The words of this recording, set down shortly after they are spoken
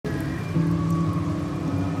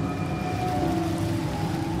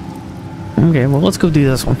Okay, well, let's go do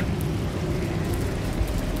this one.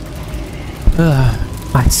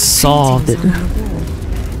 I solved it. Paintings on the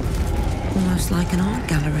wall. Almost like an art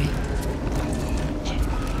gallery.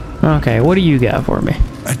 Okay, what do you got for me?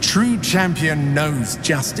 A true champion knows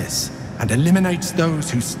justice and eliminates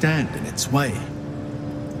those who stand in its way.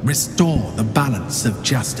 Restore the balance of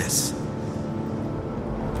justice.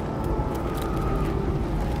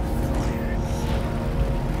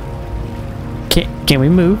 Can we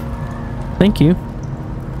move? Thank you.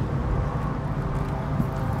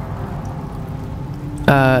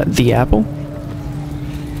 The apple?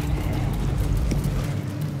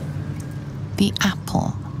 The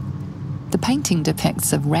apple. The painting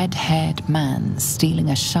depicts a red-haired man stealing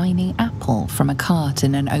a shiny apple from a cart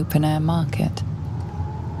in an open-air market.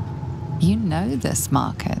 You know this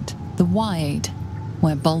market, the Wide,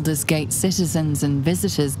 where Baldur's Gate citizens and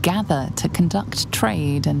visitors gather to conduct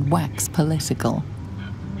trade and wax political.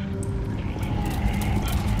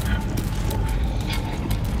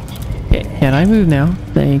 Can I move now?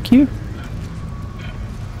 Thank you.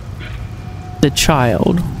 The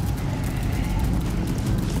child.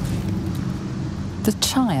 The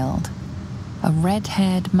child. A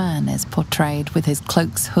red-haired man is portrayed with his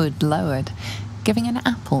cloak's hood lowered, giving an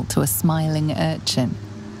apple to a smiling urchin.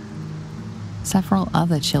 Several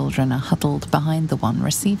other children are huddled behind the one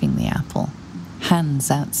receiving the apple, hands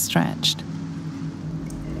outstretched.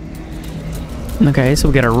 Okay, so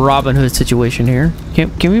we got a Robin Hood situation here.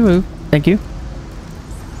 Can we move? Thank you.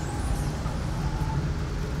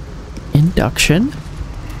 Induction.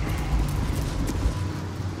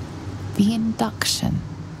 The induction.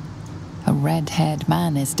 A red-haired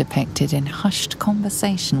man is depicted in hushed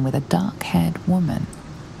conversation with a dark-haired woman.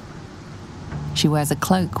 She wears a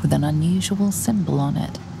cloak with an unusual symbol on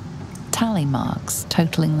it. Tally marks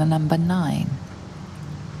totaling the number 9.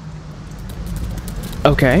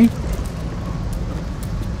 Okay.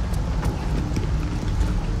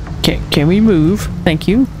 Can we move? Thank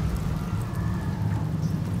you.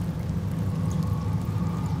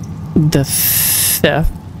 The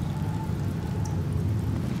theft.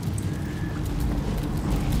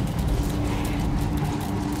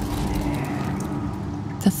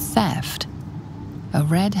 The theft. A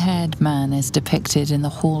red-haired man is depicted in the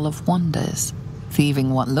Hall of Wonders,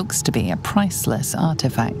 thieving what looks to be a priceless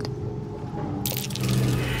artifact.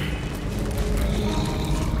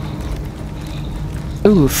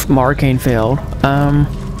 Oof, my arcane failed.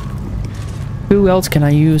 Who else can I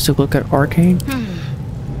use to look at arcane?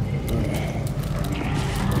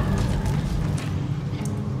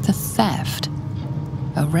 The theft.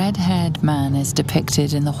 A red-haired man is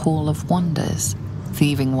depicted in the Hall of Wonders,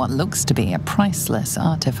 thieving what looks to be a priceless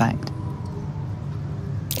artifact.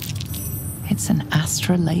 It's an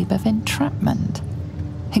astrolabe of entrapment.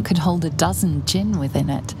 It could hold a dozen djinn within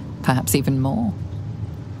it, perhaps even more.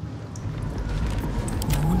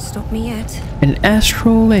 No one stopped me yet. An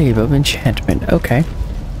astrolabe of enchantment. Okay.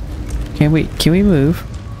 Can we move?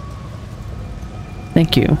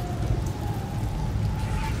 Thank you.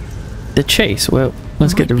 The chase. Well,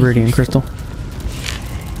 let's get the Viridian crystal.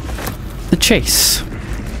 The chase.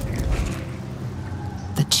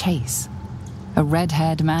 The chase. A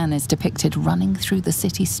red-haired man is depicted running through the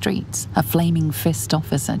city streets, a flaming fist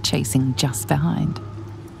officer chasing just behind.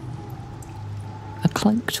 A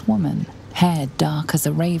cloaked woman, hair dark as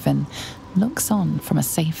a raven, looks on from a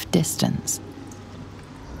safe distance.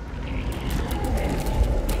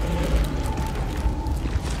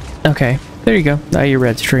 Okay, there you go. Now you're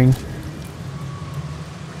red string.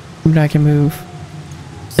 And I can move.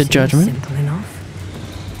 The Seems judgment. Simple enough.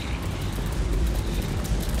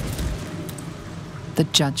 The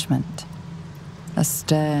judgment. A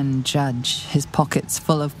stern judge, his pockets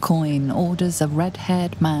full of coin, orders a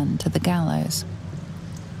red-haired man to the gallows.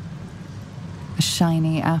 A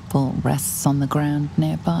shiny apple rests on the ground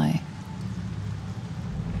nearby.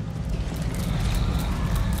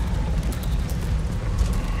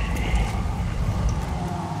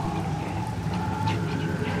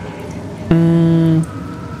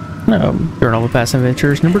 No, Journal of Past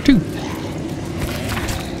Adventures number 2.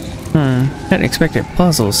 Hadn't expected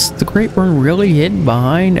puzzles. The Great Wyrm really hid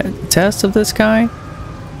behind a test of this guy?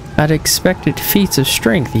 I'd expected feats of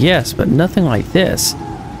strength, yes, but nothing like this.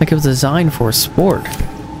 Like it was designed for a sport.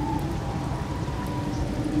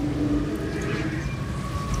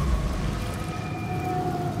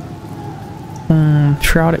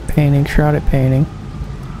 Shrouded painting, shrouded painting.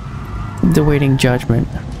 The waiting judgment.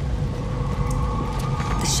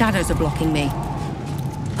 The shadows are blocking me.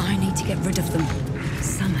 I need to get rid of them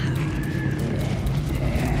somehow.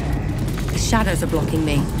 The shadows are blocking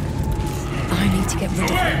me. I need to get rid of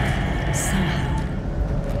them somehow.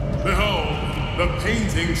 Behold, the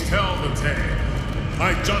paintings tell the tale.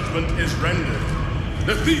 My judgment is rendered.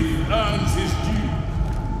 The thief earns his due.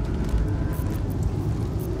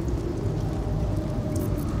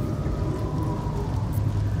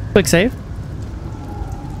 Quick save.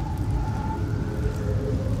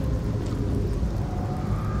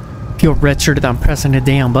 Feel wretched that I'm pressing the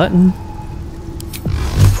damn button.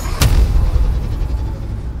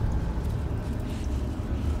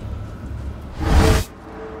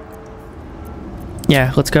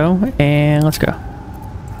 Yeah, let's go, and let's go.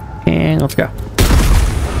 And let's go.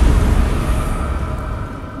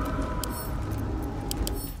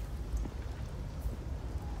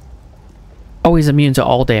 Always immune to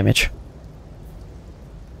all damage.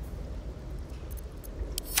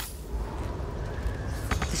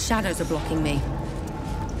 The shadows are blocking me.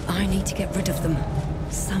 I need to get rid of them.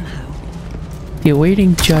 Somehow. The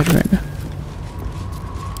awaiting judgment.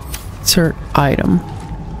 Insert item.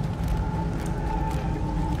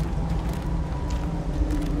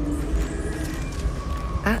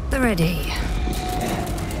 At the ready.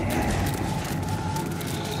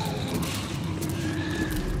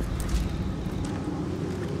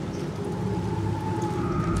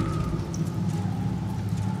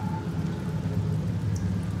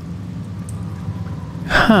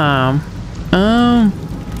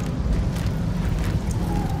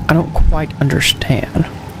 I don't quite understand.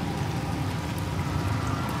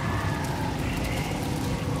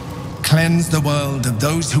 Cleanse the world of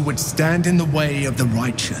those who would stand in the way of the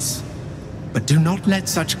righteous. But do not let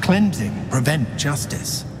such cleansing prevent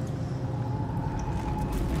justice.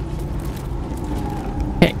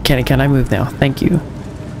 Can I move now? Thank you.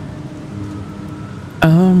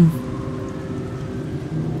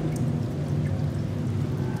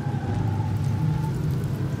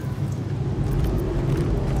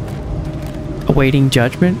 Awaiting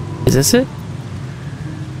judgment? Is this it?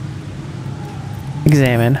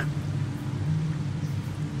 Examine.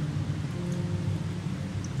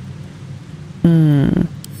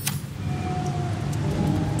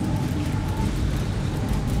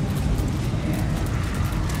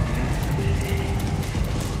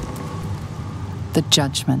 The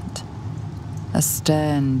judgment. A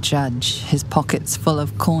stern judge, his pockets full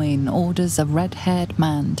of coin, orders a red-haired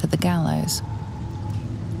man to the gallows.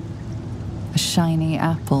 A shiny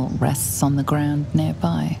apple rests on the ground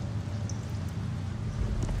nearby.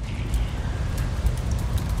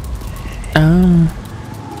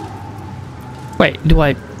 Wait, do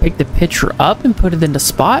I pick the picture up and put it in the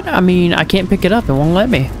spot? I mean, I can't pick it up, it won't let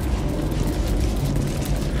me.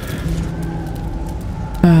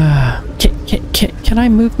 Can I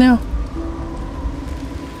move now?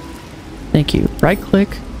 Thank you. Right click.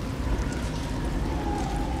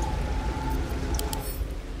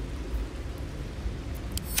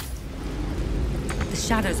 The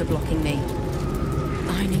shadows are blocking me.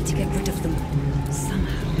 I need to get rid of them.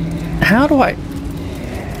 Somehow. How do I...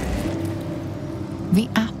 The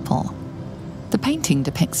apple. The painting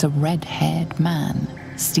depicts a red-haired man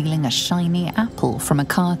stealing a shiny apple from a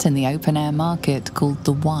cart in the open-air market called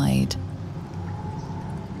the Wide.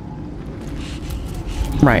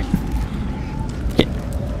 Right. Yeah.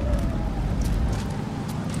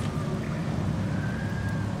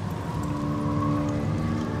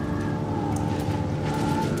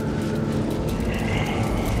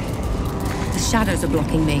 The shadows are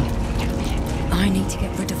blocking me. I need to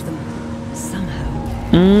get rid of them.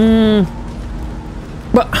 Somehow.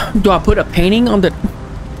 But do I put a painting on the...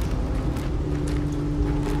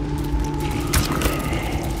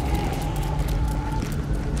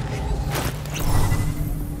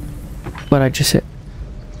 What I just hit?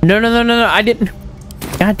 No, I didn't.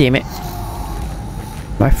 God damn it.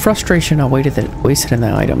 My frustration, I wasted in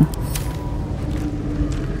that item.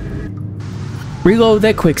 Reload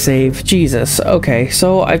that quick save. Jesus. Okay,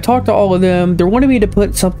 so I talked to all of them. They wanted me to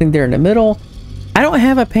put something there in the middle. I don't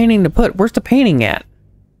have a painting to put. Where's the painting at?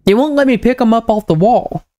 They won't let me pick them up off the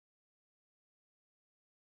wall.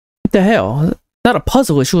 What the hell? It's not a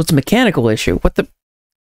puzzle issue, it's a mechanical issue. What the...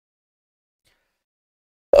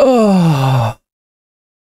 Oh.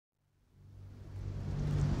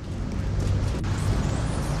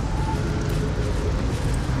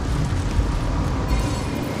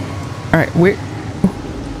 Alright, where...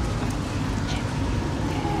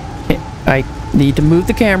 Okay, I need to move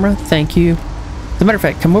the camera. Thank you. As a matter of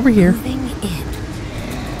fact, come over here.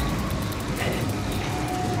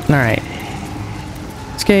 Alright.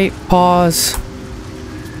 Escape. Pause.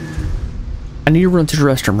 I need to run to the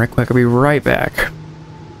restroom right quick. I'll be right back.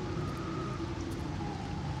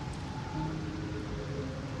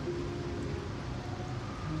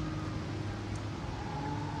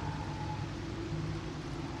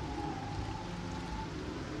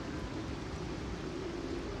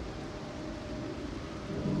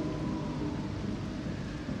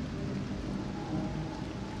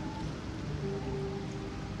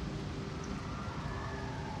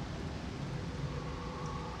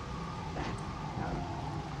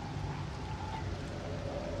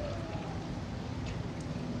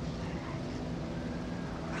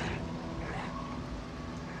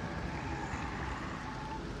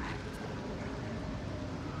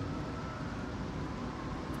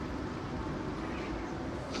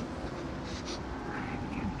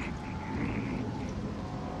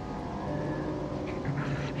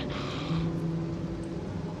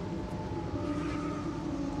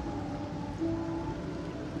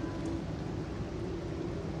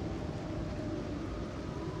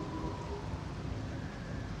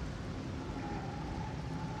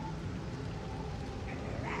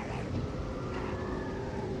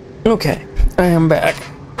 Okay, I am back.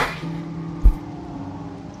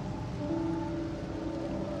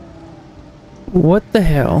 What the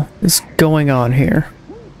hell is going on here?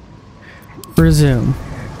 Resume.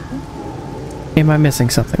 Am I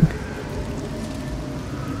missing something?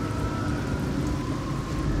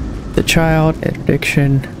 The child,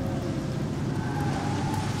 addiction.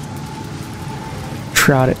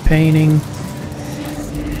 Shrouded painting.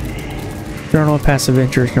 Journal of Past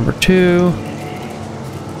Adventures number 2.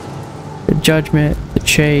 The judgment, the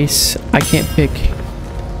chase. I can't pick.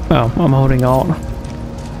 Oh, I'm holding Alt.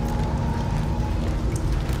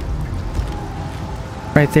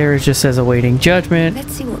 Right there, it just says awaiting judgment.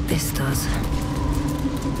 Let's see what this does.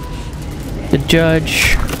 The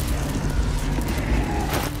judge.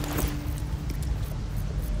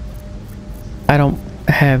 I don't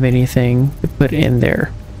have anything to put in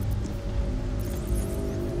there.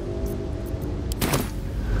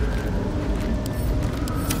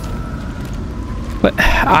 But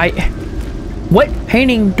what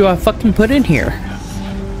painting do I fucking put in here?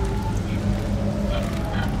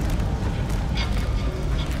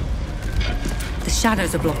 The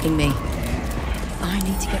shadows are blocking me. I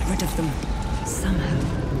need to get rid of them somehow.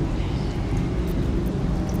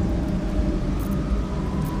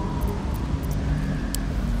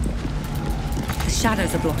 The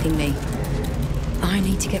shadows are blocking me. I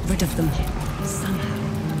need to get rid of them somehow.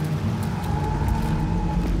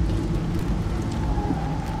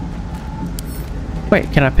 Wait,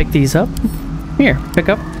 can I pick these up? Here, pick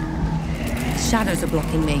up. The shadows are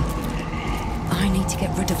blocking me. I need to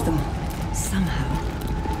get rid of them somehow.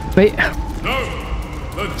 Wait. No!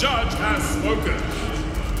 The judge has spoken.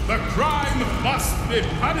 The crime must be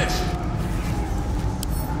punished.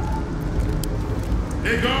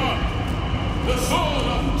 Begone! The sword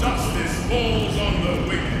of justice falls on the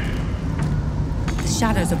wicked. The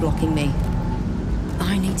shadows are blocking me.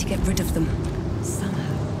 I need to get rid of them somehow.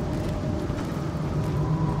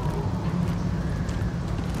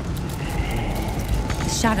 The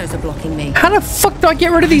shadows are blocking me. How the fuck do I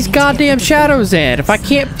get rid of these goddamn shadows then? If I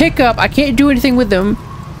can't pick up, I can't do anything with them.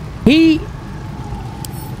 He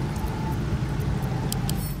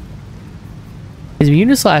is immune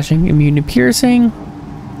to slashing, immune to piercing,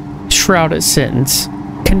 shrouded sentence,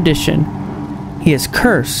 condition. He is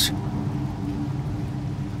cursed.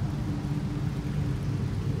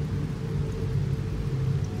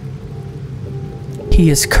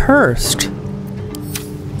 He is cursed.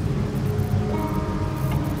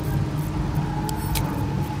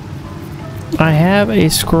 I have a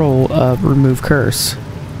scroll of remove curse.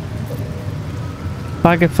 If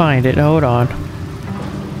I could find it, hold on.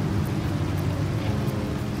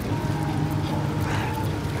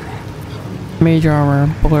 Mage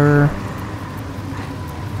armor, blur,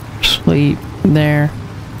 sleep, there.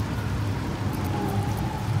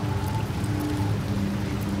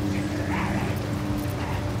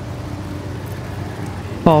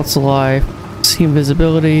 False life, see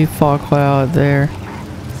invisibility, fog cloud, there.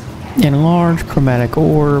 Enlarge, chromatic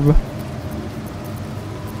orb.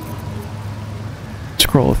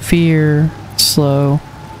 Scroll of fear, slow.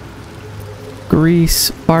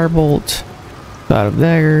 Grease, firebolt, cloud of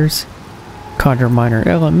daggers. Conjure minor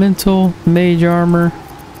elemental, mage armor.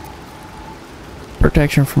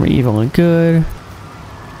 Protection from evil and good.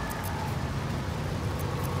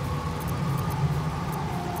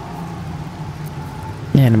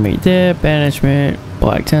 Animate death, banishment,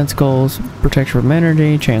 black tentacles, protection from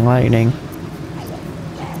energy, chain lightning.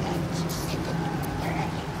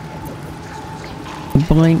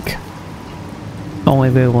 Blink. Only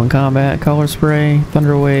available in combat. Color spray,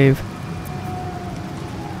 thunder wave.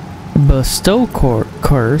 Bestow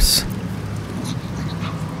curse.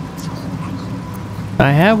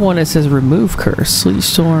 I have one that says remove curse. Sleet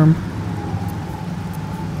storm.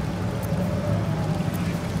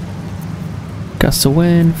 Gust of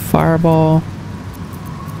wind, fireball,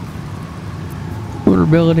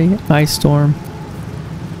 vulnerability, ice storm.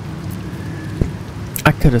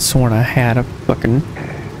 I could have sworn I had a fucking.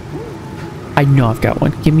 I know I've got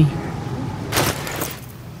one. Give me.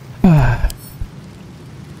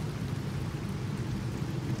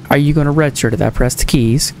 Are you going to register to that? Press the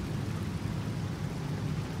keys.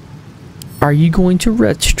 Are you going to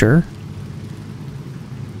register?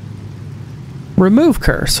 Remove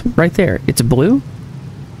curse. Right there. It's blue.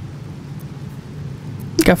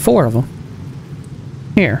 Got 4 of them.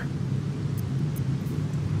 Here.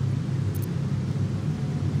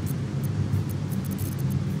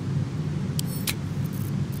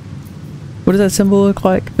 What does that symbol look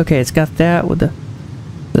like? Okay, it's got that with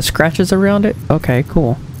the scratches around it. Okay,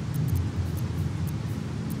 cool.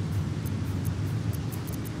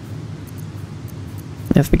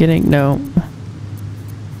 At the beginning, no.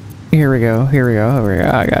 Here we go. Here we go. Here we go.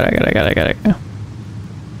 I got it.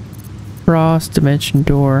 Cross dimension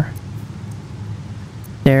door.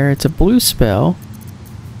 There, it's a blue spell.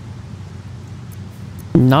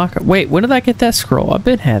 Knock. Wait, when did I get that scroll? I've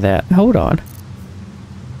been had that. Hold on.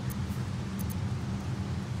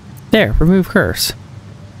 There, remove curse.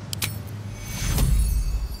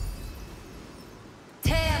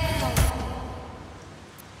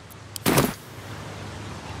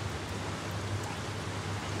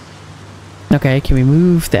 Okay, can we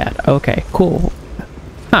move that? Okay, cool.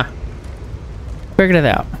 Huh. Figured it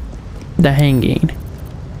out. The hanging.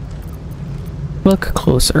 Look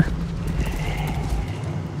closer.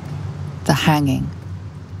 The hanging.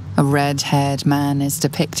 A red-haired man is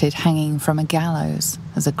depicted hanging from a gallows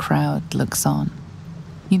as a crowd looks on.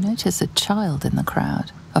 You notice a child in the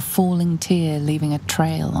crowd, a falling tear leaving a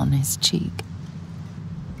trail on his cheek.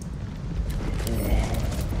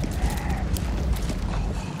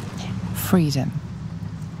 Freedom.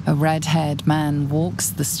 A red-haired man walks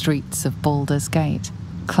the streets of Baldur's Gate,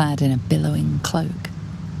 clad in a billowing cloak.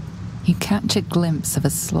 You catch a glimpse of a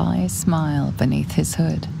sly smile beneath his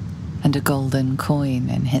hood and a golden coin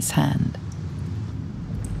in his hand.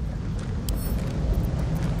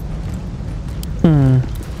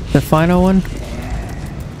 The final one?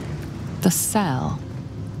 The cell.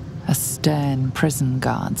 A stern prison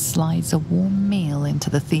guard slides a warm meal into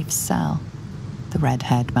the thief's cell. The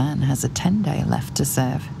red-haired man has a 10-day left to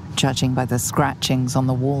serve, judging by the scratchings on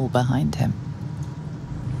the wall behind him.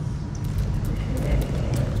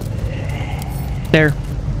 There.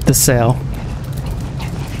 The cell.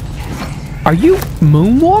 Are you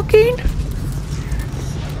moonwalking?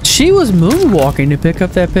 She was moonwalking to pick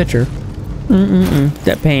up that picture.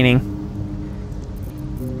 That painting.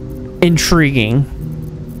 Intriguing.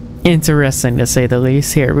 Interesting to say the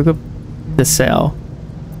least. Here, we go. The cell.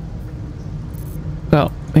 Oh,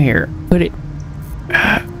 here. Put it.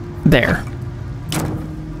 There.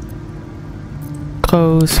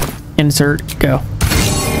 Close. Insert. Go.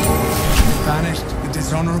 Banished the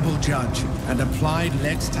dishonorable judge and applied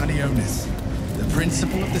lex talionis, the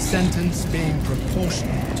principle of the sentence being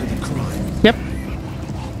proportional to the crime. Yep.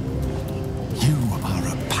 You are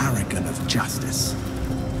a paragon of justice.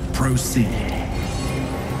 Proceed.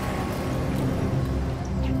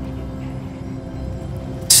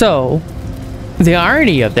 So, the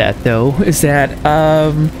irony of that, though, is that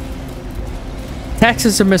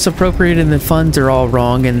taxes are misappropriated and the funds are all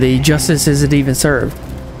wrong and the justice isn't even served.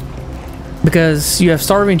 Because you have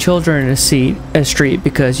starving children in a street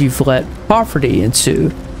because you've let poverty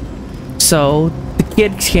ensue. So, the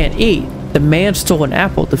kids can't eat. The man stole an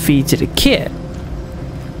apple to feed to the kid.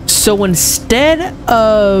 So instead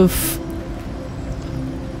of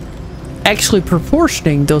actually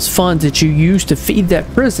proportioning those funds that you use to feed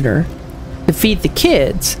that prisoner, to feed the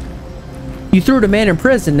kids, you threw the man in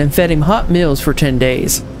prison and fed him hot meals for 10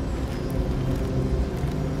 days.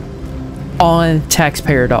 On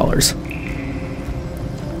taxpayer dollars.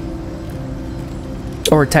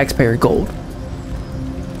 Or taxpayer gold.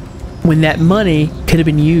 When that money could have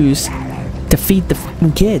been used to feed the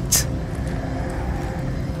fucking kids.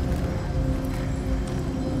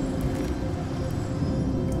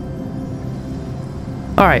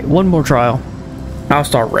 Alright, one more trial. I'll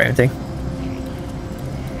start ranting.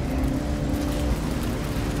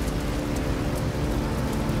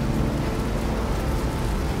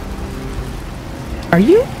 Are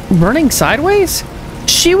you running sideways?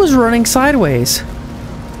 She was running sideways.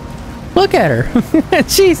 Look at her.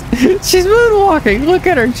 she's moonwalking. Look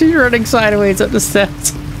at her. She's running sideways up the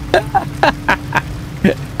steps.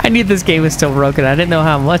 I knew this game was still broken. I didn't know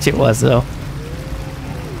how much it was, though.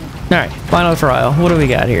 Alright, final trial. What do we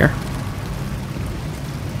got here?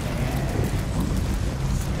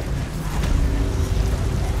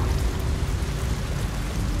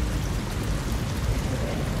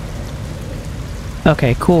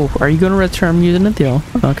 Okay, cool. Are you going to return using the deal?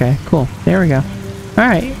 Okay, cool. There we go.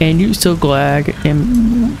 Alright, and you still glag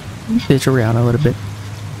and bitch around a little bit.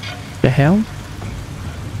 The hell?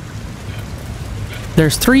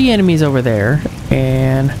 There's 3 enemies over there,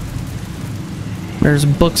 and there's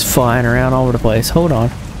books flying around all over the place. Hold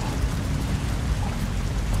on.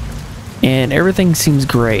 And everything seems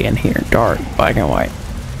gray in here. Dark, black and white.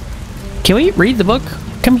 Can we read the book?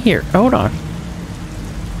 Come here. Hold on.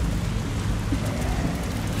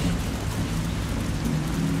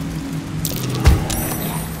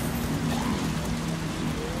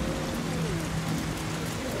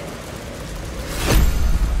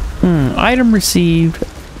 Item received.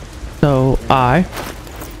 So I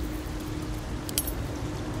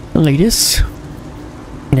Latest.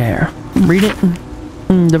 There. Read it.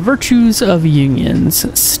 The virtues of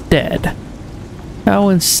unions. Stead. Now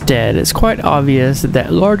instead, it's quite obvious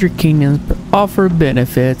that larger kingdoms offer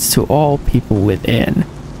benefits to all people within.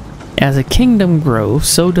 As a kingdom grows,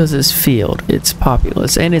 so does its field, its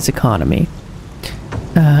populace, and its economy.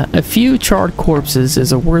 A few charred corpses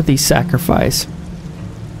is a worthy sacrifice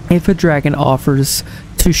if a dragon offers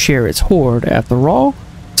to share its hoard. After all,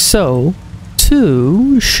 so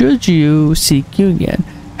too should you seek union.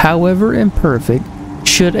 However imperfect,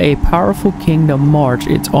 should a powerful kingdom march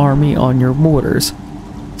its army on your borders.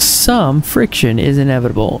 Some friction is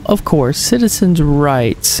inevitable. Of course, citizens'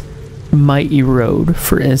 rights might erode,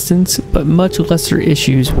 for instance, but much lesser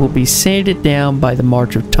issues will be sanded down by the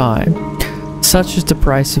march of time. Such is the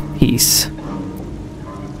price of peace.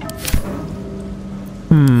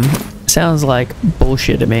 Sounds like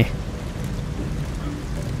bullshit to me.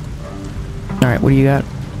 Alright, what do you got?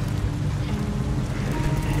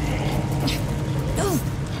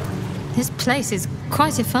 This place is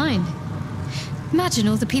quite a find. Imagine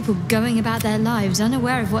all the people going about their lives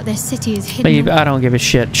unaware of what their city is hidden. Leave, I don't give a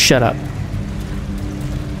shit. Shut up.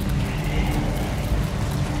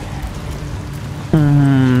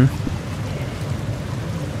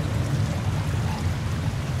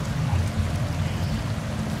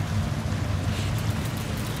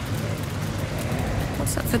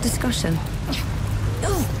 What's up for discussion?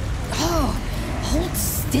 Hold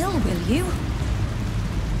still, will you?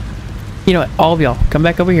 You know what? All of y'all, come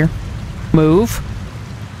back over here. Move.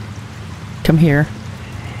 Come here.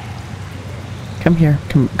 Come here.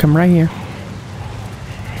 Come right here.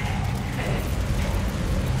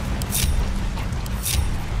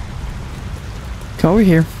 Come over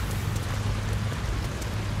here.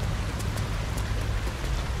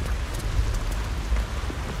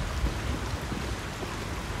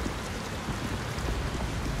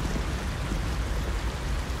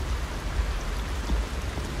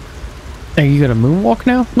 Are you gonna moonwalk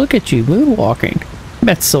now? Look at you moonwalking.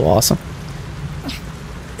 That's so awesome.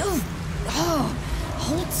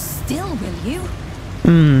 Hold still, will you?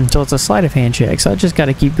 So it's a sleight of hand check, so I just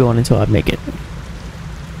gotta keep going until I make it.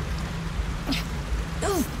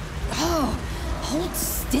 Hold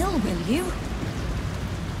still, will you?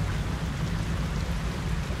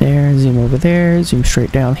 There, zoom over there, zoom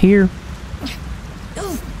straight down here.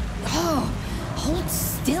 Hold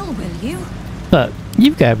still, will you? Look,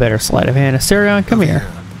 you've got a better sleight of hand. Asterion, come here.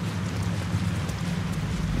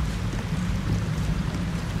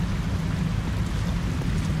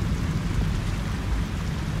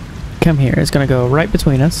 Come here. It's gonna go right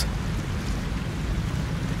between us.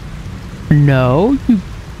 No, you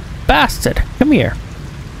bastard. Come here.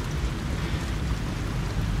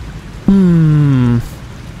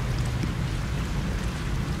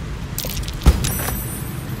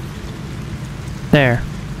 There.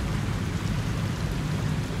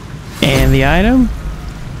 And the item?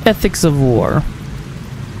 Ethics of War.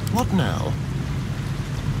 What now?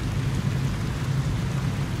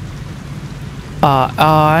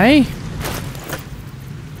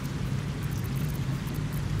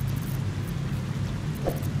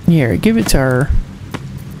 Here, give it to her.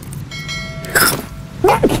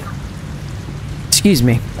 Excuse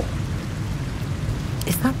me.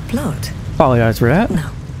 Is that blood? Apologize for that. No,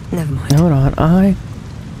 never mind. Hold on,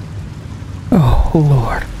 Oh,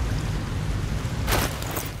 Lord.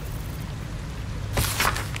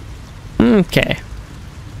 Okay.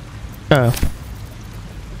 Oh.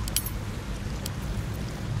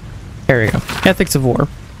 There we go. Ethics of War.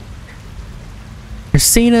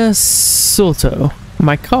 Christina Sulto,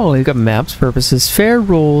 my colleague of maps, purposes fair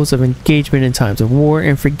rules of engagement in times of war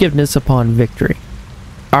and forgiveness upon victory.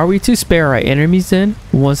 Are we to spare our enemies then,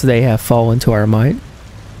 once they have fallen to our might?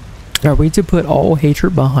 Are we to put all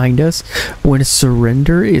hatred behind us when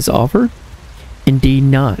surrender is offered? Indeed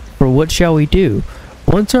not, for what shall we do?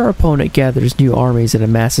 Once our opponent gathers new armies and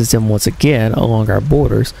amasses them once again along our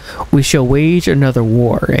borders, we shall wage another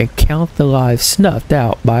war and count the lives snuffed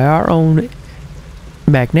out by our own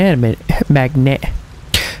magnanimity.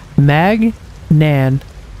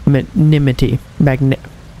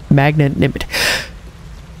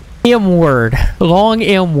 M word. Long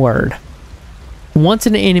M word. Once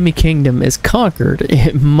an enemy kingdom is conquered,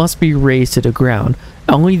 it must be razed to the ground.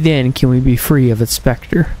 Only then can we be free of its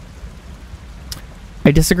specter. I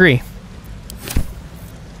disagree.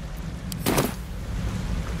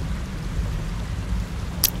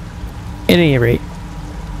 At any rate,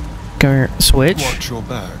 come here, switch. Watch your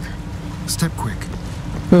back. Step quick.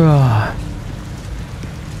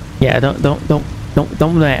 Yeah,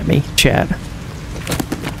 don't at me, chat.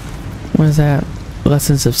 What is that?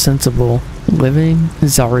 Lessons of sensible living.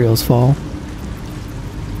 Zariel's fall.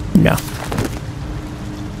 No.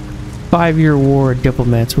 5-year war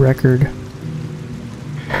diplomat's record.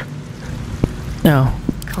 No.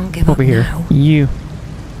 Can't give Over up here. now. You.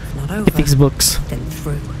 If not over, Get these books. then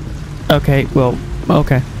through. Okay, well,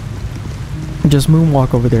 okay. Just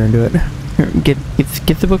moonwalk over there and do it. Here, get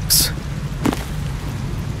the books.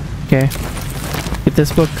 Okay. Get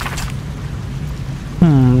this book.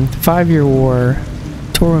 5-year war.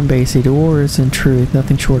 Torun Basie. The war is in truth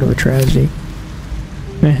nothing short of a tragedy.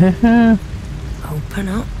 Open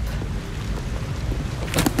up.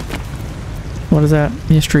 What is that?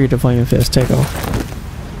 History of the Flaming Fist. Take off.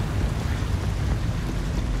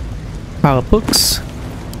 Pile of books.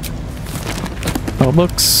 Pile of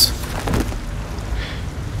books.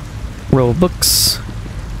 Roll of books.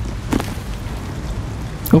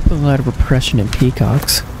 Open Light of Repression and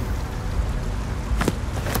Peacocks.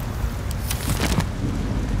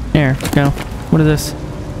 There. No. What is this?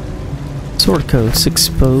 Sword coats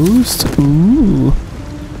exposed. Ooh.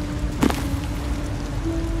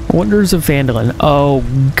 Wonders of Phandalin. Oh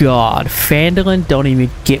god. Phandalin, don't even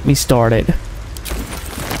get me started.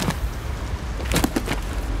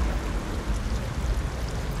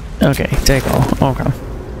 Okay, take all. Okay.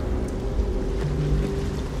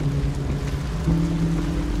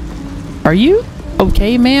 Are you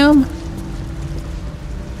okay, ma'am?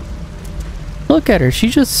 Look at her. She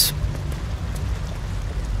just...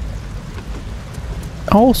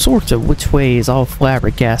 all sorts of which ways, all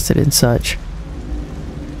flabbergasted and such.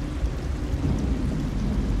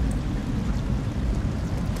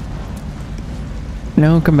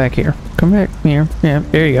 No, come back here. Come back here. Yeah,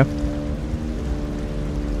 there you go.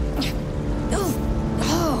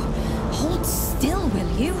 Hold still,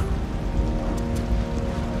 will you?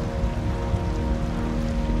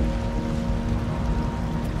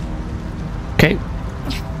 Okay.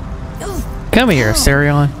 Come here,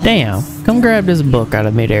 Sarion. Damn. Come grab this book out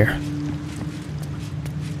of midair.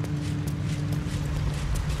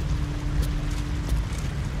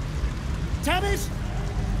 Tavish,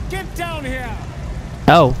 get down here!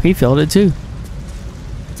 Oh, he felt it too.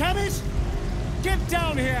 Tavish, get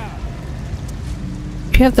down here!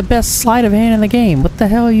 You have the best sleight of hand in the game. What the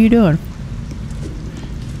hell are you doing?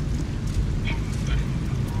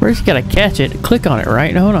 Where's you gotta catch it? Click on it,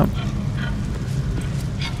 right? No, hold on.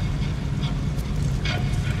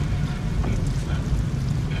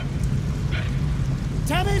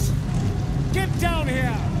 Tavish, get down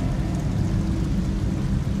here!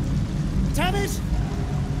 Tavish,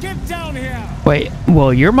 get down here! Wait,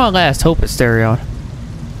 well, you're my last hope, Asterion.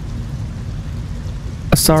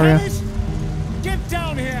 Asaria. Tavish, get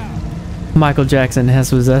down here! Michael Jackson has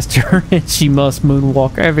possessed her and she must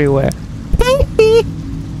moonwalk everywhere.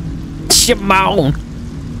 Shimon!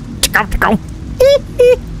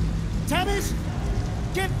 Tavish,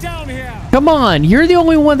 get down here! Come on, you're the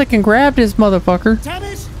only one that can grab this motherfucker.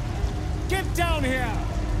 Tavish, get down here!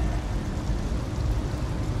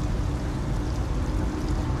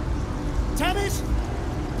 Tavish,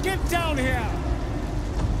 get down here!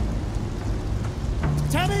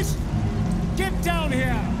 Tavish, get down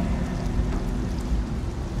here!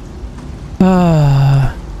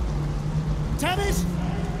 Tavish,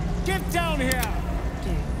 get down here!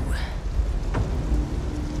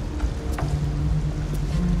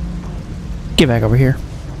 Get back over here.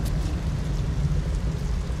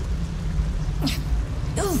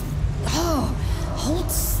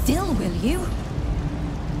 Hold still, will you?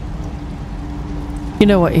 You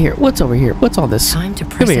know what? Here, what's over here? What's all this? Time to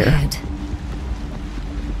press Come here. ahead.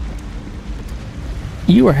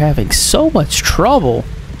 You are having so much trouble.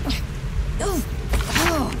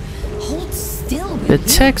 Hold still, will The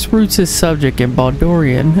text roots his subject in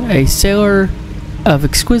Baldurian, a sailor of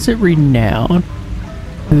exquisite renown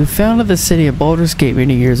who founded the city of Baldur's Gate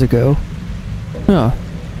many years ago. Huh.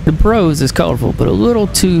 The prose is colorful, but a little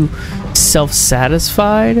too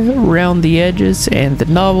self-satisfied around the edges, and the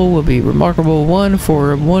novel will be remarkable one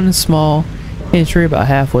for one small entry about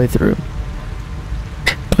halfway through.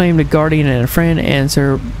 Claimed a guardian and a friend,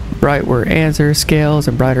 answer bright were answer, scales,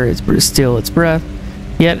 and brighter is still its breath.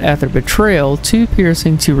 Yet after betrayal, too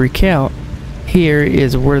piercing to recount, here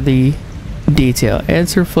is worthy detail.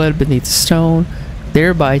 Answer fled beneath the stone,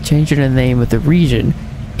 thereby changing the name of the region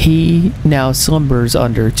he now slumbers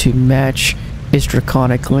under to match his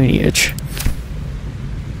draconic lineage.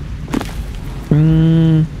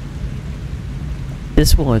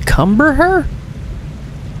 This will encumber her?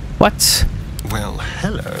 What? Well,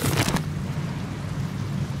 hello.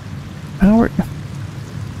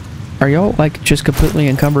 Are y'all like just completely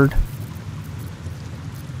encumbered?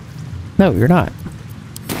 No, you're not.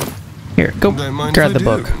 Here, go Don't mind grab if I the do.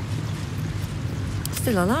 book.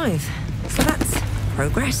 Still alive. So that's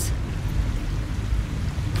progress.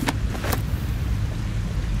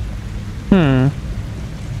 Let's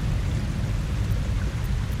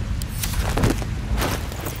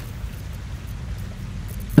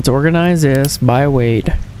organize this by weight.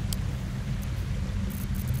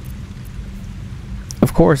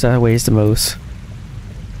 Of course, that weighs the most.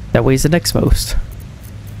 That weighs the next most.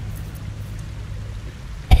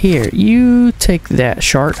 Here, you take that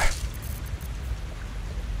shard.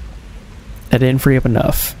 That didn't free up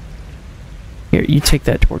enough. Here, you take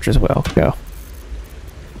that torch as well. Go.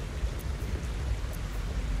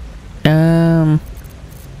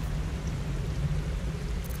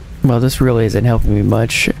 Well, this really isn't helping me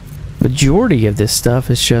much. Majority of this stuff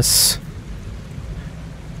is just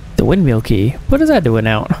the windmill key. What is that doing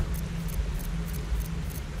out?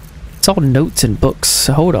 It's all notes and books.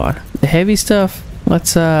 So hold on. The heavy stuff,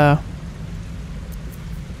 let's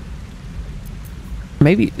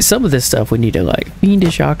maybe some of this stuff we need to like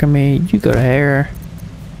fiendish alchemy. You go to hair.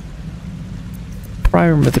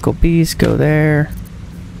 Prior mythical beast, go there.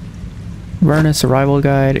 Vernus survival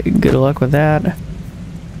guide, good luck with that.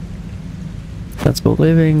 Sensible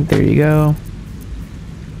living, there you go.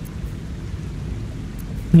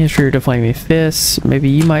 History of the Flaming Fists, maybe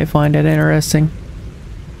you might find that interesting.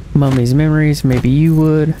 Mummy's Memories, maybe you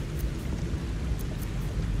would.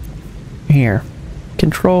 Here.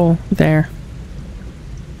 Control, there.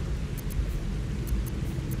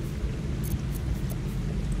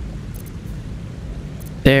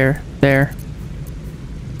 There, there.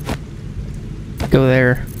 Go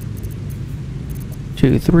there.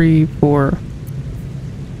 2, 3, 4,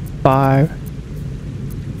 5.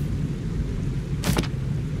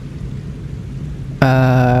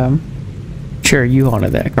 Sure, you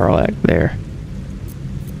wanted that, Karlak. There.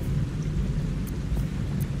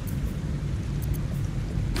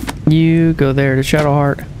 You go there to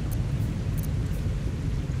Shadowheart.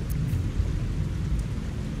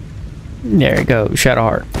 There you go,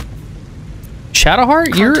 Shadowheart.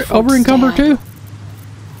 Shadowheart? You're over encumbered too?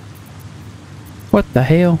 What the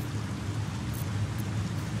hell?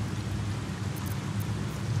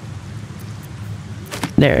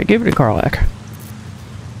 There, give it to Karlak.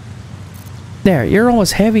 There, you're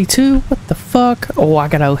almost heavy too? What the fuck? Oh, I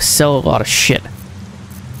gotta sell a lot of shit.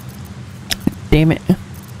 Damn it.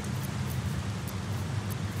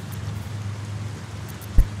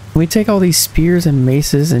 Can we take all these spears and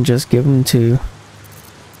maces and just give them to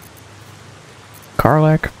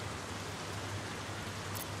Karlak?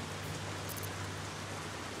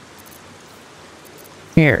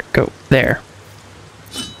 Here, go. There.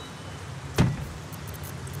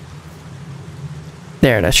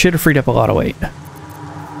 There, that should have freed up a lot of weight.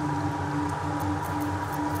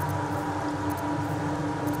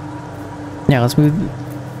 Now let's move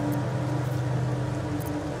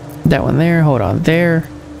that one there. Hold on, there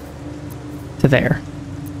to there.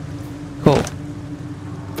 Cool.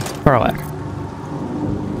 Karlak.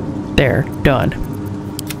 There, done.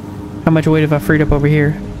 How much weight have I freed up over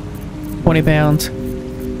here? 20 pounds.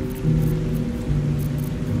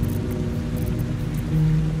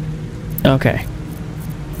 Okay.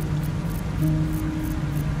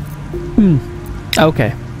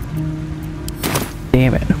 Okay.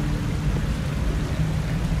 Damn it.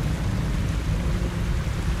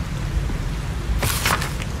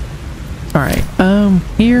 Alright,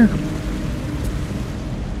 here.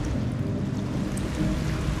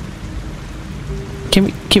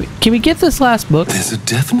 Can we get this last book? There's a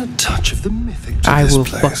definite touch of the mythic to I this will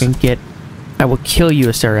place. fucking get... I will kill you,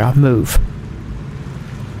 Asteria. Move.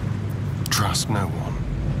 Trust no one.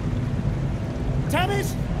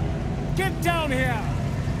 Tammys, get down here!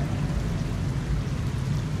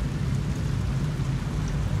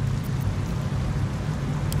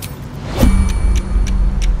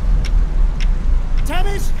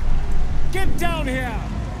 Tammys, get down here!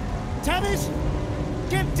 Tammys,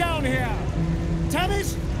 get down here!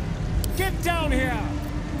 Tammys, get down here!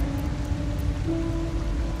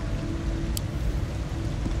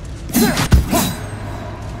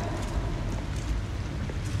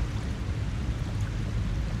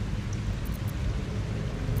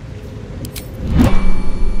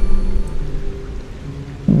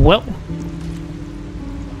 Well.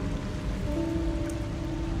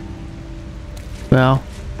 Well,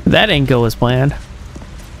 that didn't go as planned.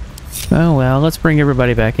 Oh well, let's bring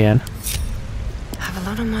everybody back in. I have a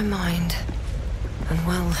lot on my mind. And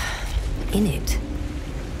well, in it.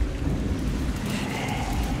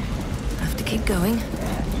 Have to keep going.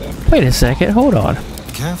 Wait a second, hold on.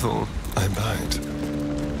 Careful, I bite.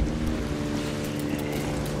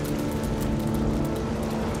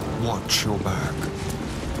 Watch your back.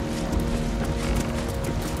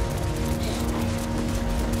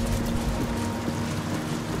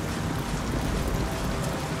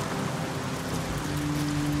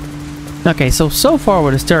 Okay, so far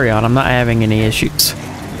with Asterion, I'm not having any issues.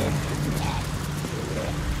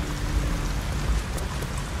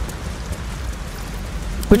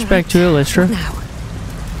 Switch back to Illustra. Now,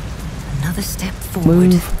 another step forward.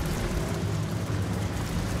 Move.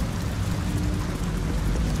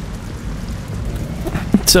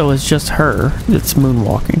 So it's just her that's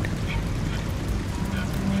moonwalking.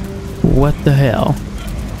 What the hell?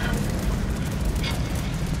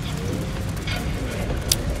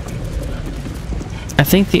 I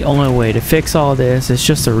think the only way to fix all this is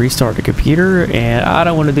just to restart the computer, and I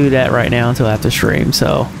don't want to do that right now until after stream,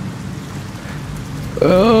 so...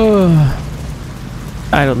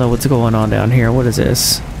 I don't know what's going on down here. What is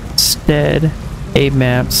this? Stead, Abe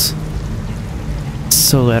Maps,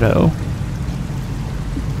 Soleto.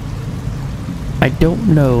 I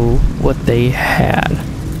don't know what they had.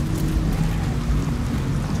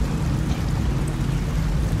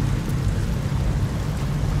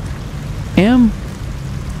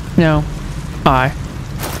 No. I.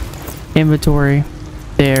 Inventory.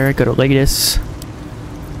 There, go to latest.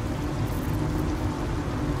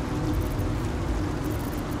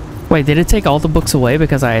 Wait, did it take all the books away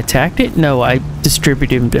because I attacked it? No, I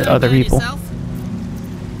distributed them to other people.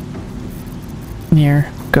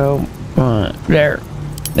 Here, go. There.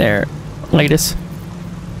 There. Latest.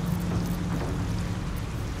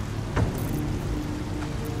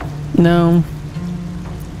 No.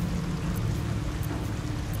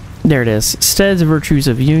 There it is. Stead's Virtues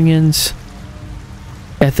of Unions.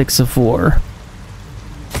 Ethics of War.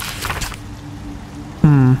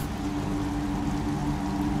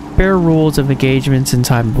 Fair rules of engagements in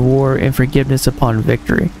time of war and forgiveness upon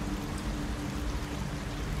victory.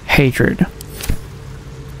 Hatred.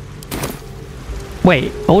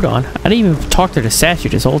 Wait, hold on. I didn't even talk to the statue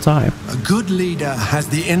this whole time. A good leader has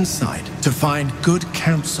the insight to find good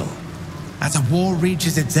counsel. As a war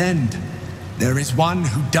reaches its end, there is one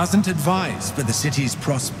who doesn't advise for the city's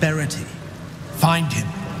prosperity. Find him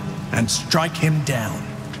and strike him down.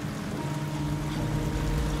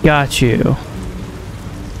 Got you.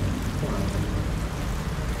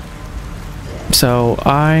 So,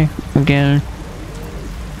 again,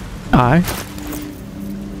 I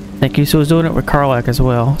think he was doing it with Karlach as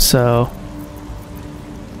well, so...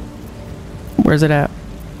 Where's it at?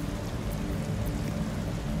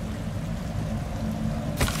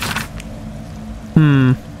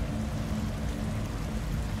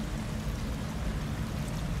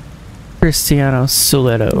 Cristiano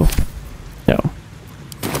Soleto. No.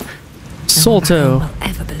 Solto. No one will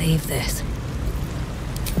ever believe this.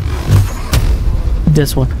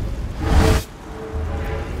 This one.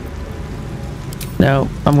 No,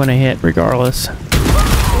 I'm gonna hit regardless. I've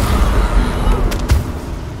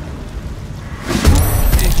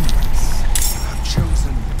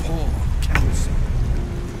chosen poor counsel.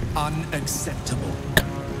 Unacceptable.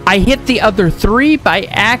 I hit the other 3 by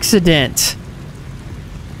accident.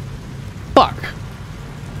 Fuck.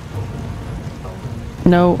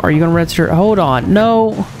 No, are you gonna register? Hold on.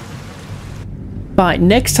 No. Fine.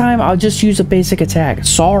 Next time I'll just use a basic attack.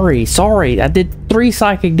 Sorry. I did 3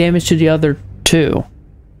 psychic damage to the other 2.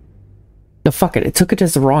 No, fuck it. It took it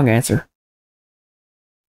as the wrong answer.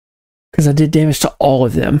 Because I did damage to all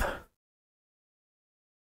of them.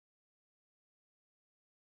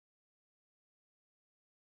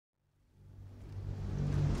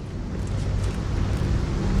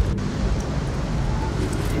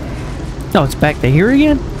 Oh, it's back to here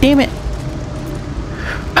again? Damn it.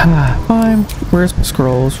 Fine. Where's my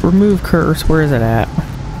scrolls? Remove curse. Where is it at?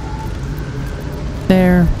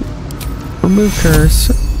 There. Remove curse.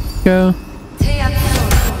 Go.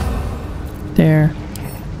 There.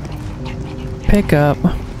 Pick up.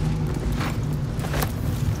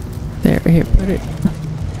 There. Here, put it.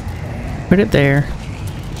 Put it there.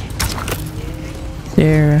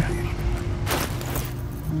 There.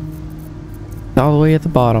 All the way at the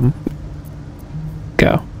bottom.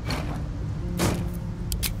 Go.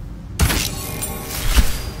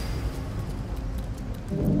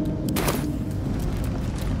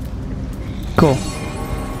 Cool.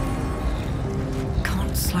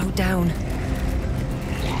 Can't slow down.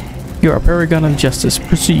 You're a paragon of justice.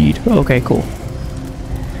 Proceed. Okay, cool.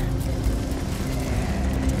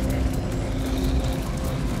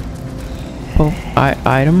 Oh,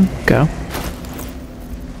 item. Go.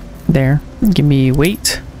 There. Give me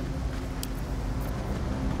weight.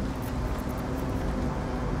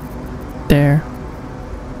 There.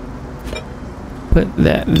 Put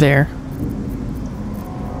that there.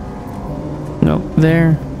 No,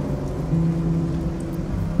 there.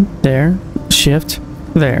 There. Shift.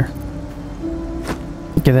 There.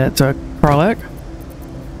 Give that to Karlach.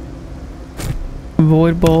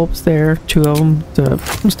 Void bulbs there, 2 of them to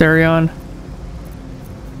Stereon.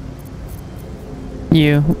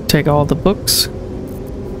 You take all the books.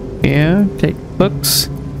 Yeah, take books.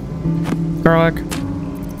 Garlic.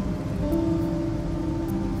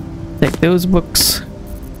 Take those books.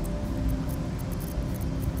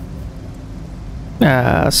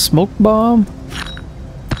 Smoke bomb.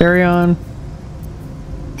 Stereon.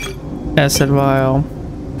 Acid vial.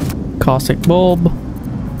 Caustic bulb.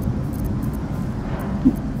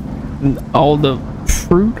 All the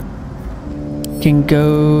fruit can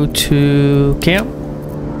go to camp.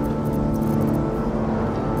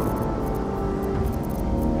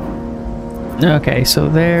 Okay, so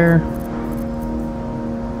there.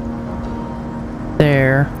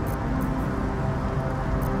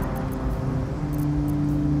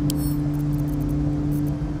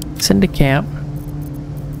 Send to camp.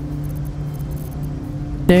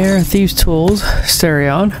 There, thieves' tools,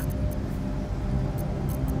 Stereon.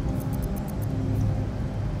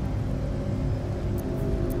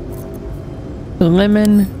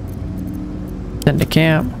 Lemon. Send to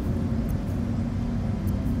camp.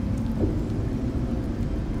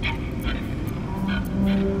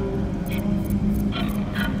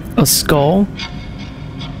 A skull.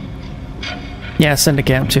 Yeah, send to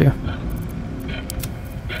camp too.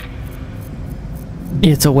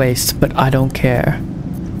 It's a waste, but I don't care.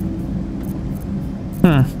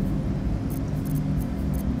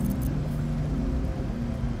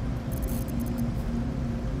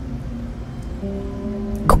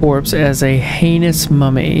 Corpse as a heinous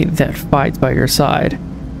mummy that fights by your side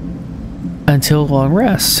until long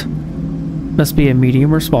rest. Must be a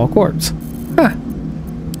medium or small corpse. Huh.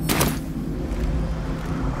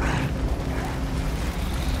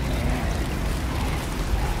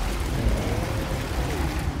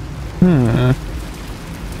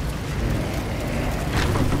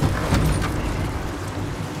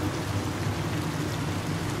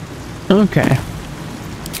 Okay.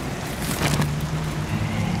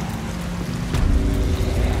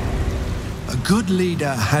 A good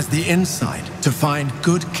leader has the insight to find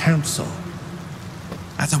good counsel.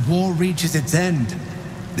 As a war reaches its end,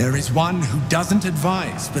 there is one who doesn't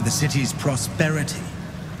advise for the city's prosperity.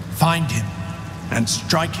 Find him and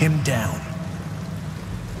strike him down.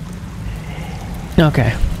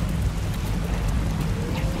 Okay.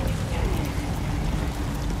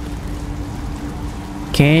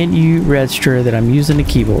 Can you register that I'm using a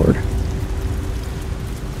keyboard?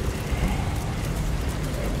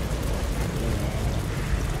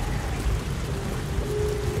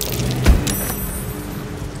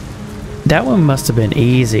 That one must have been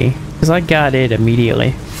easy, because I got it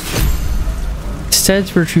immediately.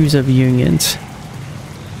 Stead's virtues of unions.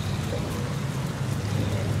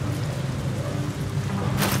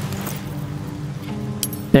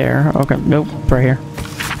 There, okay, nope, right here.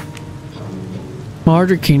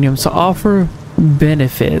 Larger kingdoms offer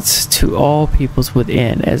benefits to all peoples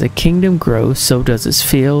within. As a kingdom grows, so does its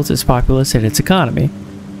fields, its populace, and its economy.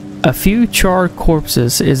 A few charred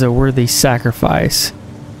corpses is a worthy sacrifice.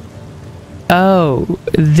 Oh,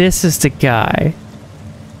 this is the guy.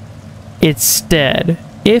 It's Stead.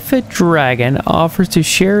 If a dragon offers to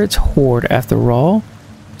share its hoard after all,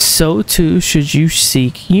 so too should you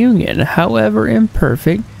seek union. However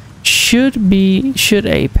imperfect, should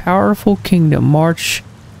a powerful kingdom march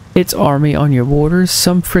its army on your borders,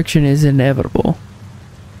 some friction is inevitable.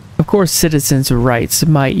 Of course, citizens' rights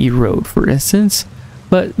might erode, for instance,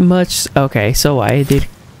 but much... Okay, so I did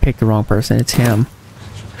pick the wrong person. It's him.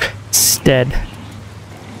 Stead.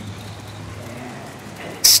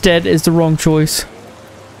 Stead is the wrong choice.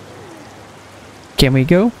 Can we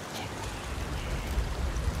go?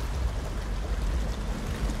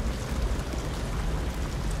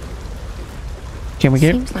 Can we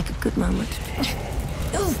get? Seems like a good moment.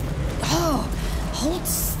 Oh, hold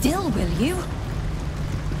still, will you?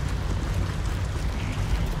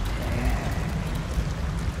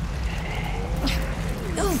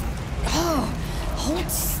 Oh,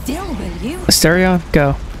 hold still, will you? Stereon,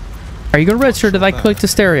 go. Are you gonna register? Did I click the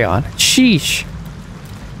Stereon? Sheesh.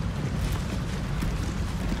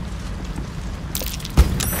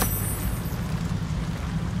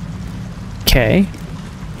 Okay.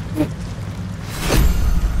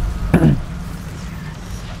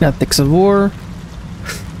 Ethics of war.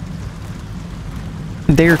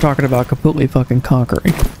 They're talking about completely fucking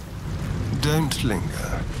conquering. Don't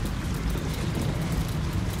linger.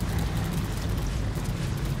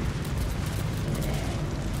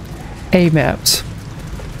 A maps.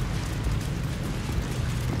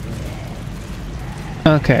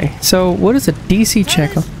 Okay, so what is a DC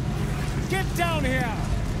check? Get down here!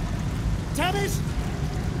 Thomas,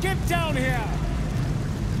 get down here!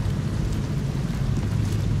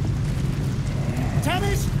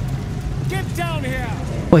 Tavish, get down here.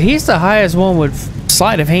 Well, he's the highest one with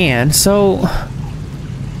sleight of hand, so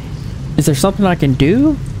is there something I can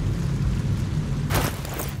do?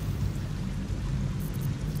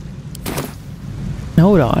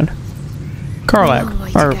 Hold on. Karlach,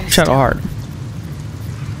 or Shadowheart.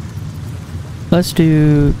 Let's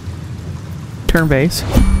do turn base.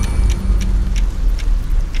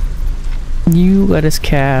 You let us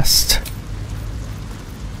cast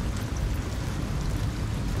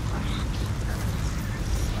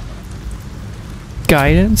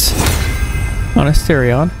guidance on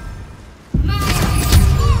Asterion.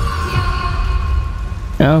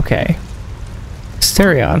 Okay.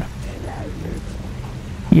 Asterion.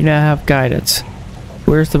 You now have guidance.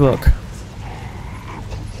 Where's the book?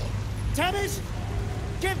 Tavish,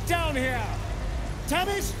 get down here.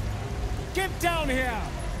 Tavish, get down here.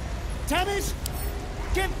 Tavish,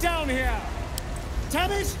 get down here.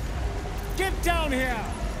 Tavish, get down here.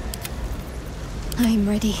 I'm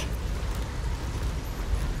ready.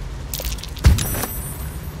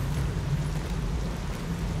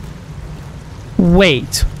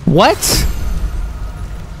 Wait, what?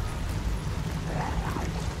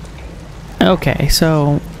 Okay,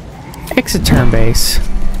 so exit turn base.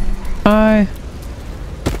 I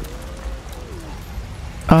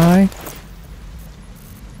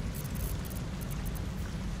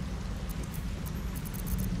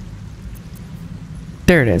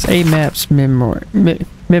there it is. A Map's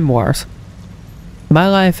memoirs. My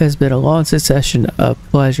life has been a long succession of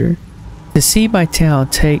pleasure. To see my town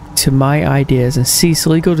take to my ideas and cease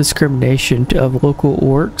legal discrimination of local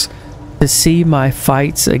orcs, to see my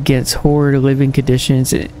fights against horrid living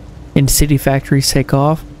conditions in city factories take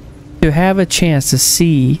off, to have a chance to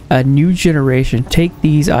see a new generation take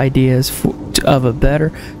these ideas of a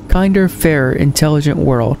better, kinder, fairer, intelligent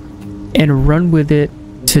world and run with it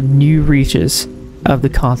to new reaches of the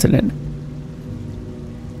continent.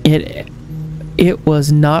 It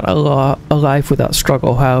was not a life without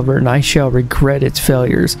struggle, however, and I shall regret its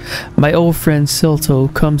failures. My old friend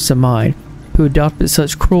Silto comes to mind, who adopted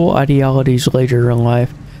such cruel ideologies later in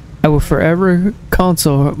life. I will forever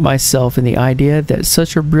console myself in the idea that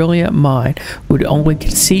such a brilliant mind would only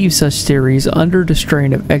conceive such theories under the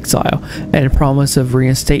strain of exile and promise of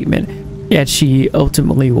reinstatement, as she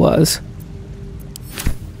ultimately was.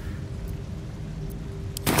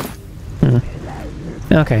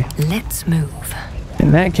 Okay. Let's move.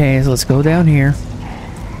 In that case, let's go down here.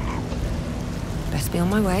 Best be on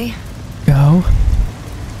my way. Go.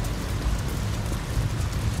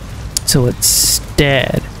 So it's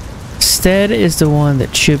Stead. Stead is the one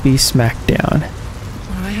that should be smacked down.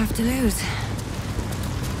 What do I have to lose?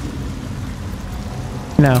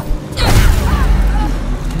 No.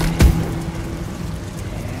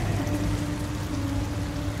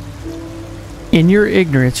 In your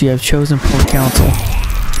ignorance, you have chosen poor counsel.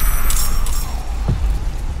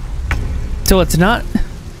 So it's not...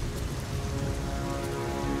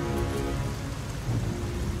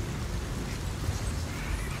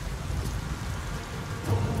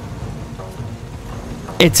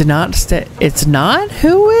 It's not... It's not?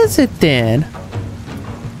 Who is it then?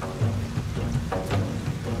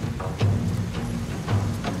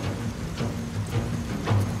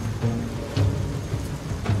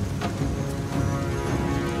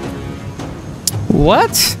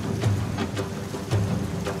 What?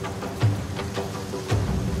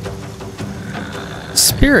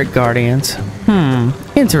 Spirit Guardians.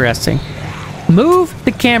 Interesting. Move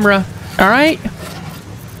the camera, alright?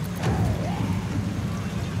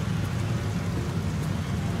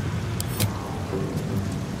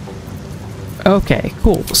 Okay,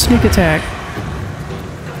 cool. Sneak attack.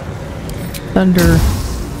 Thunder.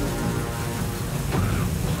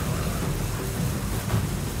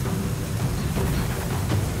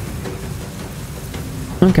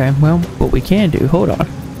 Okay, well, what we can do, hold on.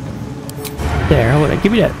 There, hold on,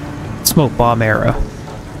 give me that smoke bomb arrow.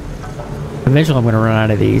 Eventually I'm gonna run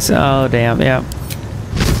out of these. Oh, damn, yeah.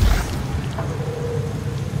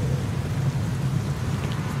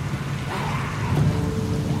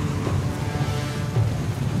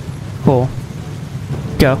 Cool.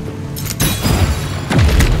 Go.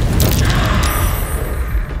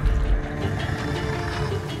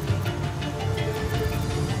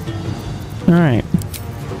 Alright.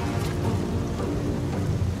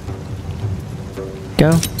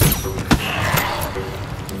 Go.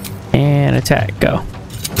 And attack. Go.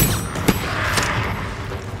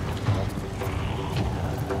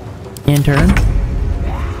 In turn.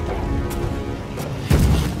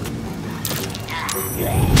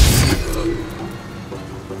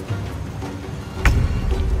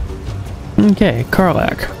 Okay,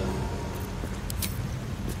 Karlach.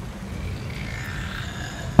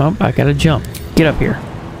 Oh, I gotta jump. Get up here.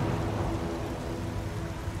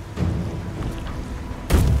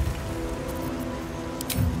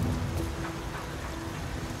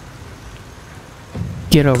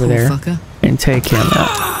 Get over there and take him out.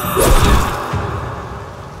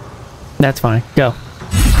 That's fine. Go.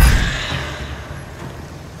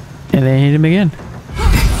 And then hit him again.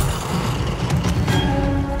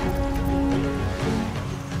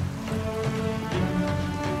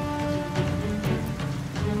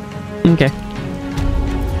 Okay.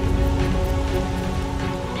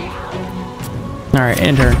 Alright,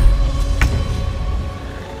 enter.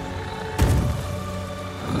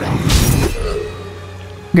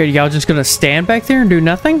 Good, y'all just gonna stand back there and do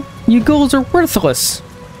nothing? You ghouls are worthless.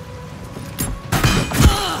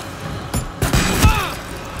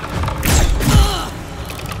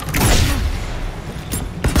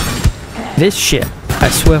 This shit, I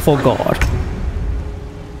swear for God.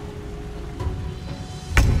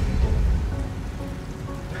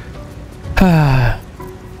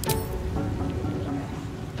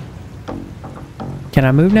 Can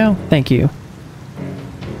I move now? Thank you.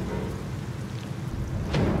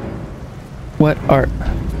 What are...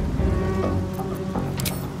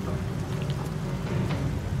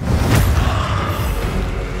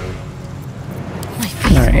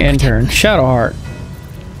 Alright, intern. Shadowheart.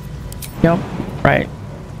 Yep, right.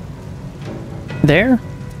 There?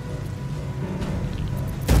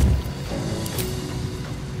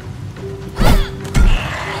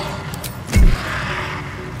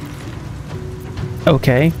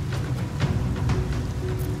 Okay.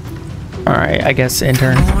 Alright, I guess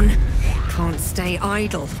intern. Come on. Can't stay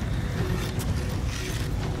idle.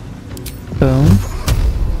 Boom.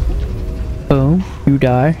 Boom. You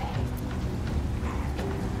die.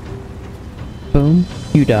 Boom.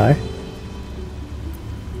 You die.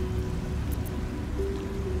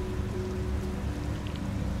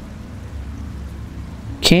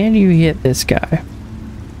 Can you hit this guy?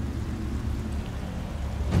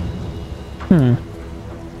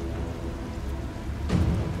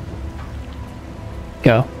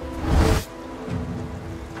 Go.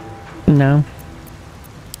 No.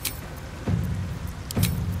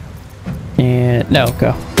 And no, go.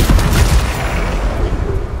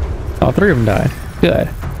 All three of them died. Good.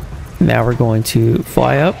 Now we're going to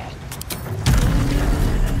fly up.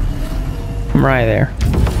 I'm right there.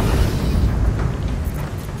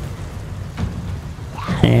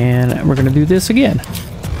 And we're going to do this again.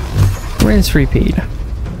 Rinse, repeat.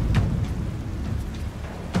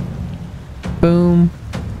 Boom.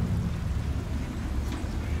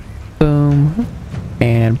 Boom.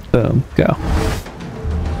 And boom. Go.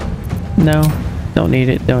 No. Don't need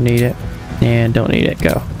it. Don't need it. And don't need it.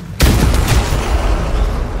 Go.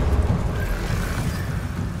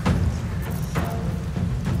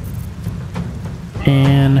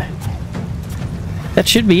 And that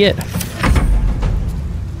should be it.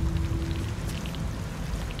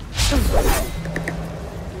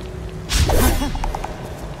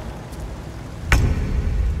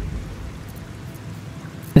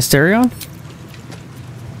 Mysterion?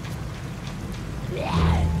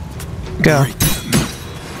 Go.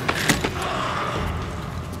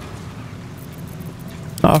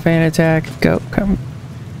 Offhand attack. Go. Come.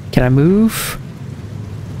 Can I move?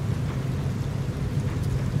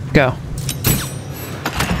 Go.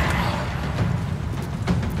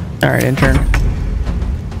 Alright, intern.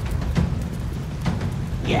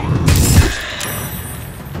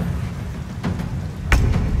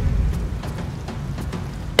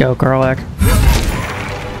 Go, Garlic.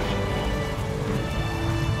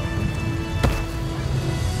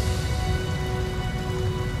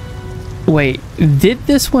 Wait, did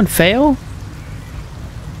this one fail?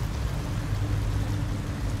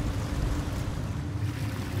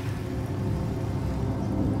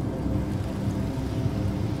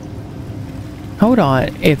 Hold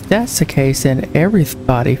on, if that's the case, then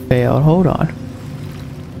everybody failed. Hold on.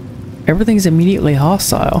 Everything's immediately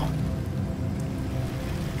hostile.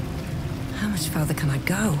 How much further can I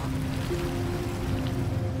go?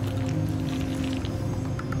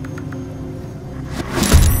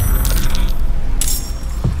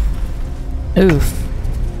 Oof.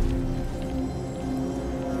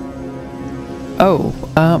 Oh,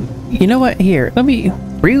 you know what? Here, let me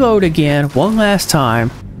reload again one last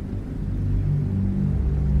time.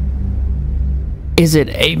 Is it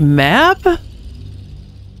a map?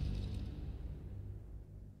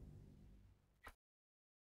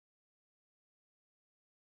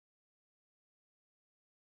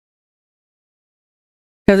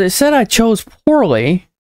 Because it said I chose poorly.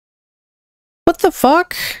 What the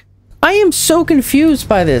fuck? I am so confused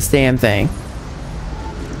by this damn thing.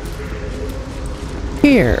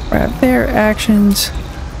 Here, right there, actions.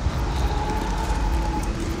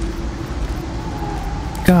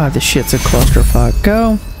 God, this shit's a clusterfuck.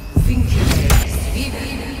 Go.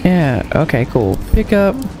 Yeah, okay, cool. Pick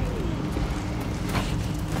up.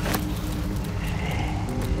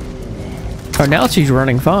 Oh, now she's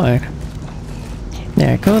running fine.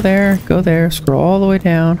 Yeah, go there, scroll all the way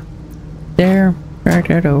down. There, drag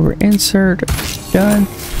that over, insert, done.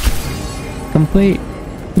 Complete.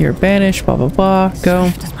 You're banished, blah blah blah. Go.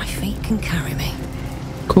 As my feet can carry me.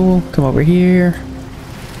 Cool, come over here.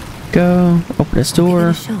 Go, open this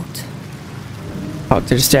door. Talk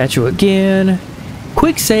to the statue again.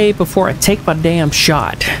 Quick save before I take my damn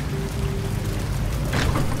shot.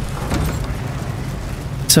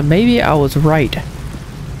 So maybe I was right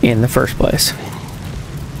in the first place.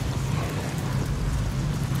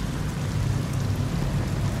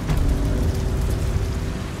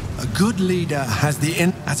 A good leader has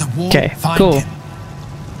the as a war. Okay, cool.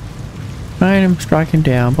 Find him, strike him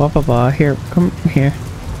down, blah blah blah. Here, come here.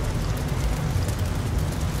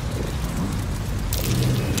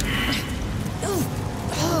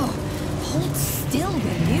 Hold still,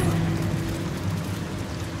 will you?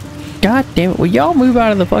 God damn it, will y'all move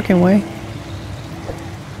out of the fucking way?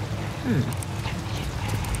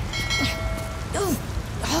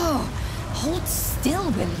 Hold still,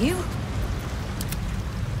 will you?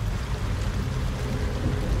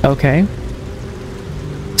 Okay.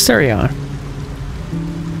 Stereon.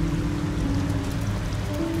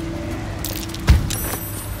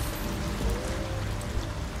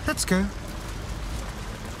 Let's go.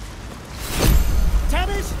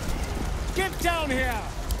 Tavish, get down here!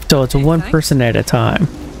 So it's one person at a time.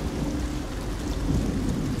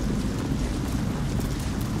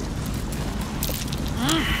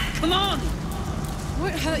 Come on!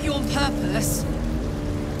 Won't hurt you on purpose.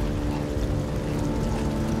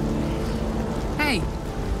 Hey!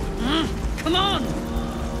 Come on!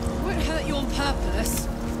 Won't hurt you on purpose.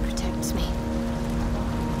 Protects me.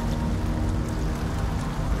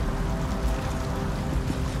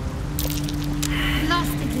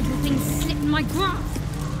 Blasted little thing slipped in my grasp.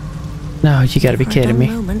 No, you gotta be kidding me.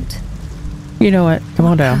 You know what? Come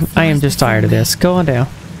on down. I am just tired of this. Go on down.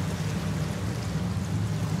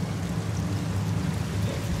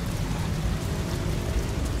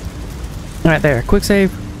 Alright, there. Quick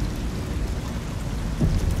save.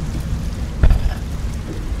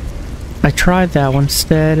 I tried that one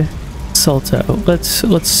instead. Salto.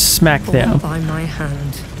 Let's smack them. By my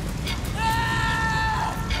hand.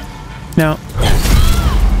 No.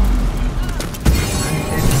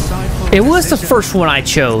 It was the first one I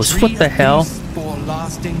chose. What the hell? For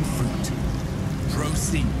lasting fruit.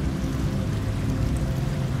 Proceed.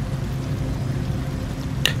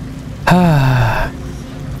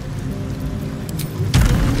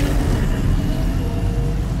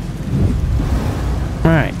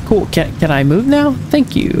 Alright, cool. Can I move now?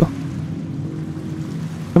 Thank you.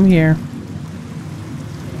 Come here.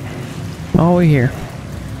 All the way here.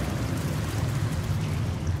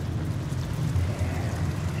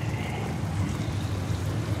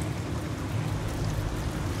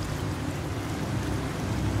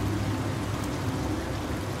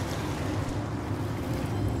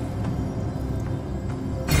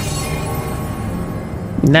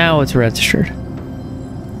 Now it's registered.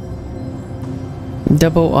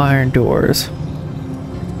 Double iron doors.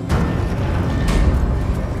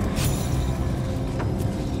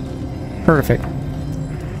 Perfect.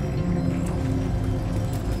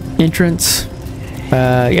 Entrance.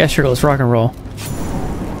 Yeah, sure, let's rock and roll.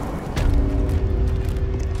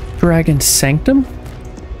 Dragon Sanctum?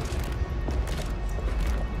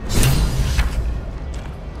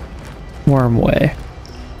 Wormway.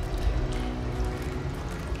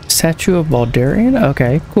 Statue of Baldurian?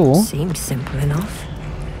 Okay, cool. Seems simple enough.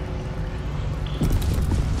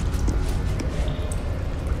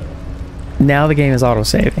 Now the game is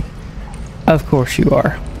auto-saving. Of course you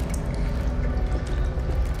are.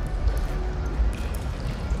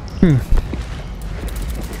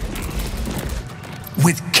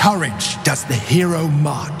 With courage does the hero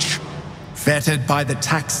march. Fettered by the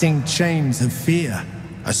taxing chains of fear,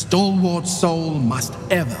 a stalwart soul must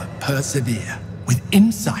ever persevere. With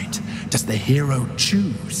insight does the hero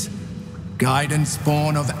choose. Guidance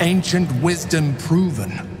born of ancient wisdom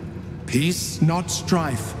proven. Peace, not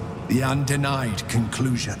strife, the undenied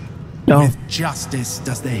conclusion. No. With justice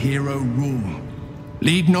does the hero rule.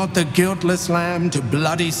 Lead not the guiltless lamb to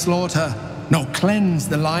bloody slaughter, nor cleanse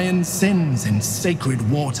the lion's sins in sacred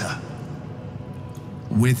water.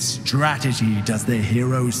 With strategy does the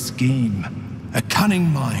hero scheme. A cunning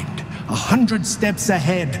mind, 100 steps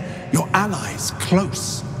ahead, your allies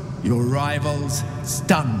close. your rivals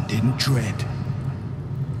stunned in dread.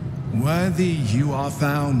 Worthy you are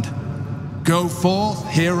found. Go forth,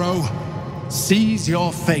 hero, seize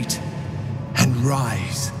your fate, and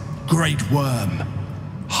rise, great Wyrm,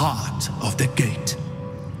 heart of the gate.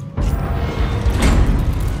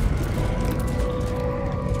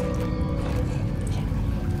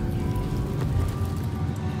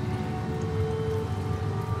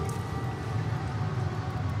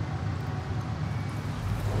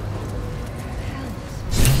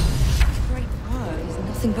 Great Wyrm is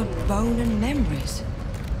nothing but bone and memories.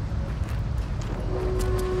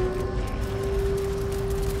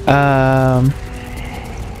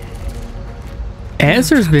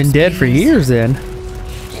 Answer's been dead for years then.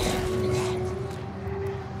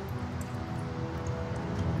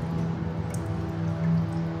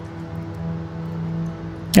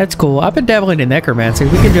 That's cool. I've been dabbling in necromancy.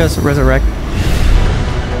 We can just resurrect.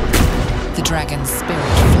 The dragon's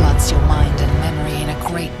spirit floods your mind and memory in a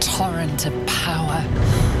great torrent of power.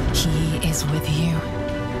 He is with you.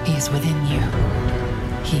 He is within you.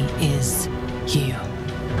 He is you.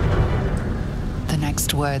 The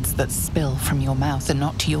next words that spill from your mouth are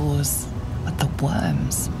not yours, but the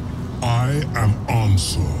worm's. I am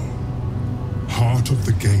Ansur, heart of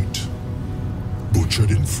the gate,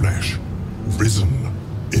 butchered in flesh, risen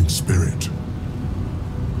in spirit.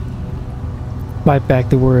 Bite back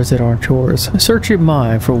the words that aren't yours. Search your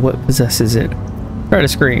mind for what possesses it. Try to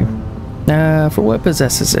scream. For what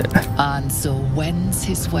possesses it. Ansur wends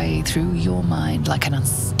his way through your mind like an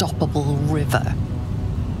unstoppable river.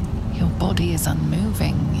 Your body is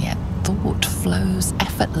unmoving, yet thought flows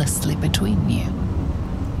effortlessly between you.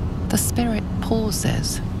 The spirit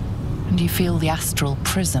pauses, and you feel the astral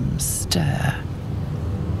prism stir.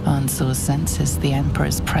 Ansur senses the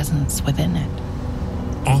Emperor's presence within it.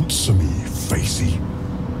 Answer me, Facey.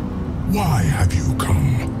 Why have you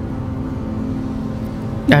come?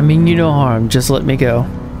 I mean you no harm, just let me go.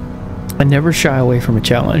 I never shy away from a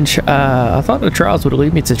challenge. I thought the trials would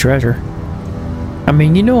lead me to treasure. I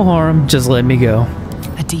mean you no harm, just let me go.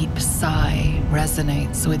 A deep sigh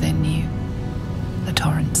resonates within you. The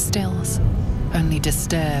torrent stills, only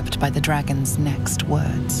disturbed by the dragon's next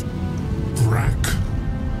words. Brack,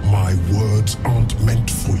 my words aren't meant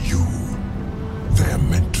for you. They're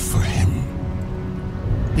meant for him.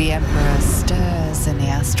 The Emperor stirs in the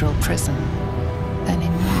astral prism, then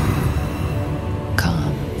in you.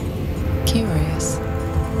 Calm, curious,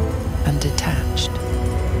 and detached.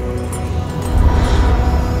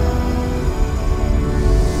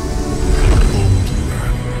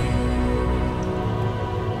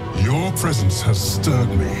 Your presence has stirred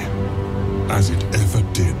me, as it ever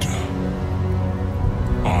did.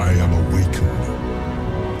 I am awakened.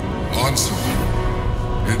 Answer.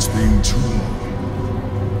 It's been too long.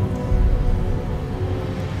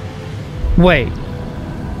 Wait.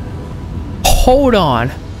 Hold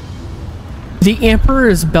on. The Emperor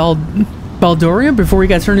is Baldurian before he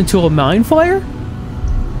got turned into a mind flayer?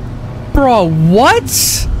 Bro,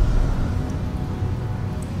 what?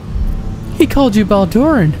 He called you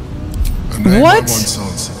Baldurin. A name What? I once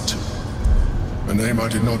answered to. A name I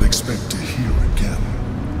did not expect to hear again.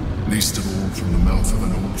 Least of all from the mouth of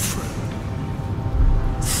an old friend.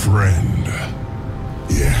 Friend.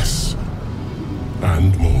 Yes.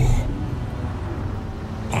 And more.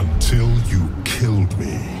 Until you killed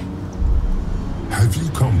me. Have you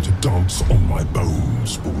come to dance on my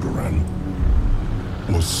bones, Balduran?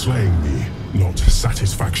 Was slaying me not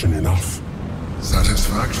satisfaction enough?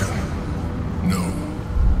 Satisfaction? No.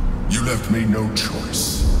 You left me no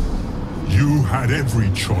choice. You had every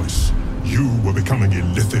choice. You were becoming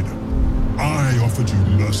illithid. I offered you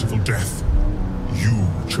merciful death. You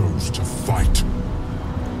chose to fight.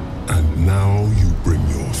 And now you bring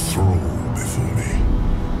your thrall before me.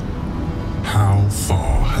 How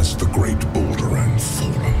far has the great Balduran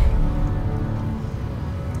fallen?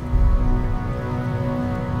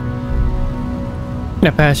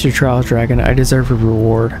 Now pass your trial, dragon. I deserve a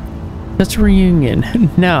reward. Just a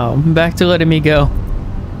reunion. Now, back to letting me go.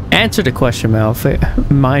 Answer the question, Mind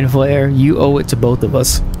Flayer. You owe it to both of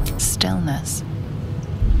us. Stillness.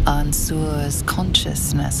 Ansur's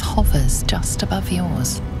consciousness hovers just above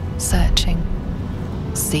yours, searching,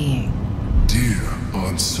 seeing. Dear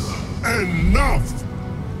Ansur. Enough!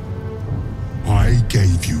 I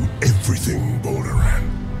gave you everything, Balduran.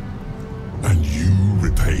 And you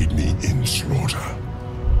repaid me in slaughter.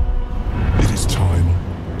 It is time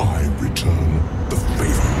I return the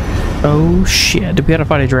favor. Oh shit, do we gotta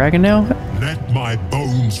fight a dragon now? Let my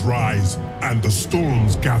bones rise and the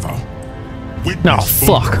storms gather. Witness, No,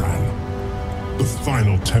 fuck. Balduran. The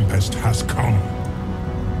final tempest has come.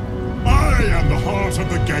 I I am the heart of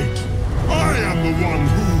the gate. I am the one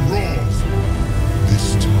who roars.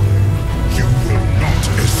 This time, you will not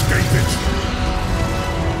escape it.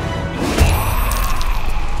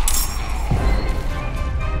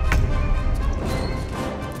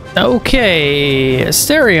 Okay,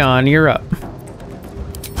 Asterion, you're up.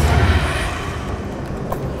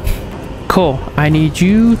 Cool. I need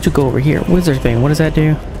you to go over here. Wizard's Bane, what does that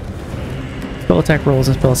do? Spell attack rolls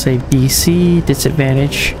and spell save DC,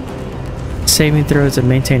 disadvantage, saving throws, and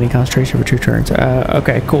maintaining concentration for 2 turns.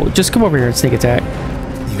 Okay, cool. Just come over here and sneak attack.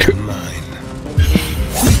 You're mine.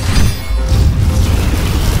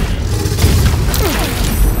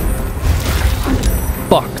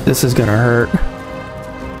 Fuck, this is gonna hurt.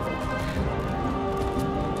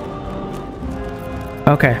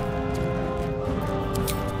 Okay.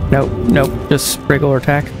 Nope, nope. Just regular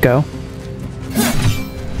attack. Go.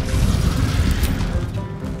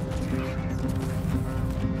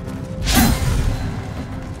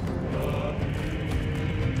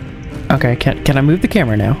 Okay, can I move the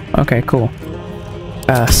camera now? Okay, cool.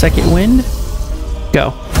 Second wind. Go.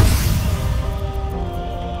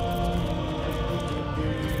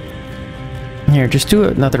 Here, just do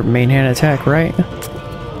another main hand attack, right?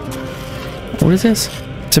 What is this?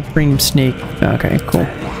 Supreme Sneak. Okay, cool.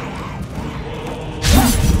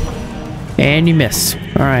 And you miss.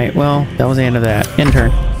 Alright, well, that was the end of that. End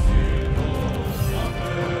turn.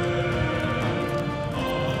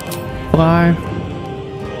 Fly.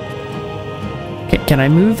 Can I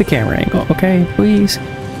move the camera angle? Okay, please.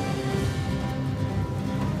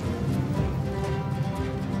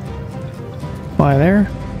 Fly there.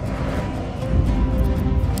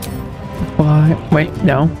 Fly. Wait,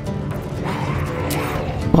 no.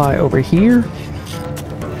 Fly over here.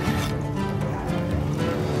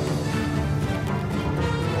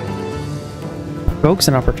 Provokes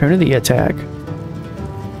an opportunity attack.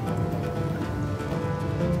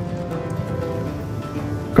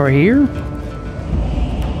 Go here.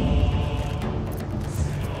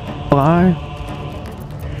 Fly.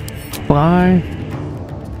 Fly.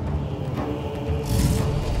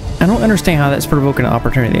 I don't understand how that's provoking an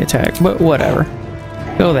opportunity attack, but whatever.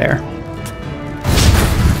 Go there.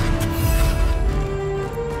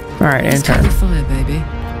 Alright, end turn. Fire, baby.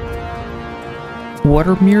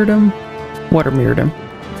 Water mirrored him? Water mirrored him.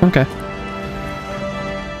 Okay.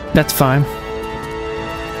 That's fine.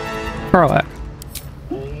 Carla.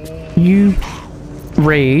 You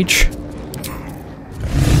rage.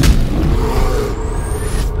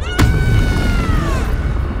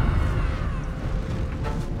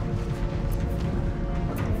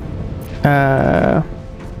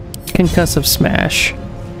 Concussive smash.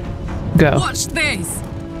 Go. Watch this.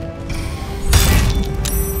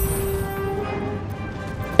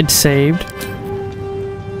 It's saved.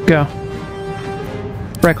 Go.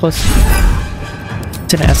 Reckless.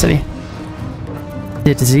 Tenacity.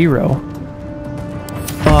 Did 0.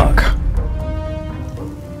 Fuck.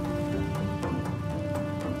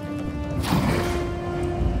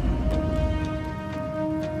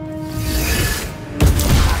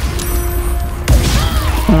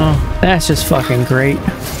 Oh, that's just fucking great.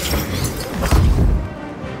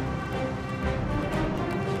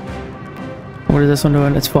 What is this one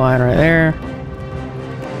doing? It's flying right there.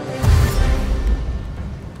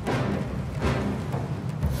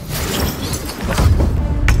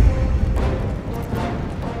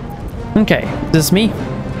 Okay, this is me.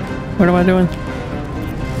 What am I doing?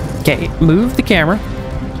 Okay, move the camera.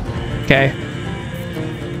 Okay.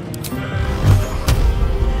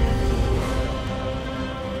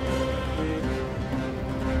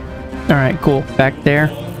 Alright, cool. Back there.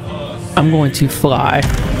 I'm going to fly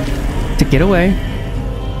to get away.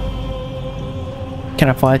 Can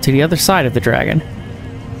I fly to the other side of the dragon?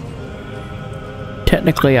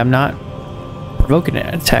 Technically, I'm not provoking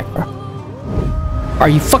an attack. Are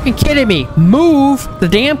you fucking kidding me? Move the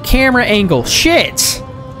damn camera angle. Shit!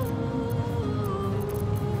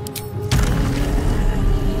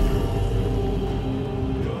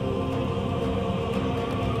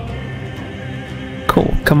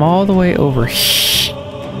 Cool. Come all the way over here.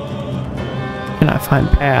 Can I find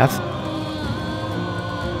path?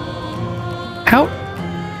 How?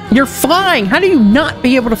 You're flying! How do you not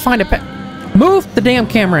be able to find a path? Move the damn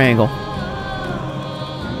camera angle.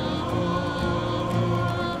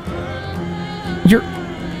 You're...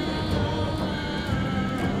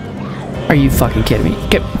 Are you fucking kidding me?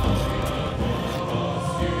 Get...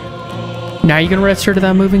 Now you're gonna register to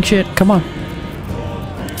that moving shit? Come on.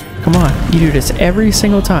 Come on. You do this every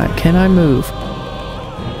single time. Can I move?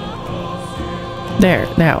 There.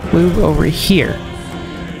 Now, move over here.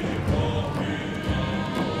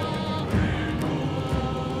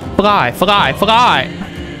 Fly, fly, fly!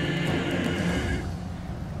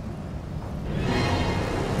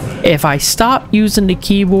 If I stop using the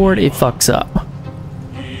keyboard, it fucks up.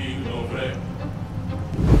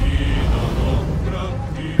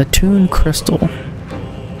 Attune crystal.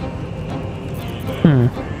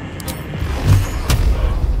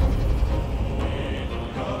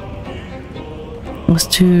 Let's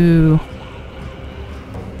do...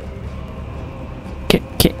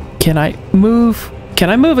 Can I move?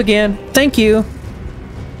 Can I move again? Thank you.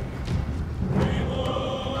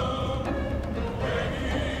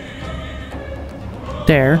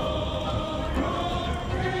 There.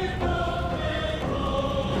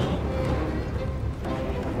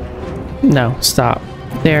 No, stop.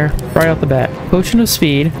 There, right off the bat. Potion of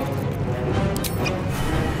speed.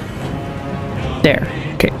 There.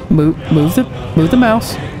 Okay, move the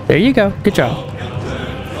mouse. There you go. Good job.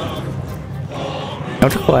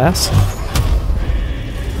 Outer glass.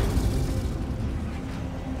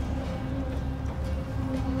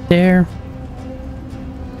 There.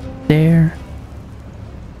 There.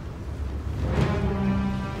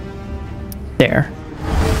 There.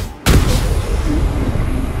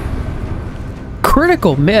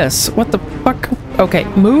 Critical miss. What the fuck? Okay,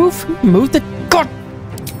 move the god.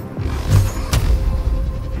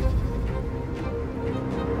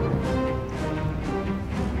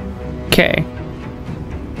 Okay.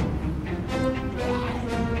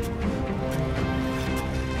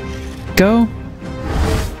 Go.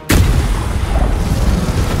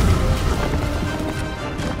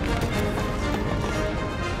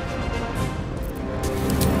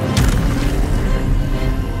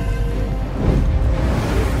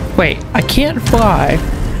 Wait, I can't fly.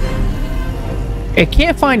 It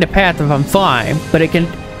can't find a path if I'm flying, but it can...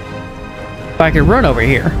 I can run over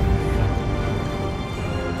here.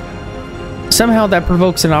 Somehow that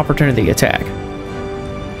provokes an opportunity attack.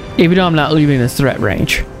 Even though I'm not leaving this threat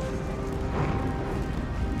range.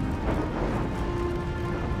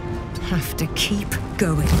 Have to keep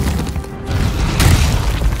going.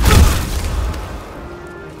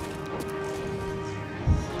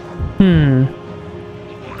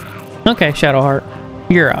 Okay, Shadowheart,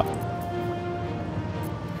 you're up.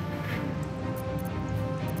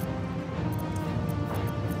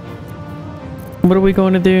 What are we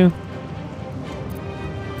going to do?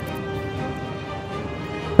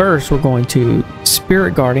 First, we're going to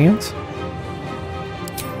Spirit Guardians.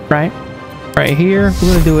 Right? Right here. We're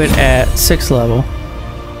going to do it at 6th level.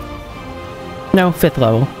 No, 5th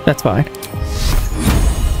level. That's fine.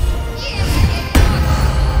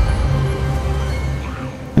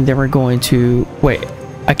 And then we're going to... Wait,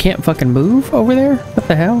 I can't fucking move over there? What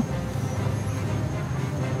the hell?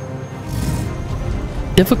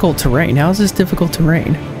 Difficult terrain. How is this difficult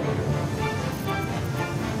terrain?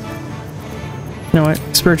 You know what?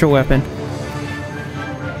 Spiritual weapon.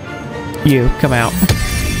 You, come out.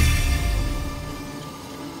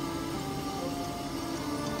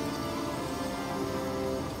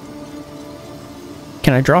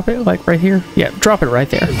 Can I drop it, like, right here? Yeah, drop it right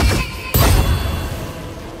there.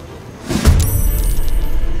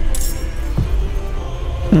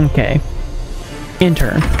 Okay.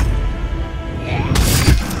 Intern.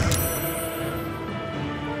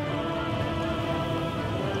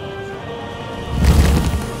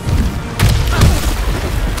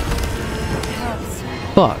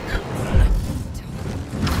 Fuck.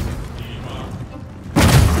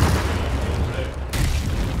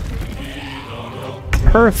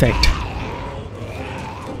 Perfect.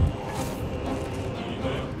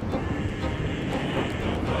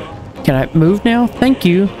 Can I move now? Thank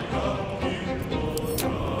you.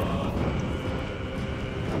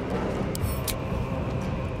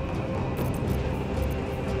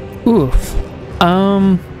 Oof.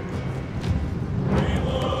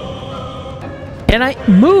 And I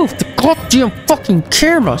moved the goddamn fucking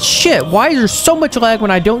camera. Shit, why is there so much lag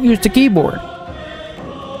when I don't use the keyboard?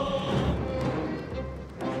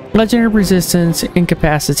 Legendary resistance,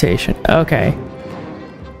 incapacitation. Okay.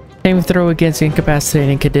 Same throw against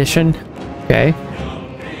incapacitating condition. Okay.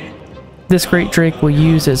 This great drake will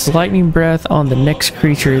use its lightning breath on the next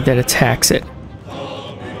creature that attacks it.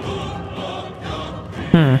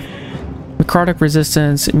 Necrotic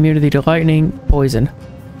resistance, immunity to lightning, poison.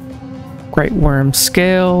 Great Wyrm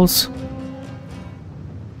scales.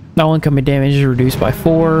 All incoming damage is reduced by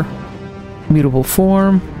 4. Mutable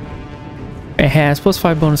form. It has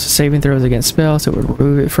 +5 bonus to saving throws against spells, so it would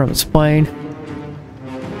remove it from its plane.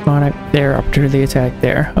 There, opportunity attack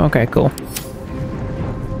there. Okay, cool.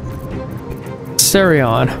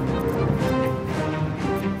 Sarion.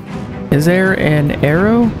 Is there an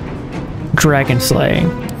arrow? Dragon slaying.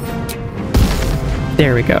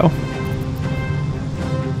 There we go.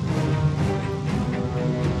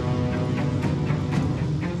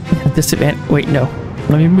 Disadvantage. Wait, no.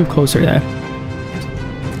 Let me move closer to that.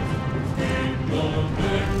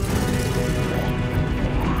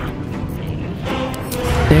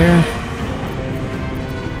 There.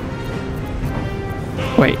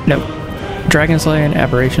 Wait, no. Dragon slaying,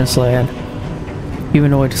 aberration slaying,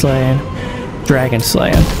 humanoid slaying, dragon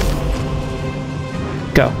slaying.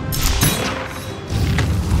 Go.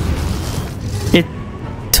 It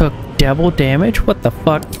took double damage? What the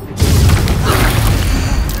fuck?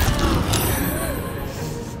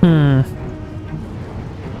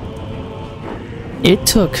 It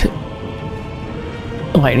took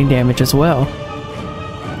lightning damage as well.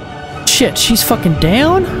 Shit, she's fucking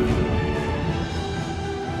down?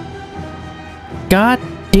 God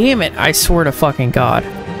damn it, I swear to fucking God.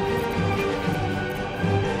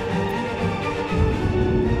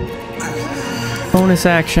 Bonus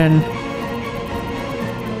action.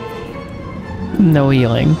 No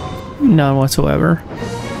healing. None whatsoever.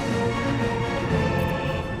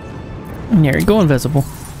 There you go, invisible.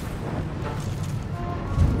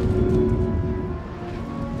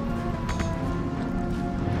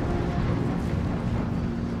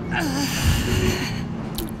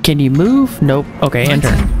 Can you move? Nope. Okay, enter.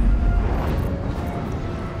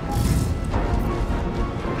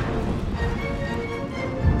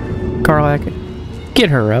 Karlak, get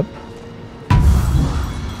her up.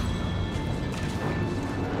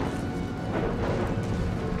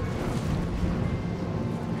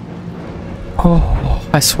 Oh,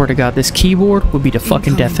 I swear to God, this keyboard would be the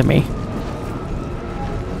fucking death of me.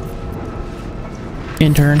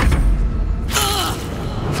 Intern.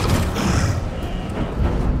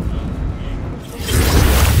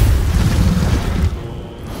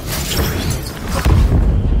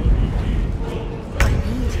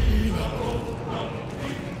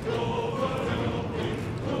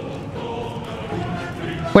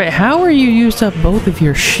 Wait, how are you used up both of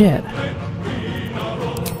your shit?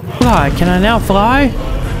 Fly, can I now fly?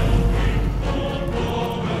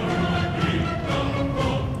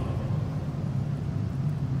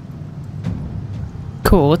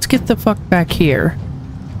 Cool, let's get the fuck back here.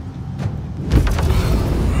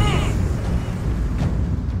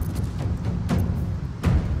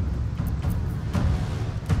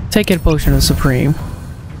 Take a potion of Supreme.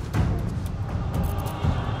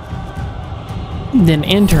 Then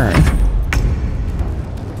intern.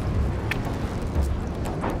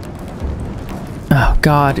 Oh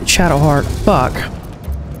God, Shadowheart, fuck.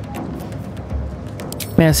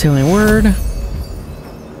 Mass healing word.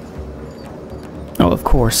 Oh, of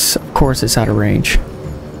course it's out of range.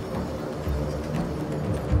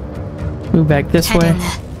 Move back this way.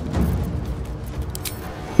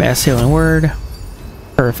 Mass healing word.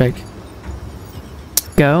 Perfect.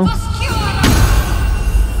 Go.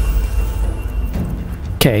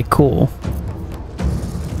 Okay, cool.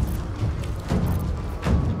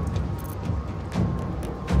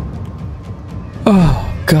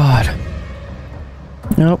 Oh, God.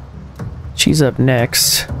 Nope. She's up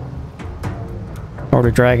next. Or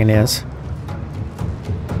the dragon is.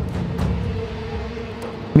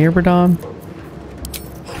 Mirrodon.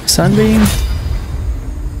 Sunbeam.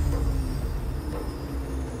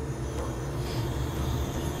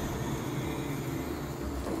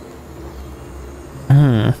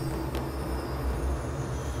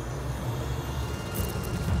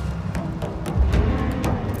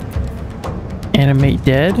 Animate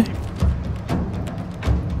dead.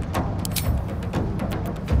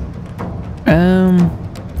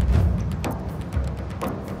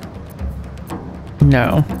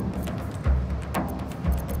 No.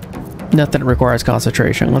 Nothing requires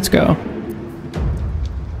concentration. Let's go.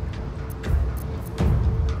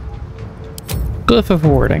 Glyph of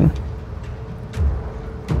warding.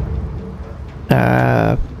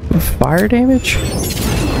 Fire damage?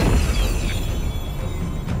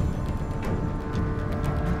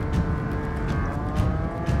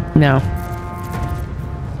 No.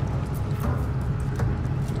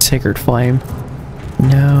 Sacred Flame.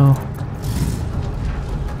 No.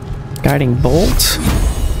 Guiding Bolt?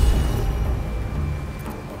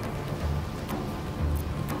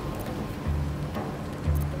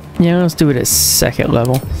 Yeah, let's do it at second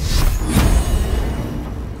level.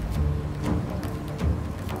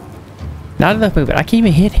 Not enough movement. I can't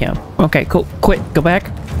even hit him. Okay, cool. Quit. Go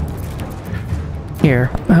back. Here.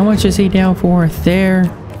 How much is he down for? There.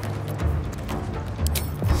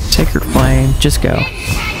 Sacred Flame. Just go.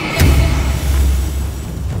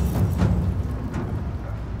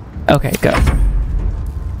 Okay, go.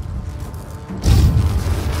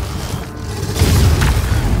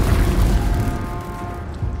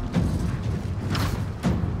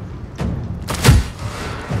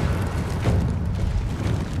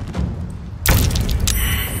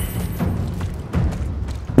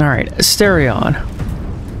 Alright, Asterion.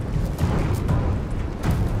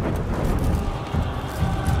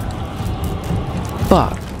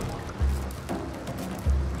 Fuck.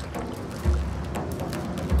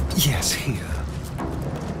 Yes, here.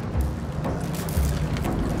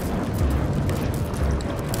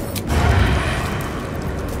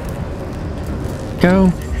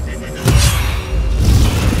 Go.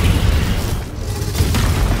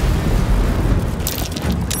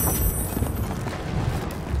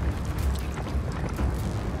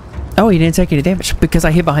 Oh, he didn't take any damage because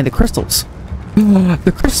I hid behind the crystals.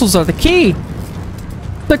 The crystals are the key!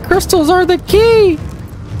 The crystals are the key!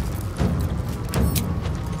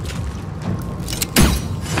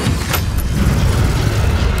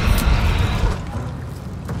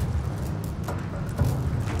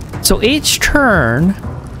 So each turn,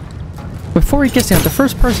 before he gets down, the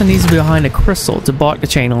first person needs to be behind a crystal to block the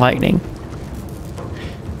chain of lightning.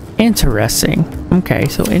 Interesting. Okay,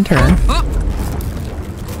 so in turn.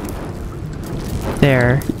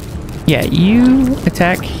 There. Yeah, you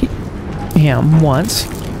attack him once.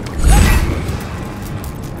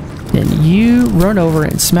 Then you run over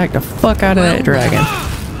and smack the fuck out of that dragon.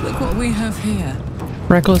 Look what we have here.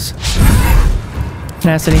 Reckless.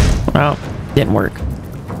 Tenacity. Well, didn't work.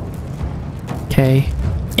 Okay.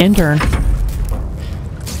 In turn.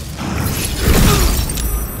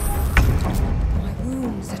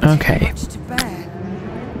 Okay.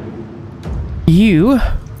 You.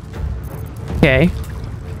 Okay.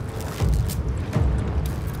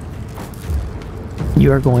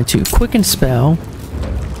 You are going to quicken spell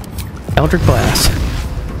Eldritch Blast.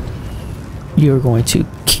 You are going to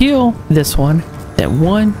kill this one. Then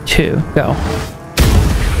 1, 2, go.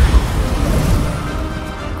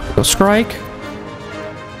 Go strike.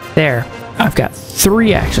 There. I've got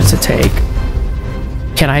 3 actions to take.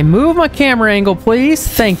 Can I move my camera angle, please?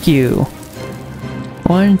 Thank you.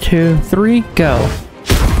 1, 2, 3, go.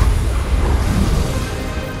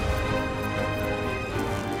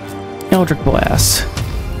 Eldritch Blast.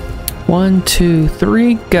 1, 2,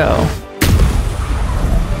 3, go.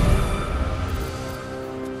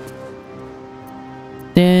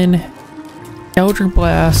 Then Eldritch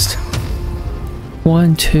Blast.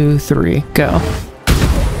 1, 2, 3, go.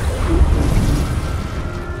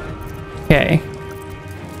 Okay.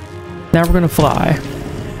 Now we're gonna fly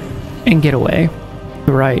and get away.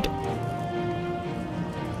 Right.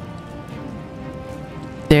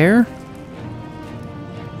 There.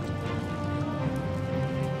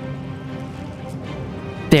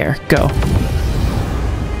 There, go.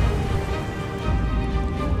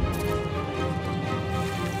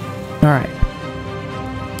 Alright.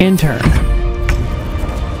 In turn.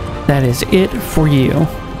 That is it for you.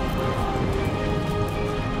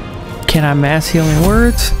 Can I mass healing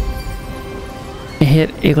words? And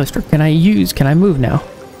hit a lister. Can I move now?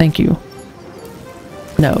 Thank you.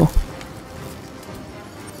 No.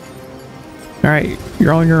 Alright,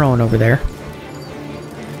 you're on your own over there.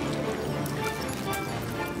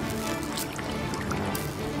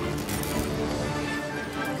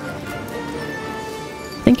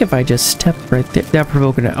 I think if I just step right there, that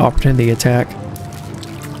provoke an opportunity attack.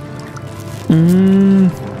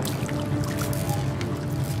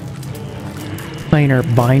 Planar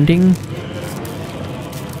binding.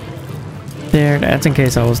 There, that's in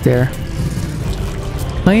case I was there.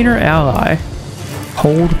 Planar ally.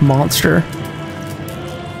 Hold monster.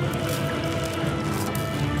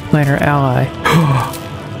 Planar ally.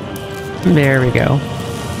 There we go.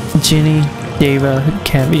 Ginny, Deva,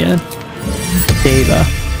 Kavian. Deva.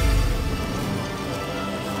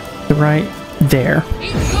 Right there.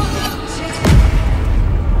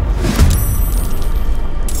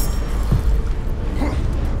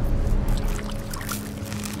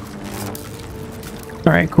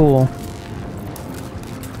 Alright, cool.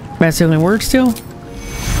 Mass healing word still?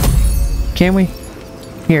 Can we?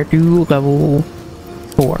 Here, do level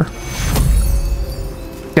 4.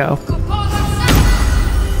 Go.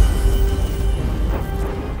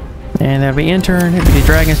 And that'll be in turn. It'll be the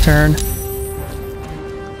dragon's turn.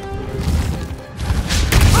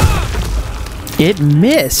 It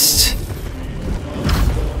missed!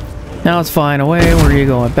 Now it's flying away. Where are you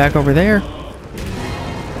going? Back over there?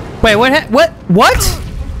 Wait, what? What?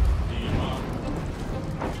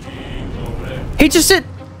 He just did...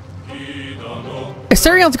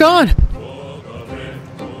 Astarion's gone!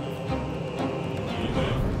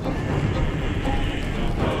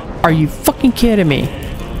 Are you fucking kidding me?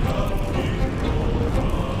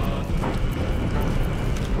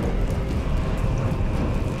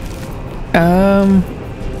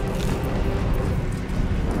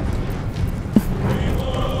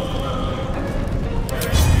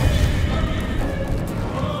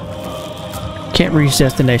 Can't reach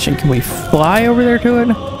destination. Can we fly over there to it?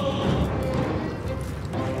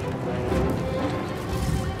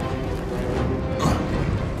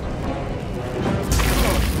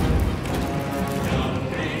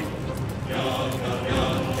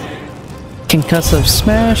 Concussive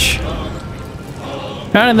smash.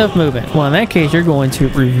 Not enough movement. Well, in that case, you're going to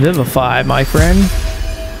revivify, my friend.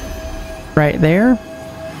 Right there.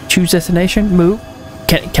 Choose destination. Move.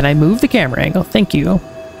 Can I move the camera angle? Thank you.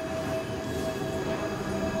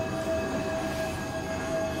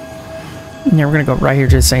 Now we're gonna go right here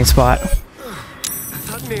to the same spot.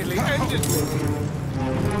 That nearly ended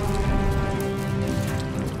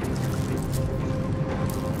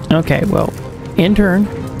me. Okay, well, in turn.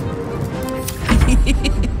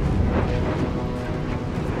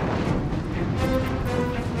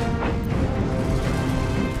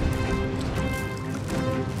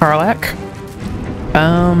 Harlack.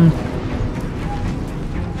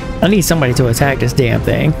 I need somebody to attack this damn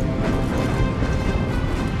thing.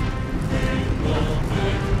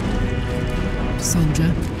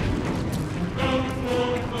 Sandra.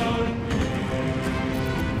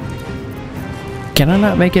 Can I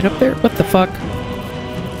not make it up there? What the fuck?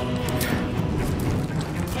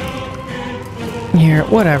 Here,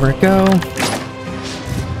 whatever, go.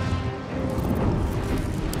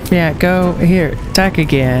 Yeah, go. Here, attack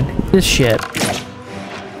again. This shit.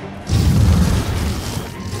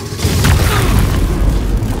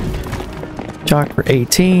 Shock for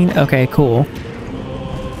 18. Okay, cool.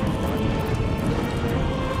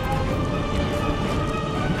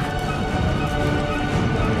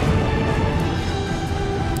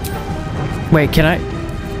 Wait, can I?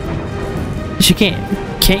 She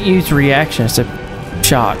can't use reactions to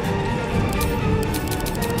shock.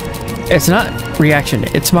 It's not reaction,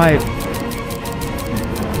 it's my...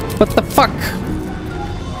 What the fuck?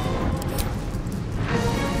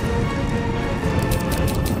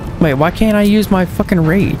 Wait, why can't I use my fucking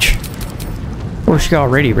rage? Or is she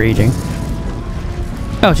already raging?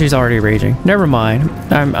 Oh, she's already raging. Never mind.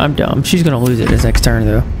 I'm dumb. She's gonna lose it this next turn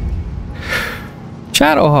though.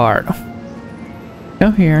 Shadowheart.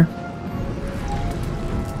 Go here.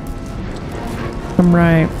 Come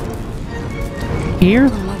right here.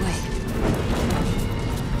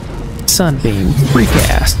 Sunbeam.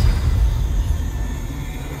 Recast.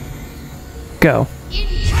 Go.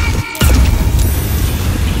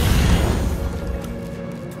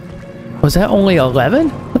 Was that only 11?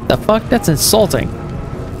 What the fuck? That's insulting.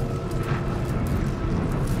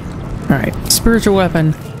 Alright, spiritual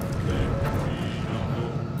weapon.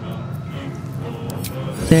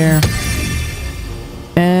 There.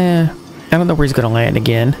 I don't know where he's gonna land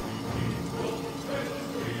again.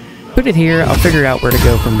 Put it here, I'll figure out where to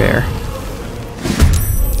go from there.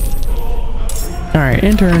 Alright,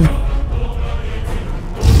 in turn.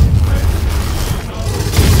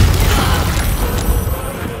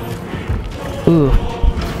 Ooh.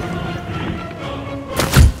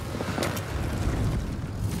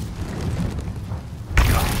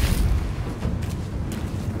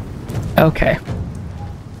 Okay.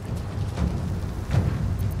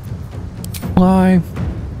 Fly.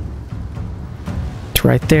 It's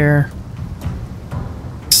right there.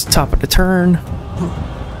 It's top of the turn.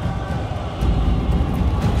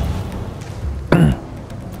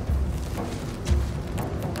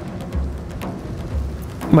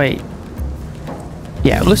 Wait.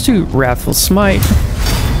 Yeah, let's do Wrathful Smite.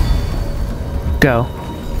 Go.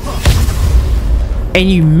 And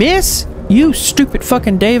you miss? You stupid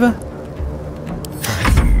fucking Deva.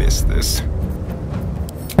 I missed this.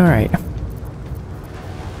 Alright.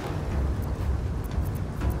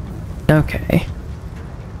 Okay.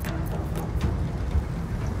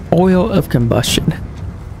 Oil of combustion.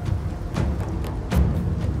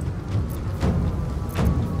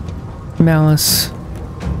 Malice.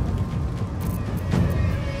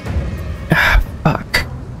 Ah, fuck.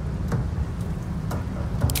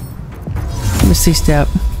 Misty Step.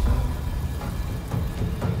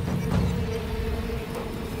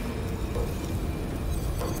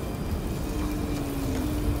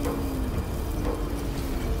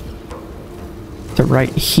 To right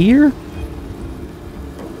here?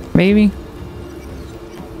 Maybe?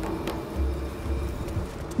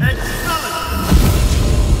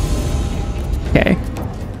 Okay.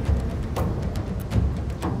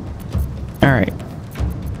 Alright.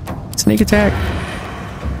 Sneak attack.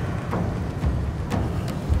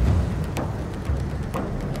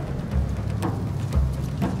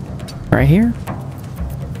 Right here.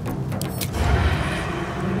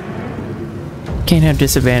 Can't have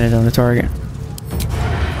disadvantage on the target.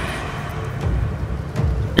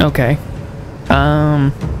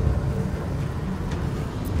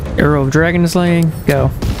 Arrow of Dragon Slaying.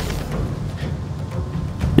 Go.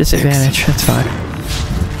 Disadvantage. That's fine.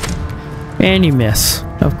 And you miss.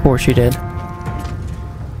 Of course you did.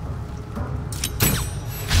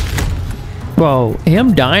 Whoa.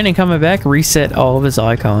 Him dying and coming back reset all of his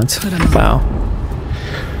icons. Wow.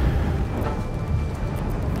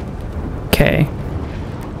 Okay.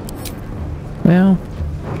 Well.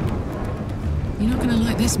 You're not gonna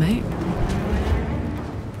like this, mate.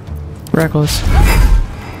 Reckless.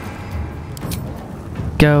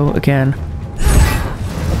 Go again.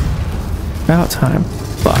 About time.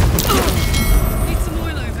 Fuck. Need some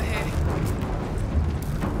oil over here.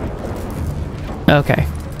 Okay.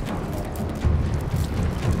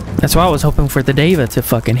 That's why I was hoping for the Deva to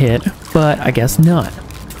fucking hit, but I guess not.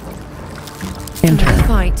 Enter.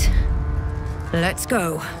 Fight. Let's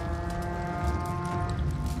go.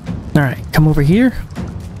 Alright, come over here.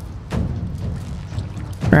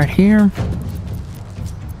 Right here.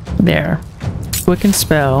 There. Quicken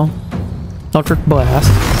spell. Electric blast.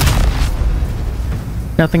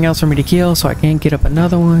 Nothing else for me to kill, so I can't get up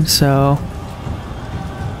another one, so...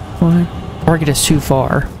 What? Target is too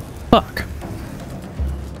far. Fuck.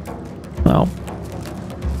 Well.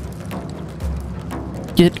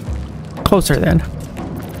 Get closer then.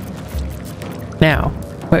 Now.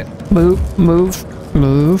 Wait, move, move,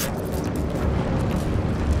 move.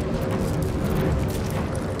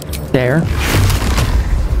 There.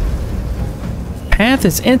 Path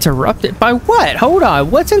is interrupted by what? Hold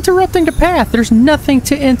on. What's interrupting the path? There's nothing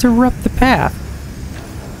to interrupt the path.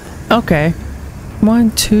 Okay.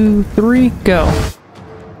 1, 2, 3, go.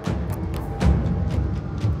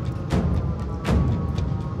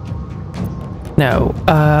 No.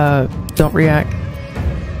 Don't react.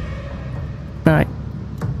 Alright.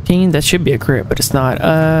 15. That should be a crit, but it's not.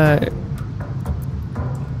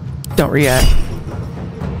 Don't react.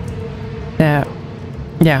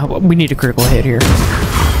 Yeah, we need a critical hit here.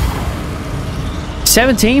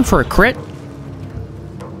 17 for a crit?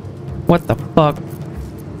 What the fuck?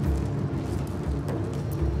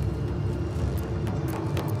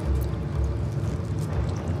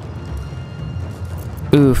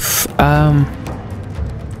 Oof.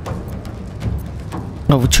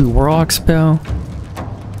 Level 2 Warlock spell.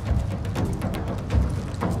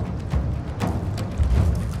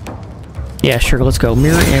 Yeah, sure, let's go.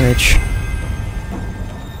 Mirror image.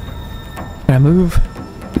 Can I move?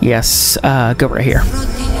 Yes, go right here.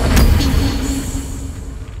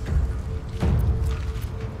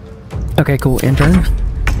 Okay, cool. Intern.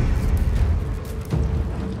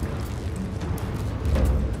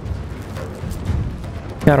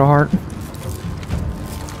 Got a heart.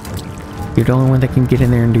 You're the only one that can get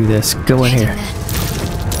in there and do this. Go in here.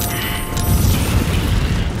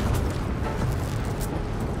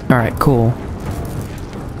 Alright, cool.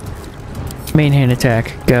 Main hand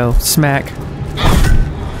attack. Go. Smack.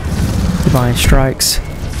 Divine Strikes.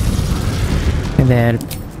 And then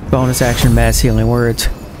bonus action Mass Healing Words.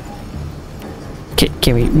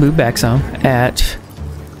 Can we move back some? At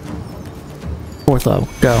 4th level.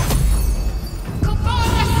 Go.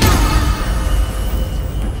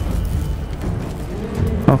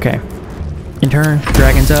 Okay. In turn,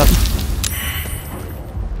 dragon's up.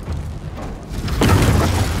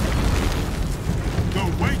 The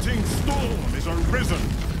waiting storm is arisen.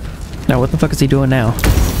 Now, what the fuck is he doing now?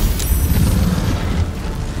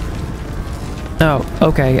 Oh,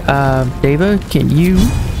 okay. Deva, can you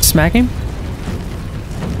smack him?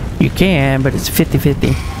 You can, but it's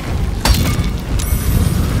 50-50.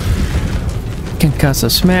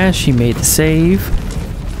 Concussive Smash, he made the save.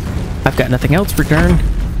 I've got nothing else for turn.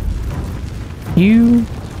 You,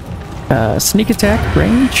 sneak attack,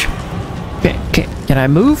 range. Can I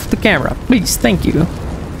move the camera? Please, thank you.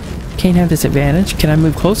 Can't have disadvantage. Can I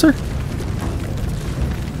move closer?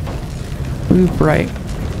 Move right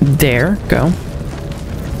there. Go.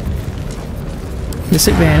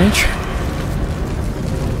 Disadvantage.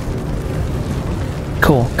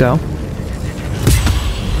 Cool. Go.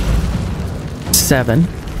 7.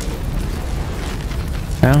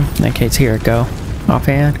 Well, in that case, here. Go.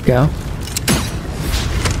 Offhand. Go.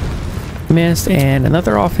 Missed, and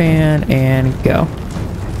another offhand, and go.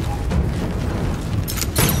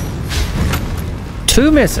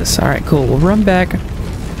 2 misses. Alright, cool. We'll run back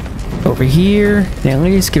over here. And at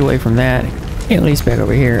least get away from that. At least back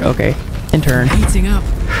over here. Okay. In turn. Heating up.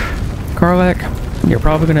 Karlak, you're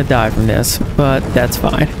probably gonna die from this, but that's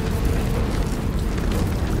fine.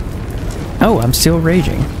 Oh, I'm still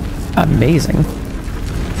raging. Amazing.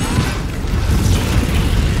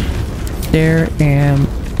 There, and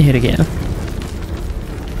hit again.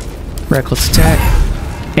 Reckless attack,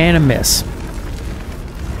 and a miss.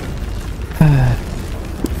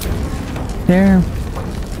 there.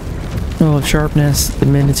 Roll of sharpness,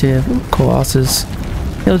 diminutive, colossus,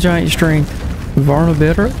 hill giant strength,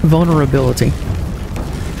 vulnerability.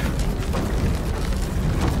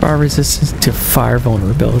 Fire resistance to fire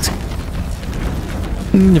vulnerability.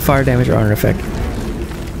 The fire damage are under effect.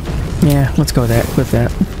 Yeah, let's go with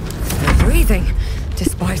that. They're breathing,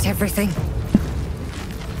 despite everything.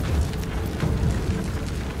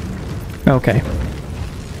 Okay.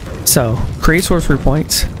 So, create sorcery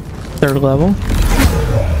points. 3rd level.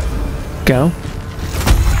 Go.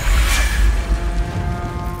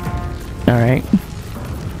 Alright.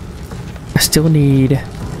 I still need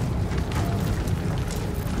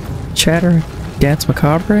Chatter, Dance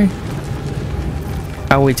Macabre.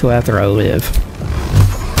 I'll wait till after I live.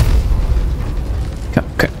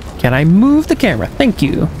 Can I move the camera? Thank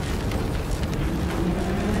you.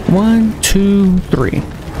 1, 2, 3.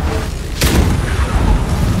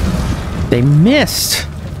 They missed.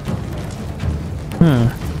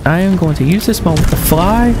 I am going to use this moment to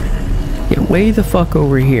fly. Get way the fuck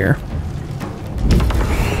over here.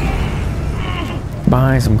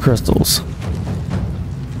 Behind some crystals.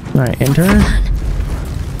 Alright, enter.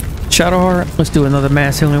 Shadowheart. Let's do another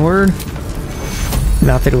mass healing word.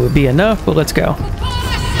 Not that it would be enough, but let's go.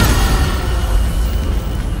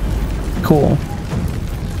 Cool.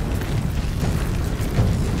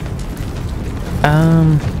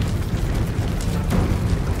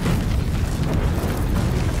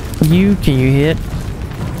 Can you hit?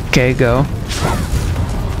 Okay, go.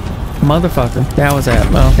 Motherfucker. That was that.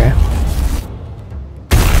 Okay.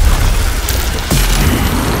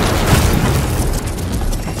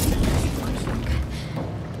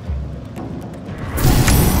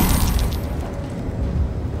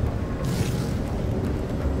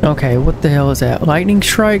 Okay, what the hell is that? Lightning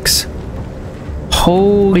strikes?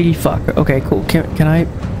 Holy fuck. Okay, cool. Can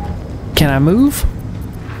I move?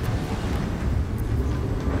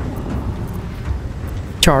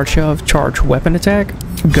 Charge shove, charge weapon attack.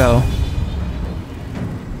 Go.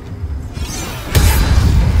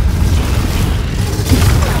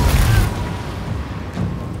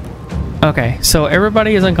 Okay, so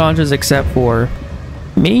everybody is unconscious except for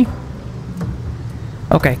me.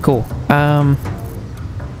 Okay, cool.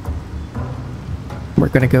 We're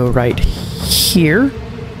gonna go right here.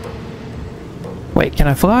 Wait, can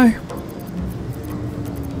I fly?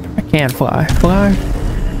 I can fly. Fly.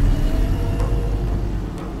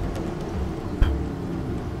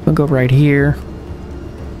 We'll go right here.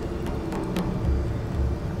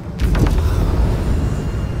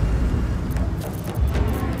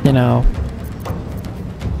 You know.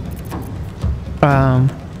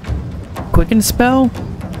 Quicken spell?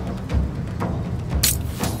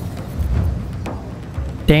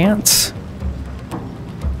 Dance?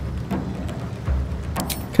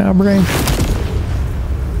 Cabaret?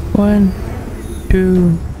 1,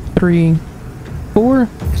 2, 3, 4.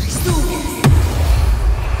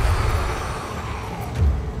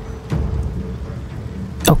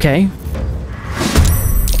 Okay.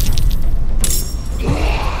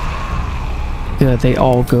 Good, they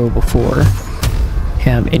all go before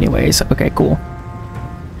him anyways. Okay, cool.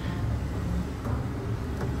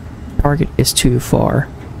 Target is too far.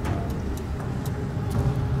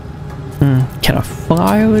 Can I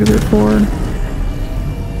fly a little bit forward?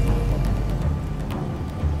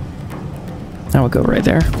 I will go right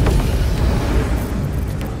there.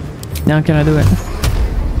 Now can I do it?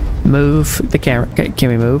 Move the camera. Okay, can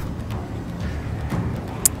we move?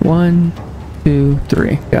 1, 2,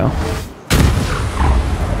 3, go.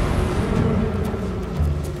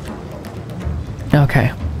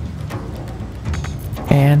 Okay.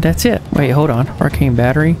 And that's it. Wait, hold on. Arcane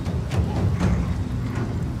battery.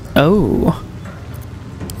 Oh.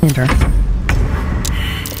 Enter.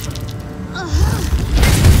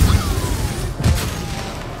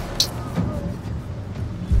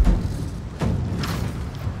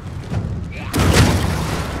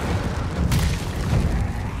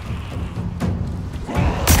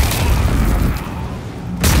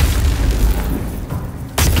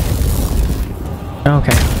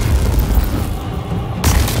 Okay.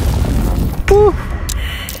 Woo.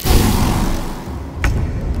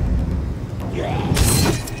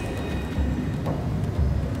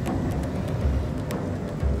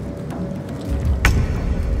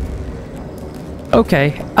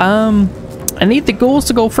 Okay. I need the ghouls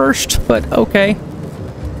to go first, but okay.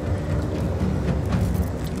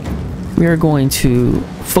 We are going to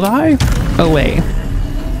fly away.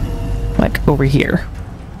 Like over here.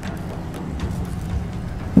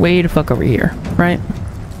 Way the fuck over here, right?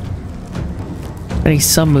 I need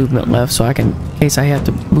some movement left so I can, in case I have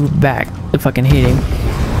to move back to fucking hit him.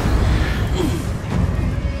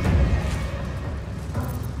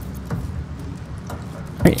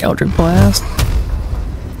 Right, Eldritch Blast.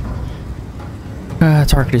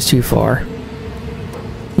 Target is too far.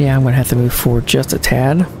 Yeah, I'm gonna have to move forward just a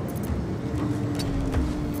tad.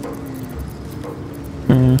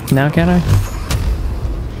 Now can I?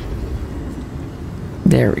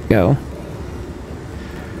 There we go.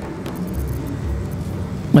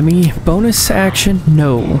 Let me bonus action.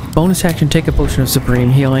 No. Bonus action, take a potion of supreme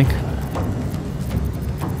healing.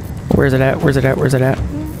 Where's it at? Where's it at? Where's it at?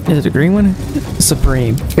 Is it a green one?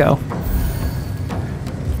 Supreme. Go.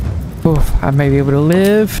 Oof, I may be able to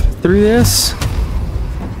live through this.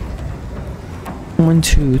 1,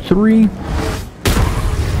 2, 3.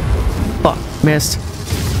 Fuck, missed.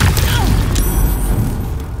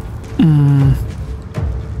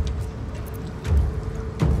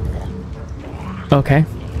 Okay.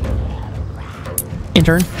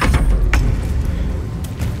 Intern.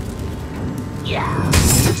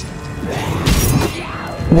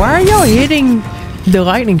 Why are y'all hitting the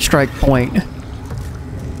lightning strike point?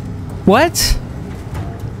 What?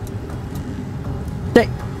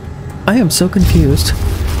 I am so confused.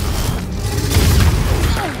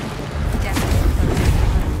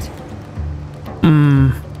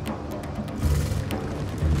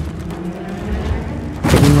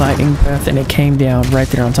 Getting lightning breath and it came down right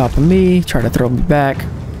there on top of me. Try to throw me back.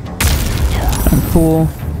 I'm cool.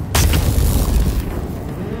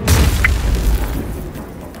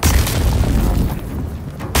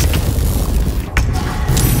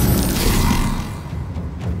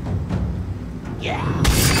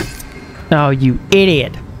 Oh, you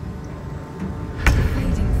idiot.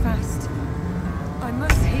 Bleeding fast. I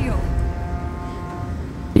must heal.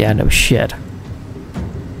 Yeah, no shit.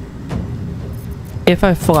 If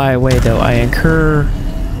I fly away, though, I incur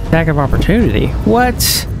attack of opportunity. What?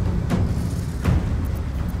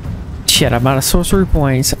 Shit, I'm out of sorcery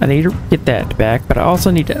points. I need to get that back, but I also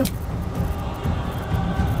need to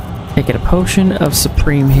take a potion of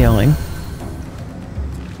supreme healing.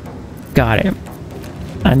 Got it.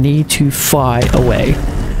 I need to fly away.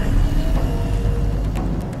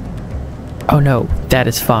 Oh no, that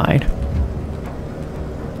is fine.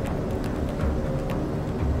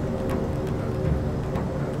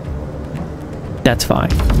 That's fine.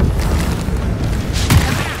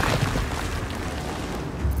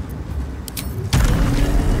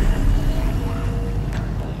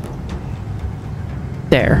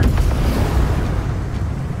 There.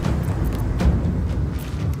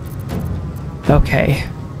 Okay.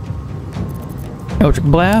 Eldritch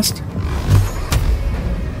Blast.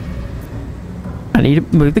 I need to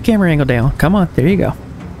move the camera angle down. Come on, there you go.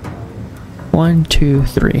 1, 2,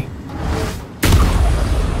 3.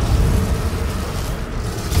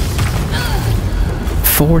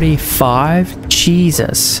 $45?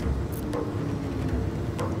 Jesus.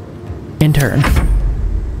 Intern.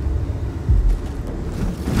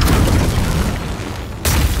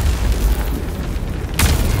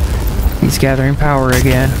 He's gathering power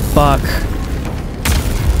again. Fuck.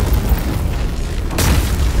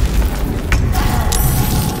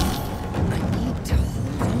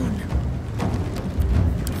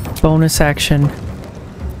 Bonus action.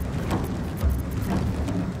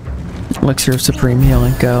 Elixir of Supreme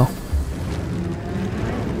Healing, go.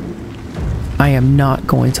 I am not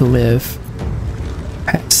going to live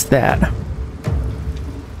past that.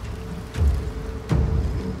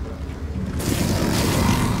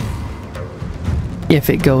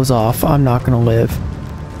 If it goes off, I'm not going to live.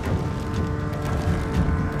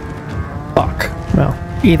 Fuck. Well,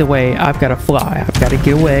 either way, I've got to fly. I've got to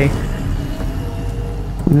get away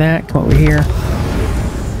from that. Come over here.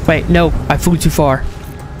 Wait, no, I flew too far.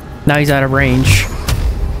 Now he's out of range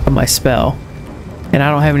of my spell. And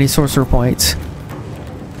I don't have any sorcerer points.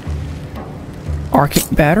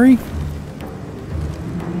 Arcane battery?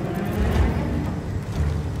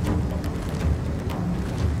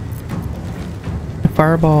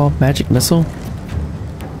 Fireball, magic missile.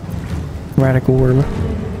 Radical Wyrm.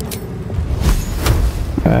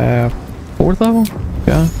 4th level?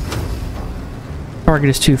 Yeah. Target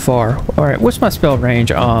is too far. Alright, what's my spell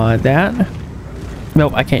range on that?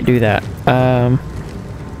 Nope, I can't do that.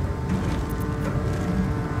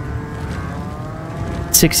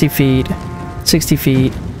 60 feet, 60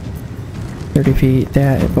 feet, 30 feet,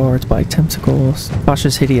 that bars by tentacles.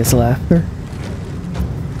 Cautious hideous laughter.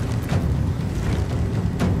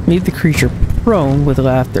 Leave the creature prone with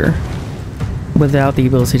laughter without the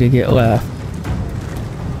ability to get laugh.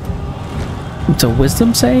 It's a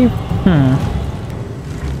wisdom save?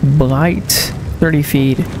 Blight, 30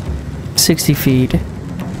 feet, 60 feet,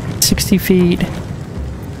 60 feet.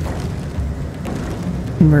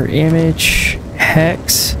 Mirror image,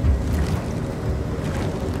 hex.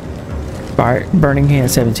 Alright, burning hand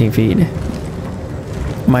 17 feet.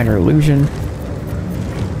 Minor illusion.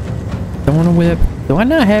 Don't want to whip. Do I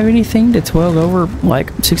not have anything that's well over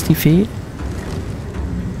like 60 feet?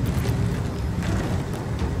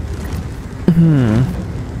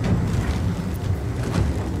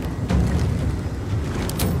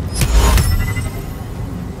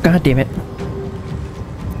 God damn it.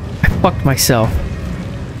 I fucked myself.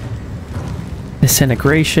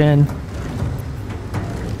 Disintegration.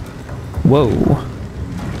 Whoa.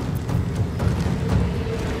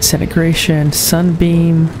 Disintegration.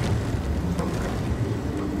 Sunbeam.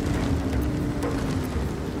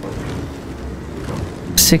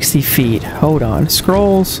 $60 feet. Hold on.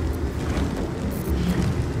 Scrolls.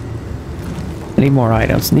 I need more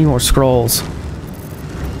items. Need more scrolls.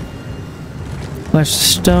 Flesh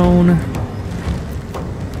stone.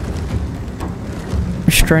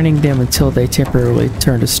 Restraining them until they temporarily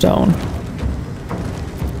turn to stone.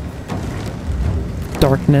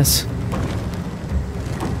 Darkness.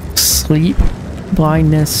 Sleep.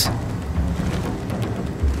 Blindness.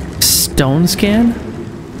 Stone skin.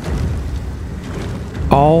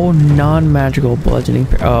 All non-magical bludgeoning.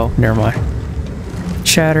 Oh, never mind.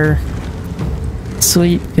 Shatter.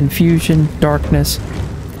 Sleep. Confusion. Darkness.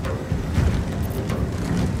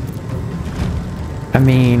 I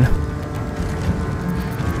mean,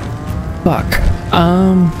 fuck.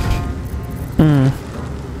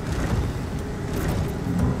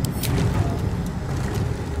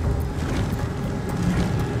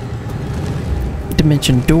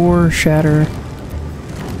 Dimension door, shatter,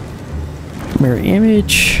 mirror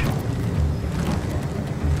image.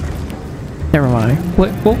 Never mind.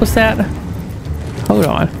 What was that? Hold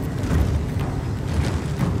on.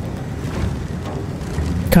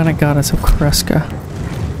 Kinda goddess of Kreska.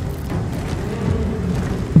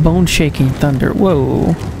 Bone shaking thunder.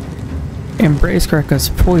 Whoa. Embrace Kreska's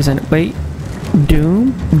poison. Wait.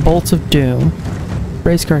 Doom? Bolts of doom.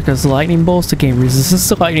 Embrace Kreska's lightning bolts to gain resistance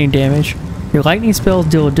to lightning damage. Your lightning spells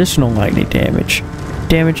deal additional lightning damage.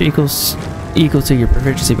 Damage equals equal to your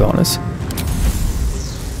proficiency bonus.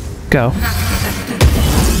 Go.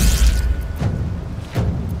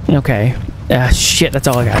 Okay. Ah, shit, that's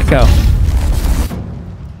all I got. Go.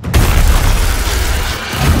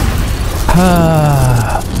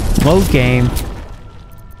 Load game.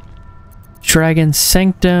 Dragon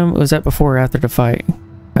Sanctum. Was that before or after the fight?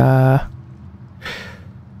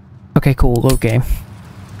 Okay, cool. Load game.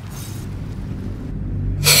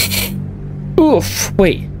 Oof.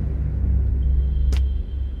 Wait.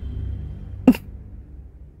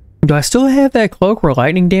 Do I still have that cloak where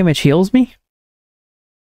lightning damage heals me?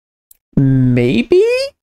 Maybe?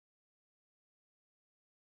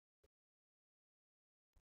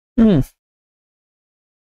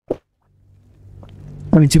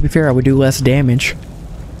 I mean, to be fair, I would do less damage.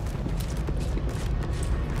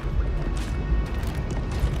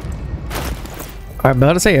 I'm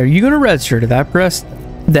about to say, are you going to register? Did I press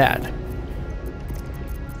that?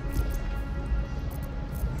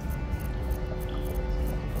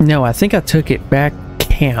 No, I think I took it back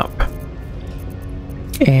camp.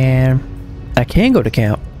 And I can go to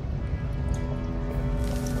camp.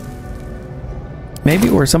 Maybe,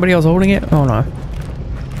 or somebody else holding it? Hold on.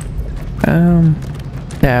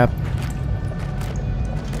 Tab.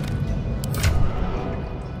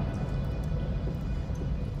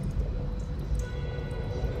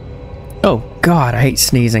 Oh god, I hate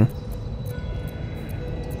sneezing.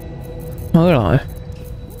 Hold on.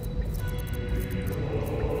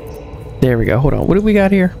 There we go. Hold on. What do we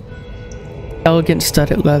got here? Elegant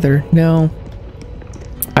studded leather. No.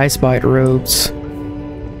 Ice bite robes.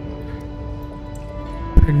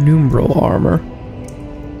 Penumbral armor.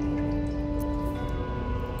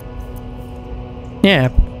 Yeah,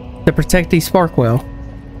 to protect the Sparkwell.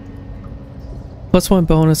 +1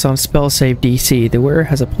 bonus on spell save DC. The wearer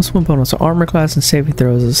has a +1 bonus on armor class and saving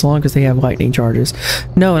throws as long as they have lightning charges.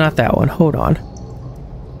 No, not that one. Hold on.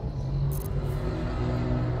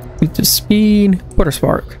 To speed. Quarter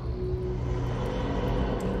spark.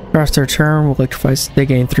 Across their turn will electrify. They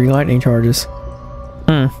gain 3 lightning charges.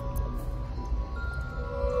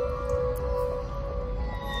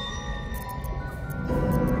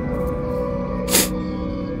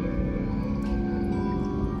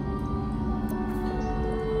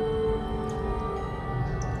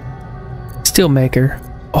 Steelmaker.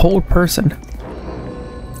 Hold person.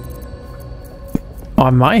 I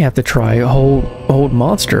might have to try a hold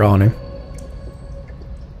monster on him.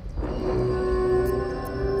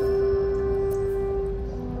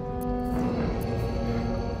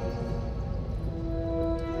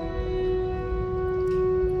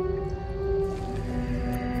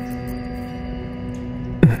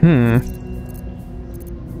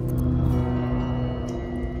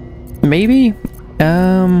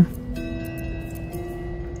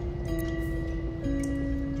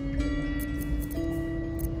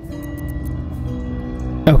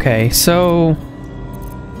 Okay, so...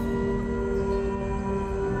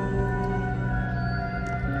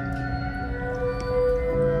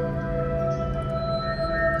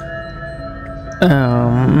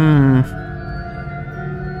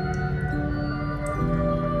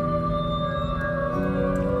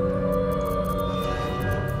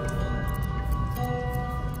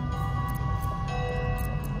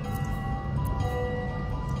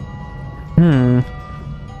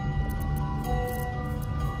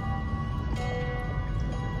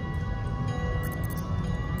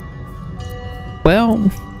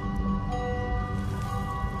 Well...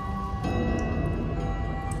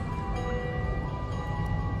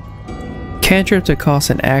 Cantrip to cost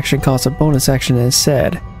an action costs a bonus action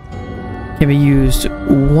instead. Can be used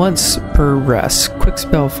once per rest. Quick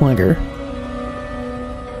spell flinger.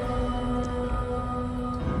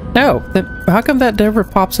 No, how come that never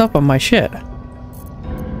pops up on my shit?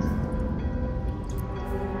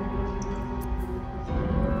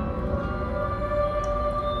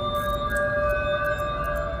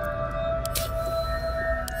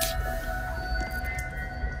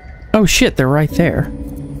 Oh shit, they're right there.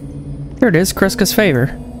 There it is, Kreska's favor.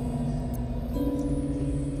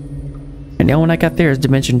 And the only one I got there is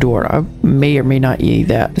Dimension Door. I may or may not need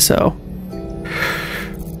that, so...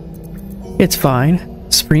 It's fine.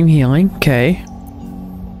 Supreme Healing, okay.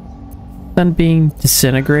 Sunbeam,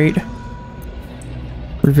 Disintegrate.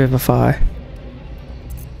 Revivify.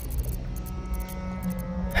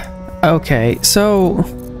 Okay, so...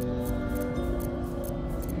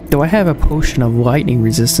 Do I have a potion of lightning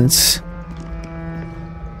resistance?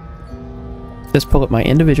 Just pull up my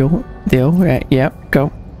individual deal. Right, yep,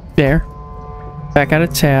 go. There. Back out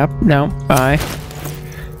of tab. No, bye.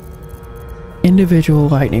 Individual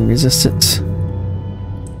lightning resistance.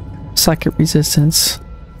 Psychic resistance.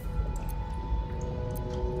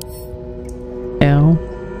 L.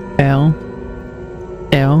 L.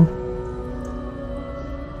 L.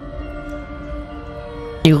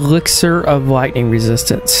 Elixir of lightning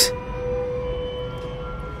resistance.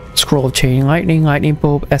 Scroll of chain lightning, lightning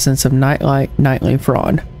bulb, essence of nightlight, nightly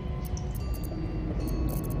fraud.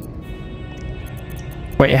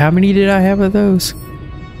 Wait, how many did I have of those?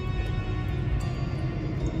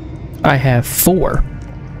 I have 4.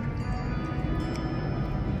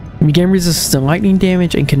 You gain resistance to lightning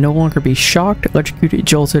damage and can no longer be shocked, electrocuted,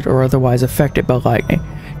 jolted, or otherwise affected by lightning.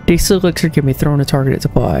 This elixir can be thrown at target it's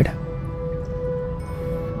applied.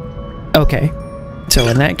 Okay, so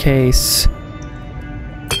in that case,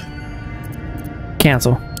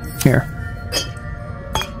 cancel. Here.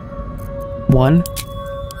 1.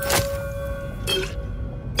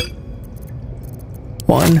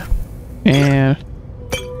 1. And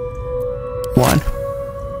 1.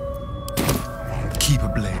 Keep a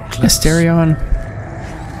blade close. Asterion.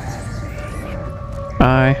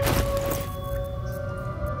 I.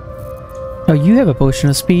 Oh, you have a potion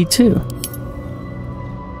of speed too.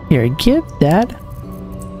 Here, give that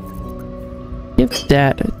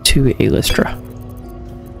to Aelistra.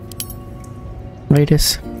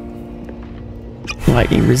 Latest.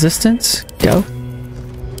 Lightning resistance. Go.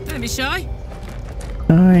 Don't be shy.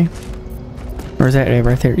 Aye. Or is that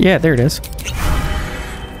right there? Yeah, there it is.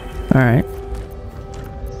 Alright.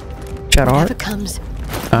 Shadow Art. Comes.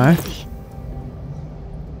 Alright.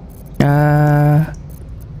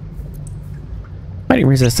 Lightning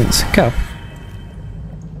resistance. Go.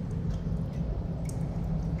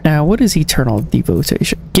 Now, what is Eternal Devotion?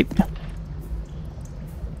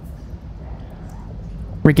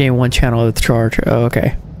 Regain 1 channel of the charge. Oh,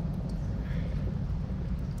 okay.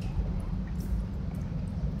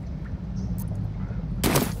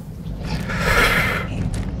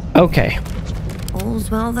 Okay. All's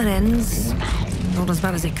well that ends. Not as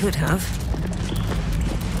bad as it could have.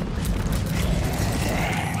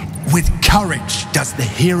 With courage does the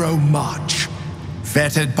hero march.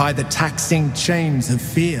 Fettered by the taxing chains of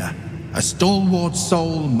fear, a stalwart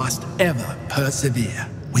soul must ever persevere.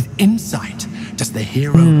 With insight does the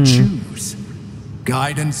hero choose.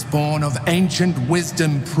 Guidance born of ancient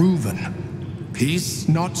wisdom proven. Peace,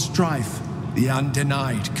 not strife, the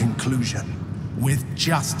undenied conclusion. With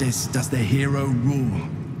justice does the hero rule.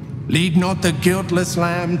 Lead not the guiltless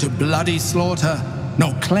lamb to bloody slaughter,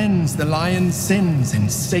 nor cleanse the lion's sins in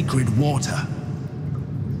sacred water.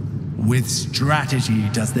 With strategy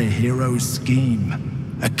does the hero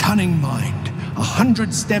scheme. A cunning mind,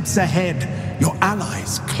 100 steps ahead, your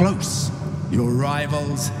allies close, your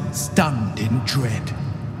rivals stunned in dread.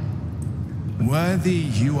 Worthy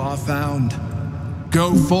you are found.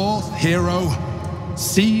 Go forth, hero,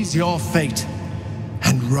 seize your fate,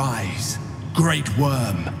 and rise, great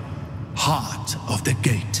Wyrm, heart of the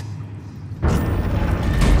gate.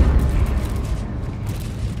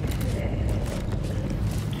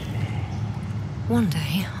 One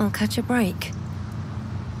day, I'll catch a break.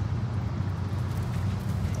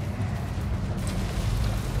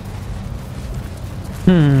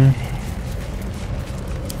 Long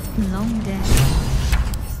day.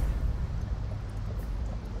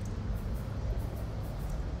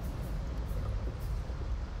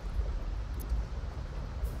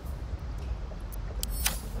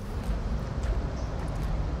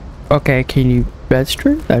 Okay, can you bed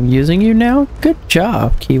strength? I'm using you now? Good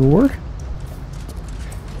job, keyboard.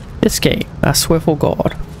 This game, I swivel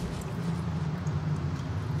god.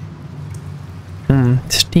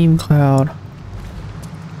 Steam cloud.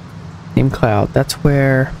 Steam cloud, that's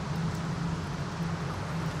where...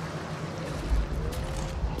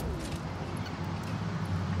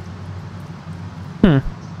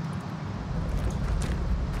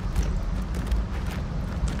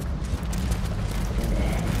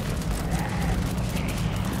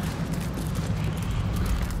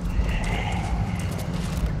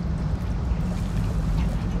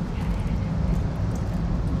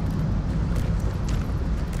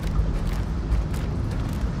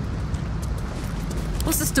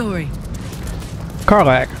 What's the story?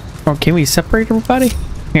 Karlach. Oh, can we separate everybody?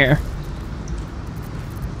 Here.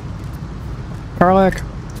 Karlach.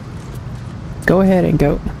 Go ahead and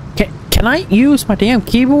go. Can I use my damn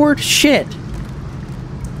keyboard? Shit.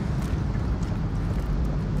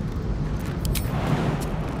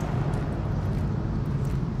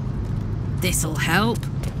 This'll help.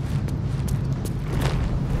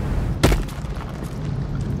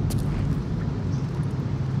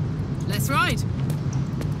 Let's ride.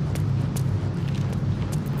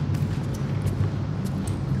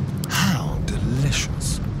 How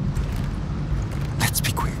delicious. Let's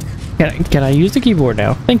be quick. Can I use the keyboard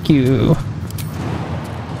now? Thank you.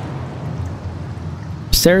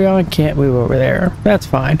 Stereon can't move over there. That's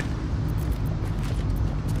fine.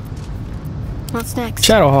 What's next?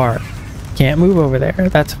 Shadowheart can't move over there.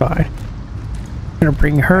 That's fine. I'm gonna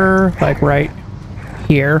bring her like right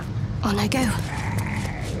here. On I go.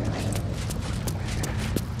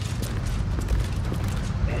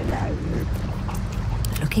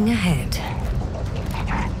 Looking ahead.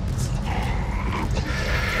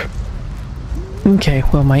 Okay,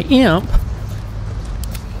 well my imp.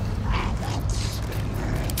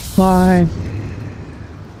 Why?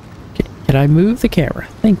 Can I move the camera?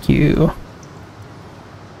 Thank you.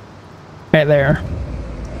 Right there.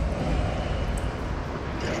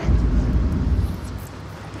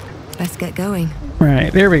 Let's get going.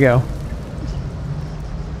 Right, there we go.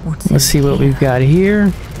 Let's see what we've got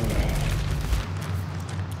here.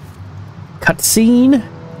 Cutscene.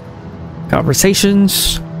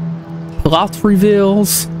 Conversations. Plot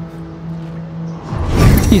reveals.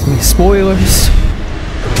 Excuse me, spoilers.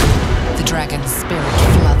 The dragon's spirit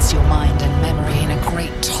floods your mind and memory in a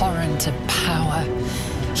great torrent of power.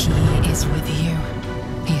 He is with you.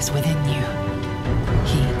 He is within you.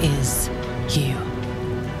 He is you.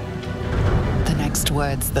 The next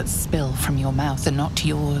words that spill from your mouth are not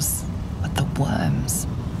yours, but the worm's.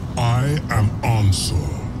 I am Ansur,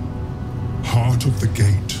 heart of the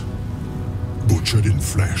gate, butchered in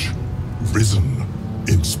flesh, risen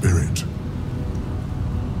in spirit.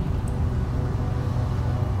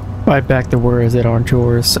 Right back the words that aren't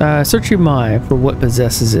yours. Search your mind for what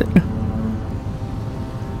possesses it.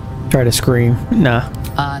 Try to scream. Nah.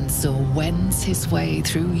 Ansur wends his way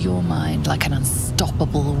through your mind like an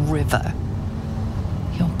unstoppable river.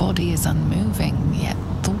 Your body is unmoving, yet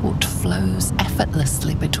thought flows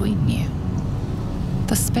effortlessly between you.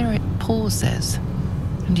 The spirit pauses,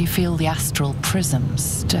 and you feel the astral prism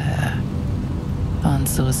stir.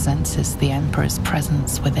 Ansur senses the Emperor's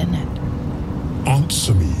presence within it.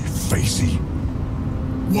 Answer me, Facey.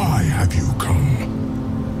 Why have you come?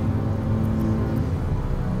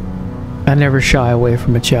 I never shy away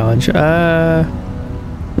from a challenge.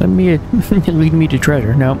 Let me lead me to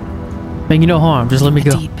treasure. No. Make you no harm, just let me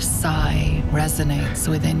go. A deep sigh resonates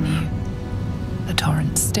within you. The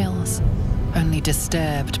torrent stills, only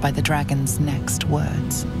disturbed by the dragon's next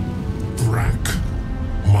words. Brack,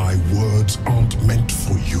 my words aren't meant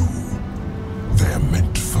for you. They're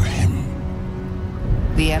meant for him.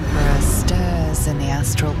 The Emperor stirs in the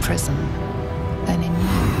astral prism, then in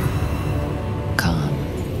you. Calm,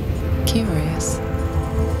 curious,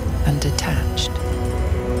 and detached.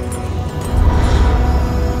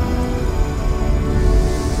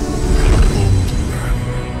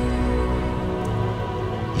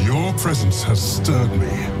 Your presence has stirred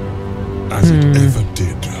me, as it ever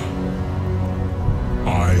did.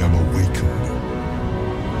 I am awakened.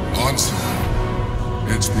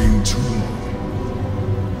 Ansur, it's been too long.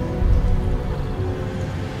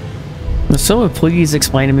 someone please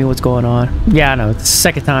explain to me what's going on? Yeah, I know. It's the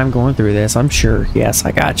second time going through this. I'm sure. Yes,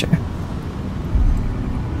 I got you.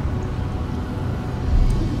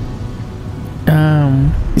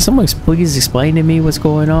 Can someone please explain to me what's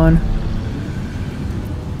going on?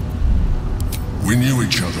 We knew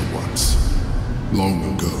each other once, long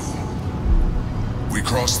ago. We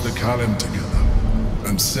crossed the Kalim together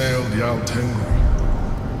and sailed Yal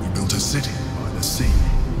Tengri. We built a city by the sea.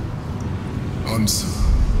 Ansur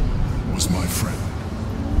was my friend.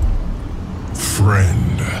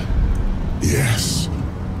 Friend. Yes.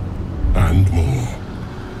 And more.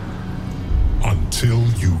 Until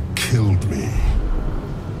you killed me.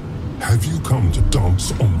 Have you come to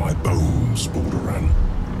dance on my bones, Balduran?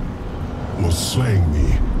 Was slaying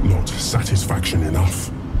me not satisfaction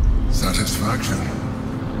enough? Satisfaction?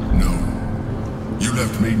 No. You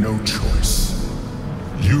left me no choice.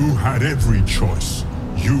 You had every choice.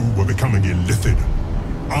 You were becoming illithid.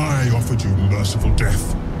 I offered you merciful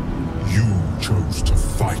death. You chose to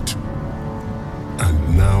fight.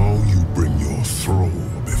 And now you bring your thrall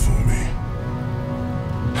before me.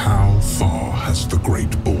 How far has the great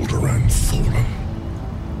Balduran fallen?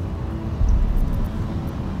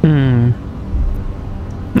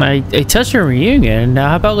 I touched a reunion. Now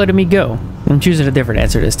how about letting me go? I'm choosing a different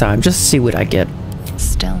answer this time, just to see what I get.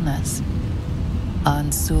 Stillness.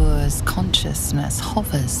 Ansur's consciousness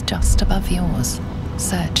hovers just above yours,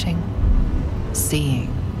 searching, seeing.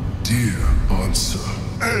 Dear Ansur.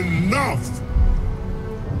 Enough!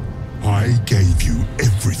 I gave you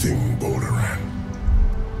everything, Balduran.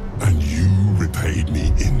 And you repaid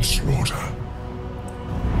me in slaughter.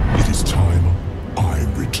 It is time I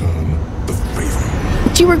return the favor.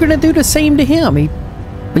 But you were gonna do the same to him. He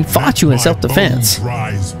fought you in self-defense. My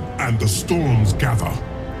bones rise and the storms gather.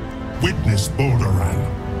 Witness, Balduran.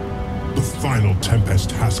 The final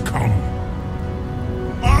tempest has come.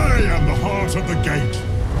 I am the heart of the gate.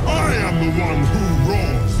 I am the one who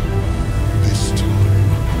roars. This time,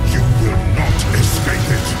 you will not escape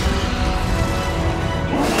it.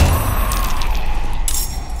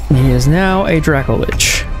 He is now a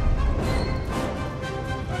Dracolich.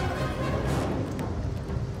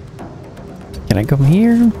 Can I come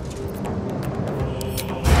here?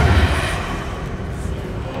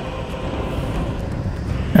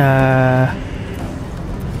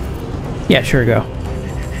 Yeah, sure, go.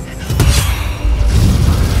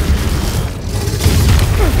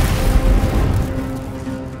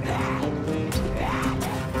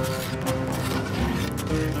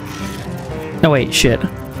 Oh wait, shit.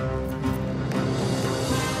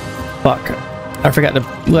 Fuck. I forgot to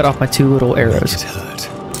let off my two little arrows.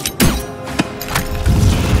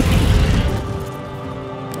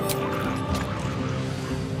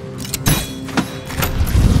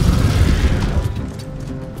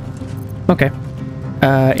 Okay.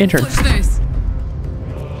 Intern. Watch this.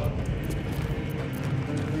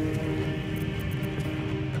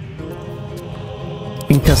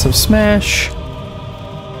 Concussive smash.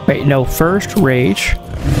 Wait, no, first rage.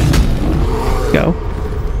 Go.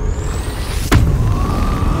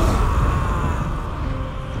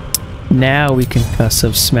 Now we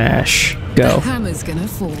concussive smash. Go. The hammer's gonna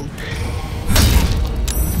fall.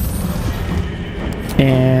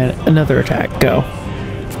 And another attack. Go.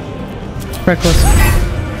 Reckless.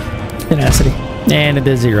 Tenacity. And it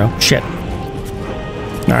did 0. Shit.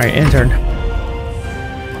 Alright, intern.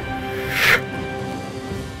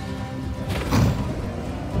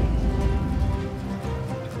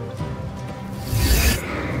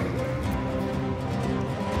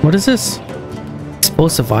 What is this?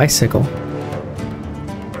 Explosive icicle.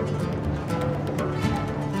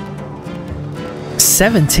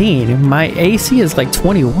 17? My AC is like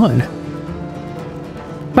 21.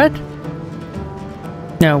 What?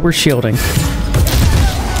 No, we're shielding.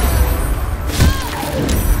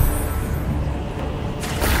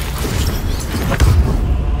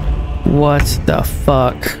 What the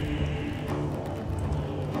fuck?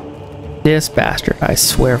 This bastard, I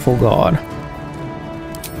swear for God.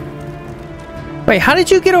 Wait, how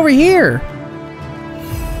did you get over here?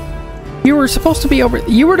 You were supposed to be over...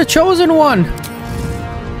 You were the chosen one!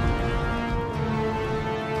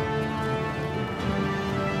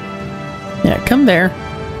 Yeah, come there.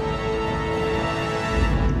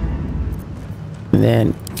 And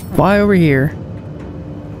then fly over here.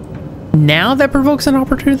 Now that provokes an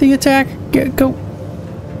opportunity attack? Go.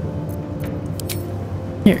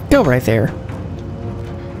 Here, go right there.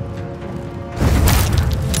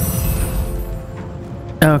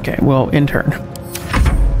 Okay, well, in turn.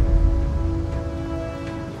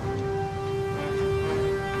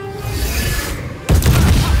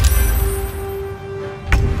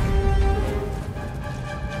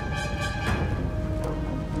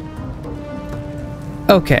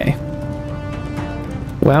 Okay.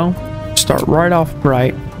 Well, start right off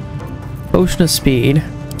right. Potion of speed.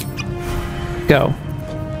 Go.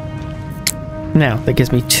 Now, that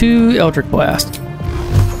gives me 2 Eldritch Blast.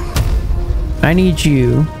 I need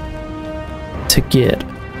you to get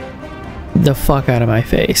the fuck out of my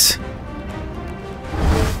face.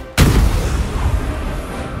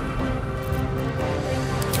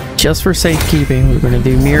 Just for safekeeping, we're going to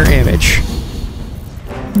do mirror image.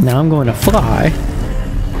 Now I'm going to fly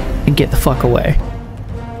and get the fuck away.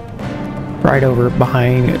 Right over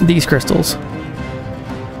behind these crystals.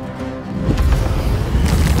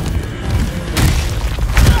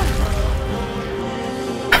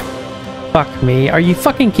 Fuck me. Are you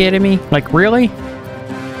fucking kidding me? Like, really?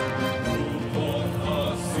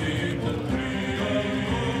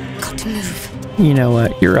 Got to move. You know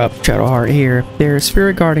what? You're up, Shadowheart. Here. There,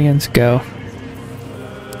 Spirit Guardians. Go.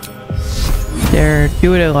 There.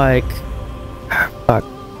 Do it at like... Fuck.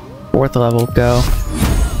 4th level. Go.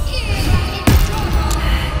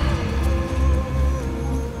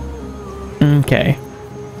 Okay.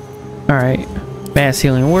 Alright. Mass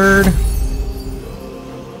Healing Word.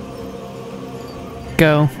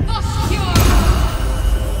 Go.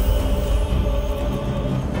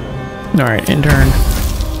 Alright, in turn.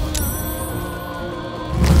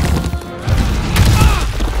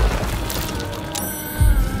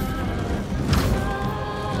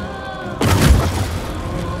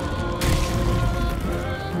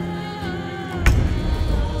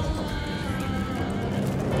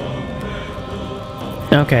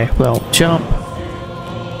 Okay, well, jump.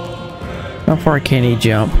 How far can he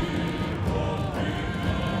jump?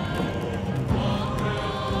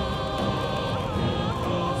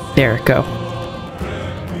 There, go.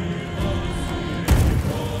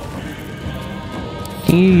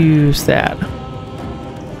 Can you use that?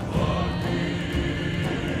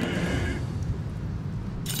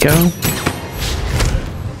 Go.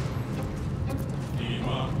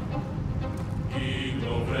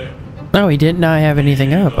 No, he did not have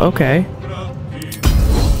anything up. Okay.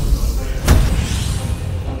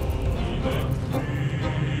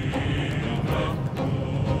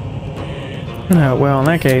 Oh, well, in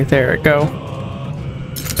that case, there it go.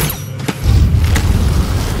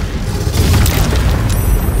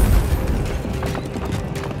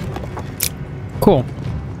 Cool.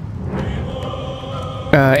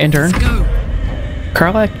 Intern.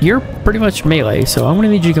 Karlach, you're pretty much melee, so I'm gonna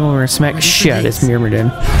need you to come over and smack the shit out of this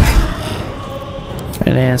Myrmidon.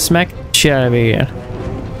 And then smack the shit out of me again.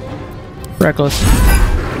 Reckless.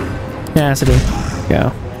 Tenacity.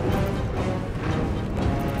 Go.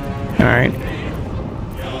 Alright.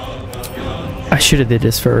 I should have did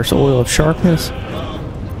this first. Oil of Sharpness.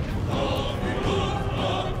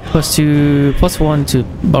 +2, +1 to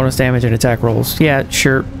bonus damage and attack rolls. Yeah,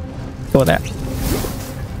 sure. Go with that.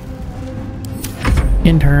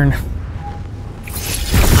 In turn.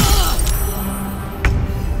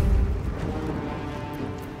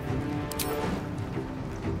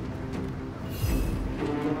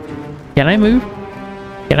 Can I move?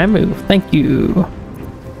 Can I move? Thank you.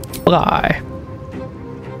 Fly.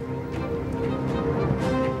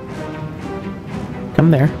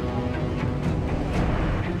 Come there.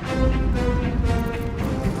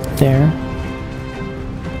 There.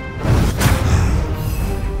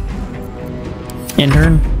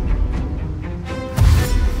 Intern.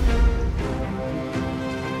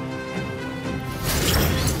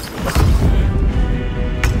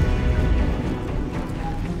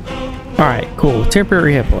 Alright, cool.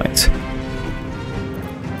 Temporary hit points.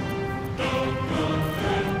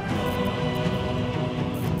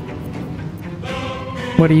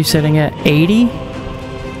 What are you setting at? 80?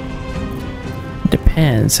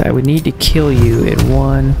 Depends. I would need to kill you in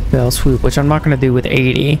one fell swoop, which I'm not going to do with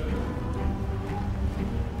 80.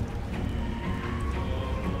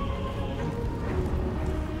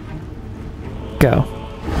 Go.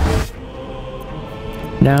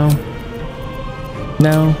 No.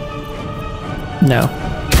 No. No.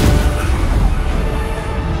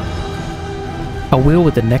 I will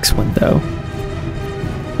with the next one, though.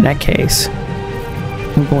 In that case,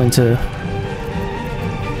 I'm going to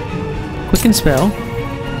Quicken Spell,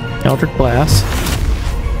 Eldritch Blast,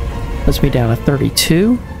 puts me down to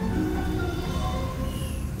 32.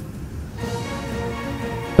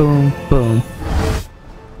 Boom, boom.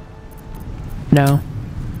 No.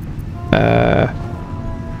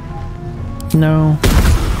 No.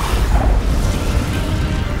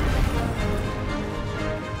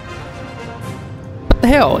 What the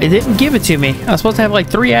hell? It didn't give it to me. I was supposed to have like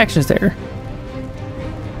 3 actions there.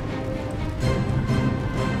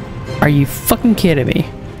 Are you fucking kidding me?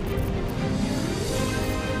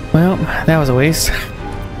 Well, that was a waste.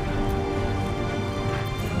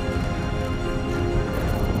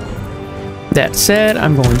 That said,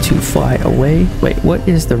 I'm going to fly away. Wait, what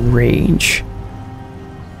is the range?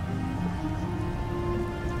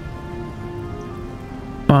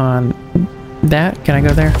 On that, can I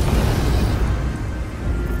go there?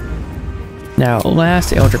 Now,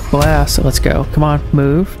 last Eldritch Blast, so let's go. Come on,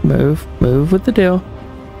 move, move, move with the deal.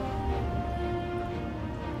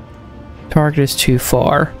 Target is too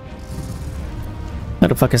far. No,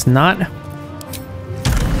 the fuck is not.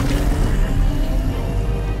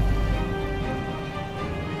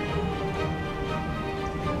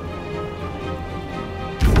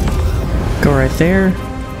 Go right there.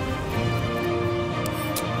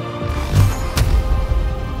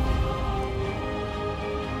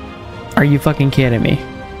 Are you fucking kidding me?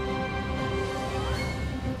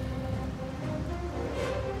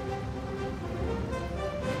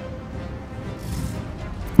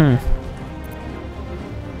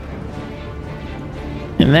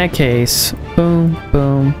 In that case, boom,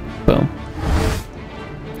 boom, boom.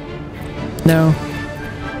 No.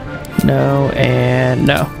 No, and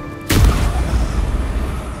no.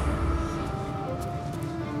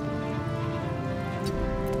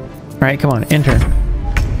 Alright, come on, enter.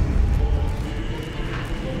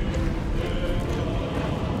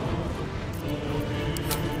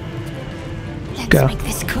 Go. Let's make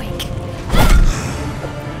this quick.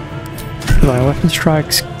 My weapon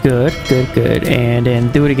strikes. Good, good, good. And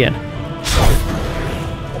then do it again.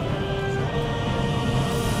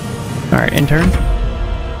 Alright, in turn.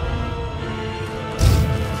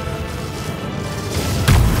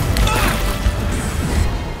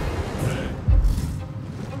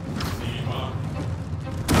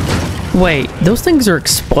 Wait, those things are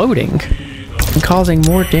exploding and causing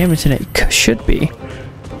more damage than it should be.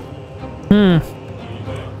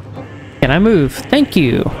 Can I move? Thank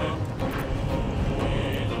you.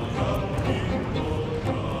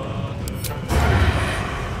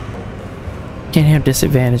 Can't have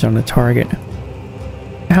disadvantage on the target.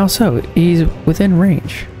 How so? He's within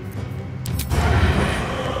range.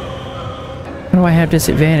 How do I have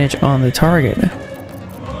disadvantage on the target?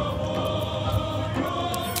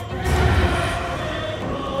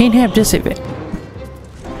 Can't have disadvantage.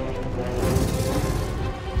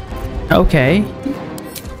 Okay.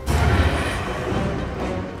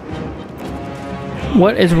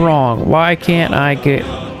 What is wrong? Why can't I get...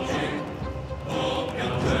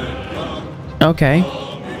 Okay.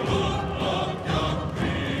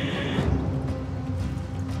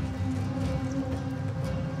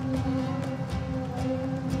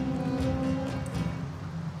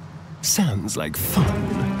 Sounds like fun.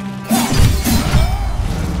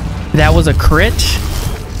 That was a crit?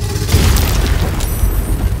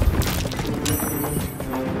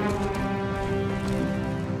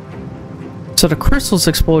 So the crystals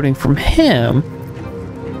exploding from him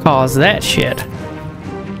caused that shit.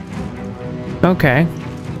 Okay.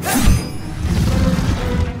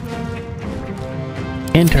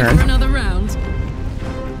 Intern. Another round.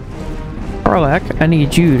 Karlach, I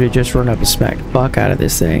need you to just run up and smack the fuck out of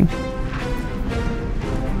this thing.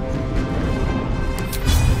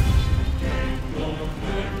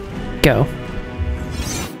 Go.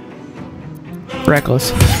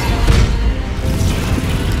 Reckless.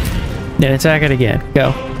 Then attack it again.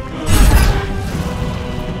 Go.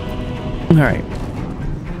 Alright.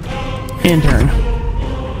 Intern.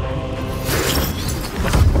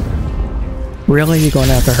 Really? You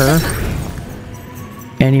going after her?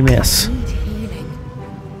 And you miss.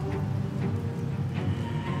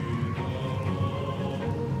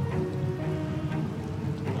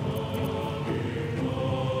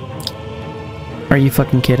 Are you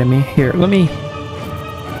fucking kidding me? Here, let me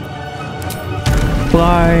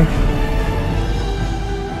fly.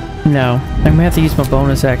 No, I'm gonna have to use my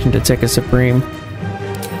bonus action to take a supreme.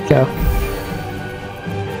 Go.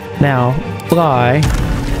 Now, fly.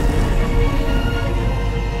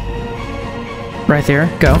 Right there,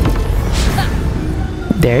 go.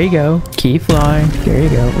 There you go. Keep flying. There you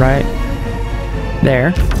go. Right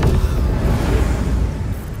there.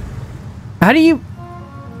 How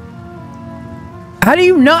do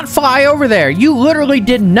you not fly over there? You literally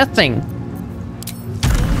did nothing.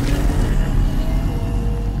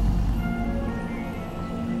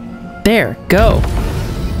 There, go.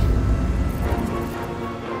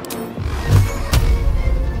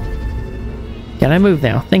 Can I move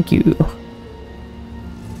now? Thank you.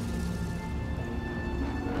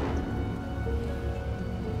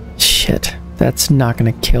 Shit, that's not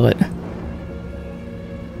gonna kill it.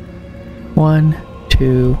 1,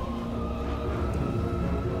 2.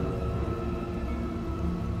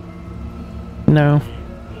 No.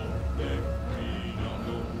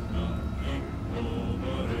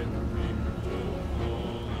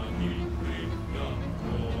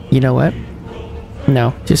 You know what?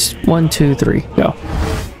 No, just 1, 2, 3, go.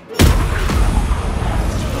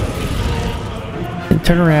 And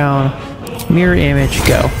turn around, mirror image,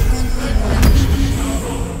 go.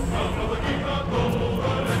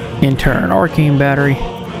 In turn, arcane battery.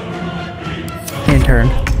 In turn.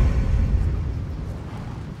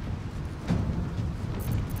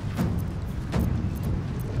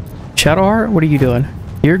 Shadowheart, what are you doing?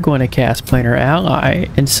 You're going to cast Planar Ally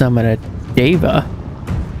and summon a Deva.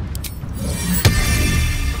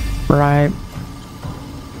 Right.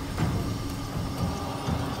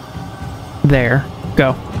 There.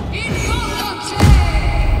 Go.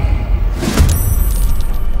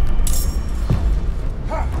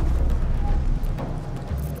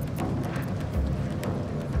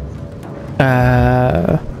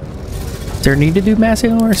 Does there need to do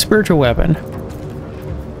massing or a spiritual weapon?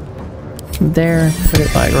 There. Put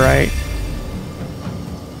it like right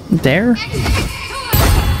there.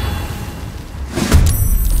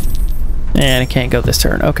 And it can't go this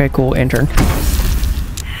turn. Okay, cool. End turn.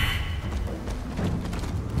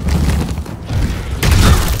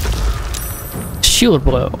 Shield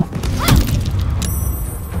blow.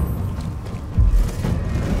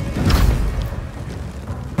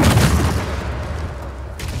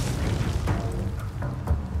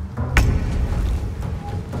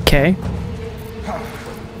 Okay.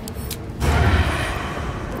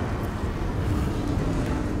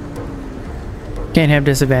 Can't have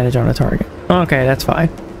disadvantage on a target. Okay, that's fine.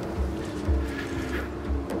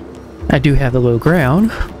 I do have the low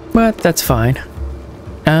ground, but that's fine.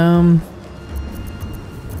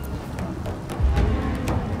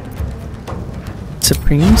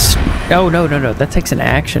 Supremes? Oh, no. That takes an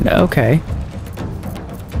action. Okay.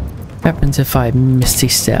 What happens if I Misty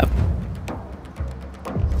Step?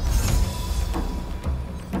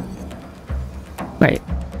 Wait.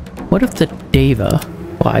 What if the Deva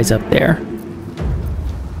flies up there?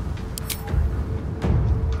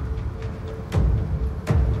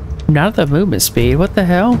 Not the movement speed. What the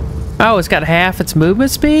hell? Oh, it's got half its movement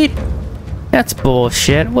speed? That's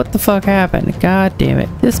bullshit. What the fuck happened? God damn it.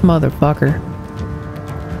 This motherfucker.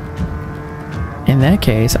 In that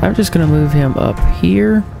case, I'm just gonna move him up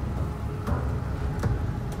here.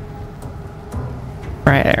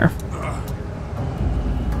 Right there.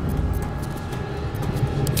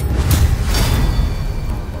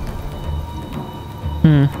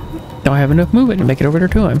 Don't have enough movement to make it over there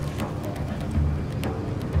to him.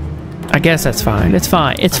 I guess that's fine. It's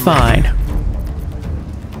fine. It's fine.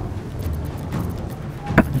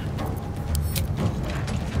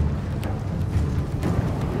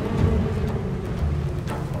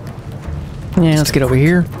 Yeah, let's get over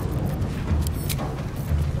here.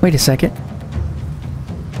 Wait a second.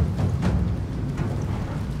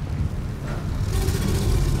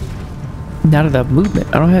 Not enough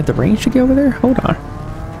movement. I don't have the range to get over there? Hold on.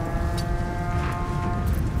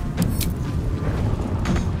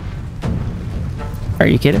 Are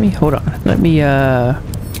you kidding me? Hold on. Let me,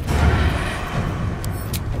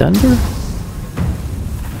 Thunder?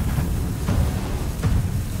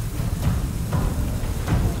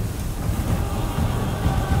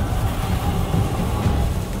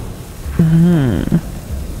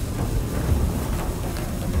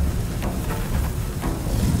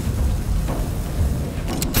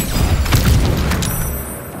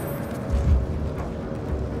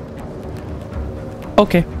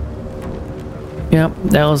 Okay. Yep,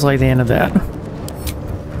 that was like the end of that.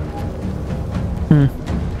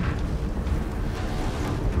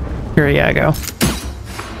 Here you go.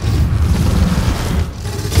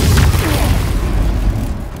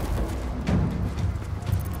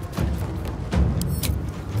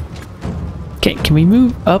 Okay, can we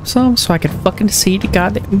move up some so I can fucking see the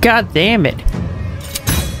god damn it.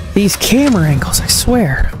 These camera angles, I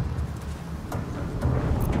swear.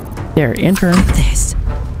 There, enter. This.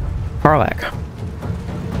 Parlak.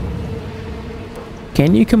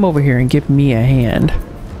 Can you come over here and give me a hand?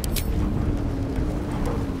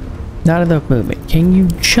 Not enough movement. Can you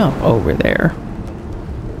jump over there?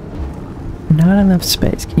 Not enough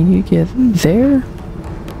space. Can you get there?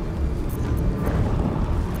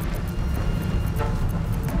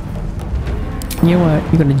 You know what?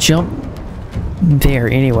 You're gonna jump there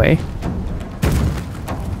anyway.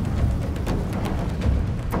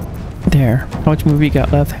 There. How much movie you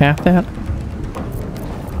got left? Half that?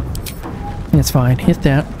 It's fine. Hit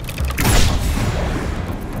that.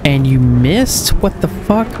 And you missed? What the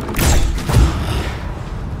fuck?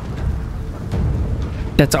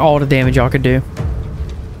 That's all the damage y'all could do.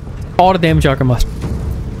 All the damage y'all can must.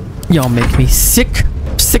 Y'all make me sick.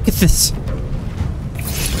 I'm sick of this.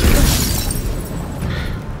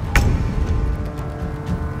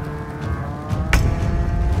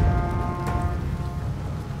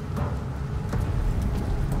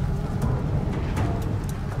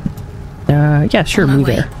 Yeah, sure, move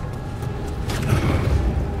there.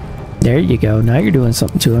 There you go. Now you're doing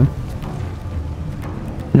something to him.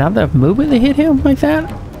 Now the movement that hit him like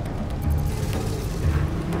that?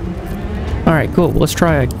 Alright, cool. Let's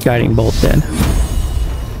try a guiding bolt then.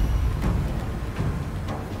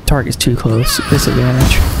 Target's too close.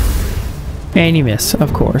 Disadvantage. And you miss,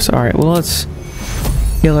 of course. Alright, well, let's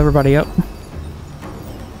heal everybody up.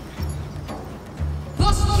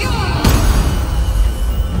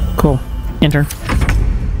 Cool. Enter.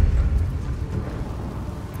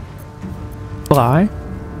 Fly.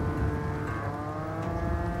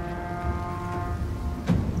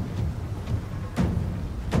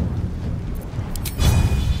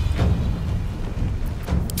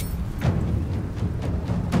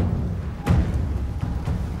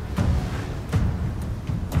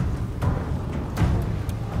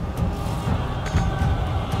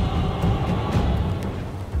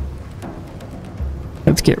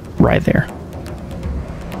 Let's get right there.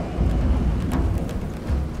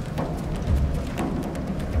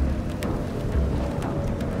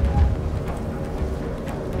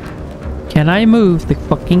 Can I move the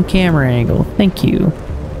fucking camera angle? Thank you.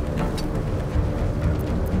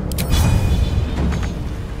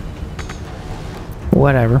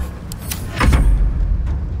 Whatever.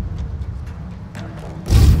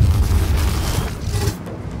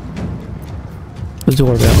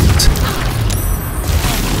 Absorb elements.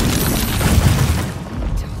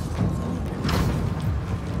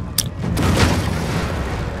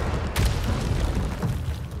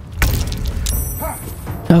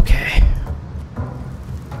 Okay.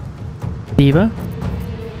 Diva.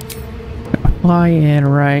 Fly in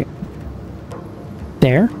right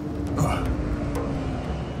there.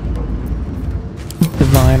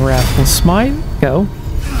 Divine Wrathful Smite. Go.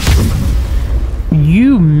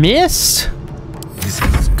 You missed?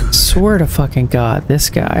 Swear to fucking God, this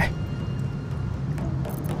guy.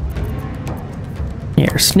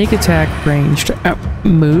 Here, sneak attack ranged.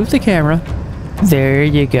 Move the camera. There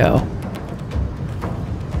you go.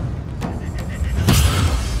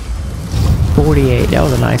 48. That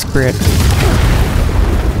was a nice crit.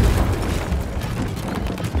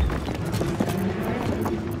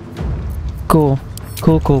 Cool.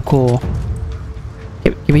 Cool, cool, cool.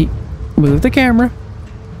 Give me... Move the camera.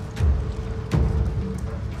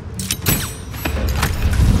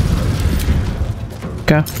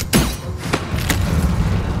 Okay.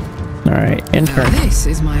 Alright, enter. This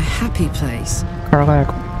is my happy place.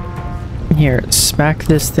 Karlak. Here, smack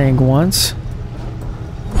this thing once.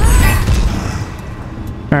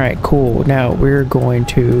 Alright, cool. Now we're going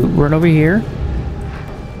to run over here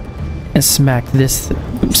and smack this.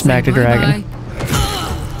 Smack the dragon.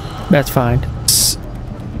 That's fine.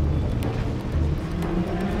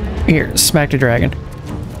 Here, smack the dragon.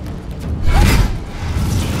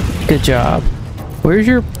 Good job. Where's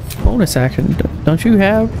your bonus action? Don't you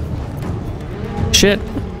have? Shit.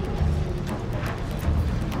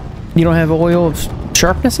 You don't have oil of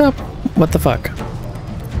sharpness up? What the fuck?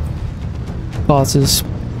 Bosses.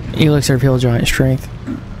 Elixir of Heal Giant Strength.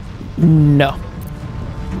 No.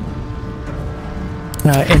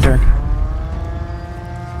 Enter.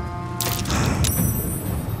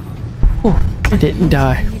 Oh, I didn't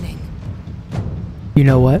die. You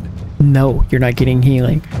know what? No, you're not getting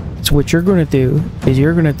healing. So what you're gonna do is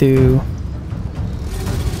you're gonna do...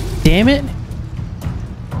 Damn it!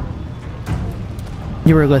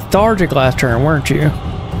 You were lethargic last turn, weren't you?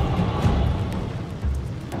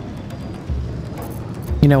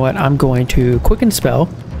 You know what? I'm going to quicken spell.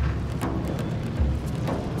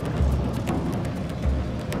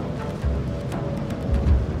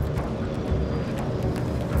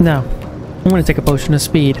 No. I'm going to take a potion of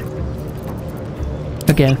speed.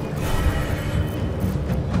 Again.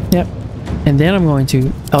 Yep. And then I'm going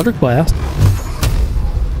to Eldritch Blast.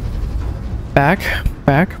 Back.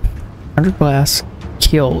 Eldritch Blast.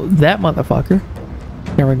 Kill that motherfucker.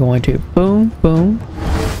 Then we're going to boom, boom.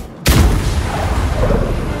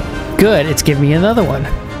 Good, it's giving me another one.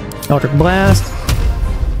 Eldritch Blast.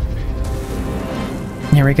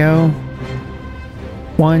 Here we go.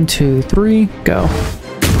 1, 2, 3, go.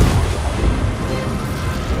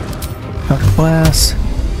 Eldritch Blast.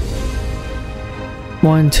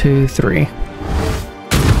 1, 2, 3.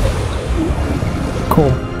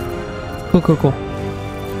 Cool. Cool.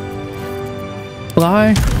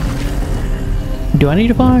 Fly. Do I need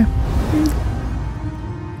to fly?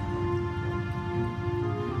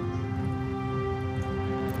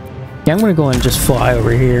 Yeah, I'm gonna go and just fly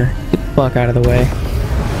over here. Get the fuck out of the way.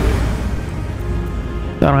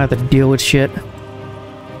 So I don't have to deal with shit.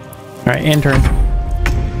 Alright, enter.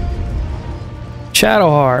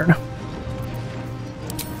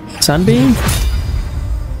 Sunbeam?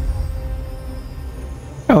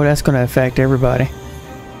 Oh, that's gonna affect everybody.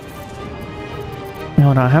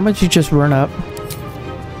 Hold on, how about you just run up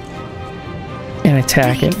and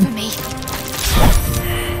attack it?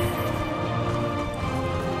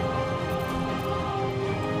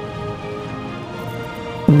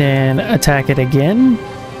 And then attack it again.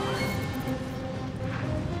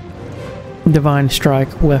 Divine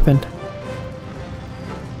Strike weapon.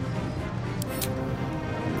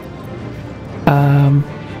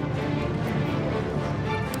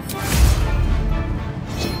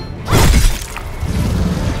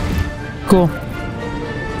 Cool.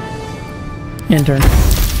 Intern.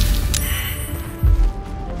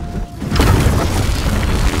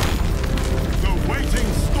 The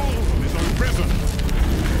waiting storm is arisen.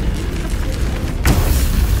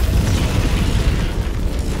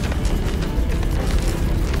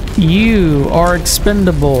 You are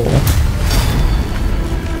expendable.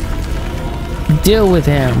 Deal with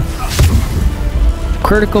him.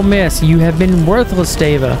 Critical miss. You have been worthless,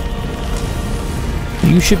 Dava.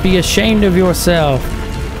 You should be ashamed of yourself.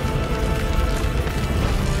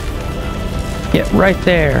 Get right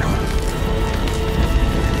there.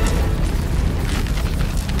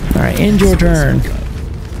 Alright, end your turn.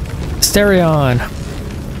 Stereon.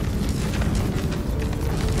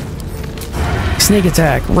 Sneak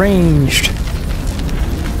attack. Ranged.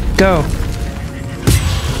 Go.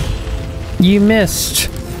 You missed.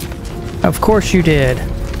 Of course you did.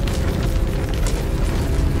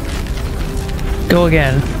 Go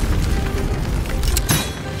again.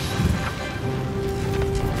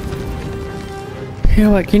 You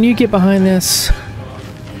know what? Can you get behind this?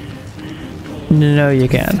 No, you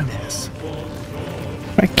can.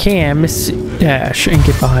 I can miss dash and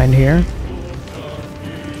get behind here.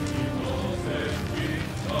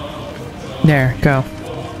 There, go.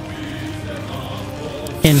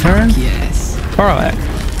 In turn? Yes. Parlak.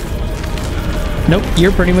 Nope,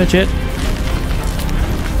 you're pretty much it.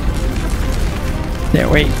 There,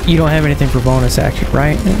 wait, you don't have anything for bonus action,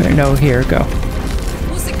 right? No, here, go.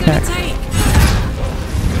 What's it gonna take?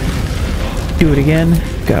 Do it again,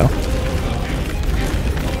 go.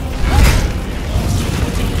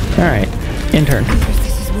 Alright, in turn.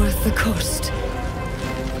 This is worth the cost.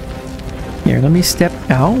 Here, let me step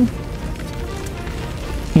out.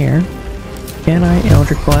 Here. Can I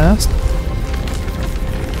Eldritch Blast?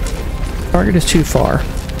 Target is too far.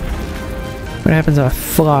 What happens if I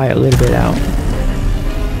fly a little bit out?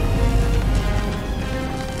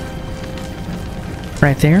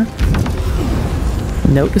 Right there.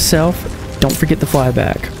 Note to self, don't forget the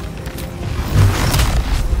flyback.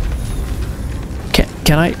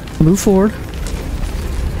 Can I move forward?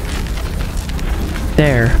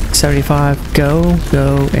 There, 75, go,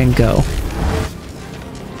 go, and go.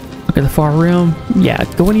 Look at the far rim. Yeah,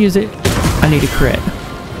 go and use it. I need a crit.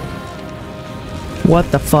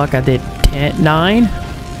 What the fuck? I did 10, 9?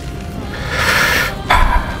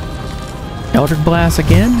 Eldritch Blast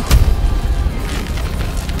again.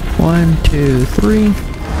 1, 2, 3.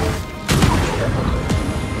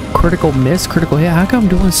 Critical miss, critical hit. How come I'm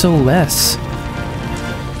doing so less?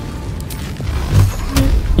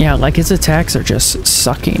 Yeah, like his attacks are just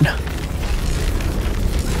sucking.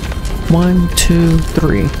 1, 2,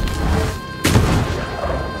 3.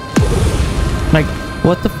 Like,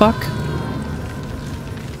 what the fuck?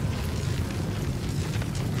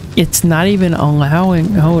 It's not even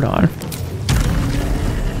allowing. Hold on.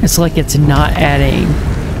 It's like it's not adding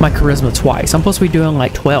my charisma twice. I'm supposed to be doing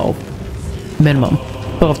like 12 minimum.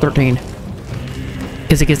 12, 13.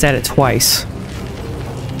 Because it gets added twice.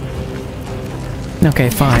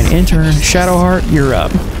 Okay, fine. Intern, Shadowheart, you're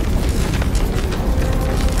up.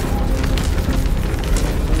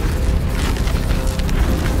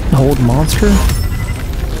 Hold monster.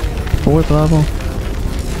 4th level.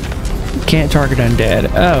 Can't target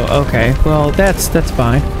undead. Oh, okay. Well, that's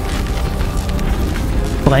fine.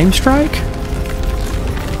 Flame strike?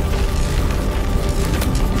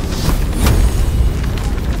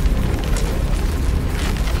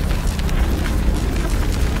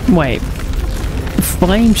 Wait.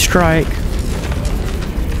 Flame strike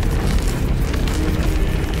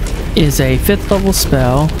is a 5th level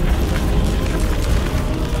spell.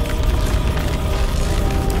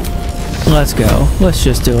 Let's go. Let's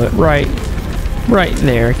just do it. Right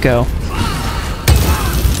there. Go.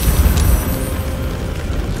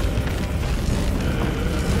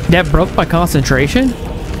 That broke my concentration?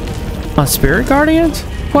 On Spirit Guardians?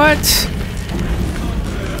 What?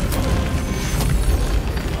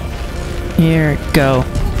 Here, go.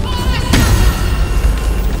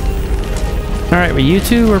 Alright, well you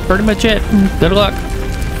two are pretty much it. Good luck.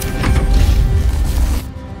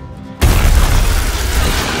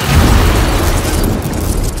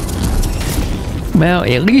 Well,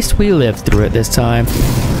 at least we lived through it this time.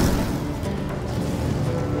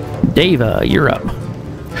 Deva, you're up.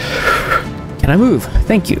 Can I move?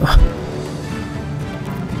 Thank you.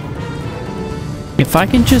 If I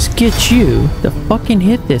can just get you to fucking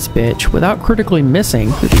hit this bitch without critically missing,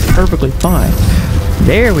 it'd be perfectly fine.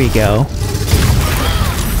 There we go.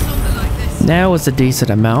 Now it's a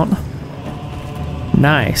decent amount.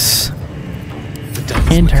 Nice.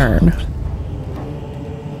 In turn.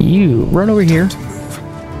 You run over here.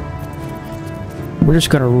 We're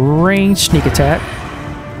just gonna range sneak attack.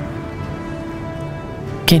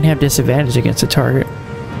 Can't have disadvantage against a target.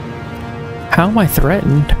 How am I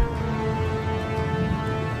threatened?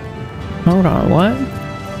 Hold on, what?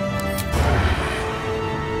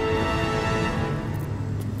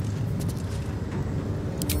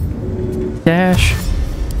 Dash.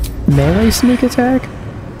 Melee sneak attack?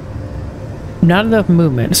 Not enough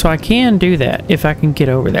movement, so I can do that if I can get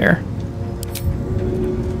over there.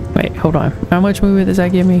 Wait, hold on. How much movement does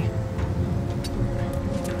that give me?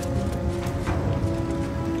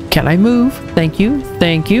 Can I move? Thank you.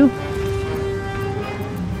 Thank you.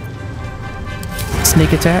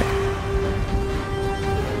 Sneak attack.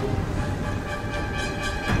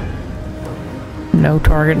 No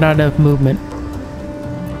target, not enough movement.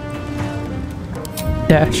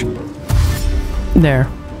 Dash. There.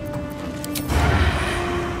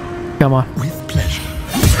 Come on. With pleasure.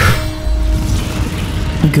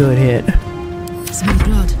 Good hit. Some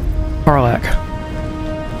blood. Harlak.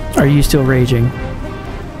 Are you still raging?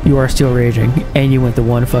 You are still raging. And you went to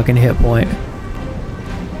 1 fucking hit point.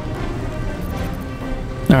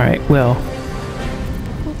 Alright, well.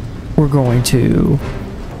 We're going to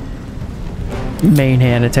main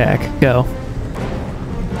hand attack. Go.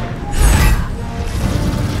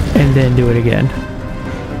 And then do it again.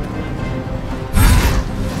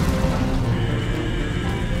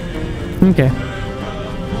 Okay.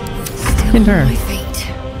 In turn.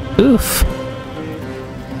 Oof.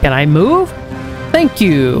 Can I move? Thank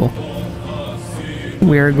you.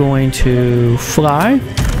 We're going to fly.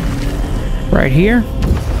 Right here.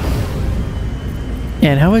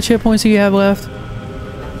 And how much hit points do you have left?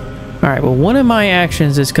 Alright, well, one of my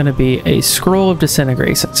actions is going to be a Scroll of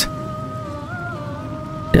Disintegrations.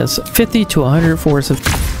 Does 50 to 100 force of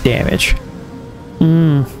damage.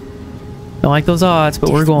 Don't like those odds, but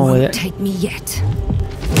we're going with it. Take me yet.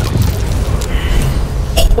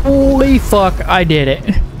 Holy fuck, I did it.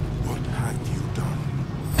 What have you done?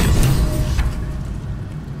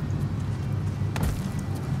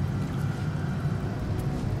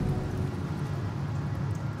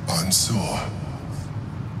 I'm sore.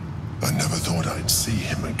 I never thought I'd see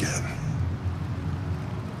him again.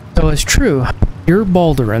 So it's true. You're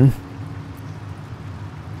Baldurin.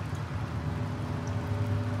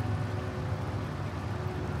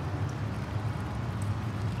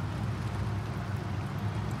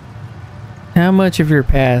 How much of your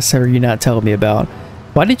past are you not telling me about?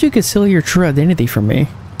 Why did you conceal your true identity from me?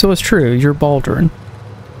 So it's true, you're Baldurin.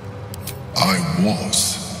 I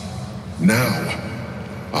was. Now,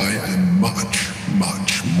 I am much,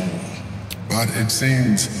 much more. But it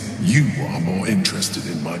seems you are more interested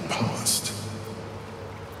in my past.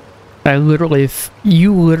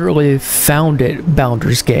 You literally founded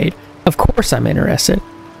Baldur's Gate. Of course I'm interested.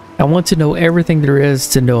 I want to know everything there is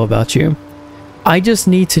to know about you. I just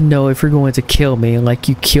need to know if you're going to kill me like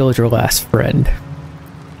you killed your last friend.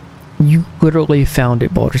 You literally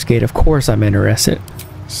founded Baldur's Gate. Of course I'm interested.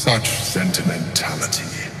 Such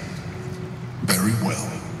sentimentality. Very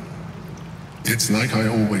well. It's like I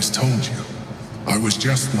always told you. I was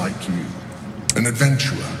just like you. An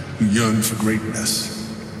adventurer who yearned for greatness.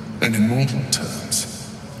 And in mortal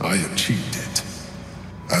terms, I achieved it.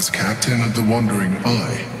 As captain of the Wandering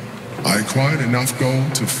Eye, I acquired enough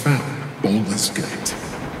gold to found Baldur's Gate.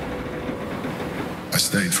 I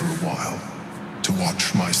stayed for a while to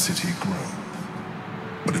watch my city grow.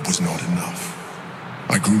 But it was not enough.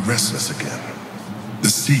 I grew restless again. The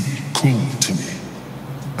sea called to me,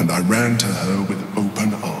 and I ran to her with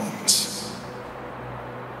open arms.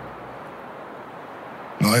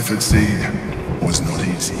 Life at sea was not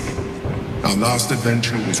easy. Our last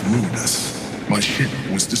adventure was ruinous. My ship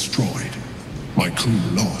was destroyed. My crew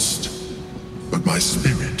lost. But my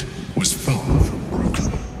spirit was far from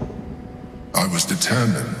broken. I was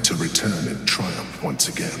determined to return in triumph once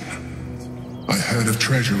again. I heard of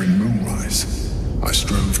treasure in Moonrise. I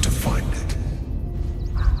strove to find it.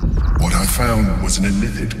 What I found was an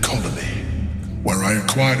illithid colony, where I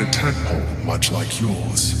acquired a tadpole much like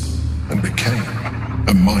yours, and became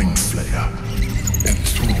a mind flayer,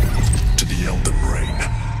 enthralled to the Elder Brain.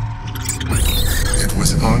 It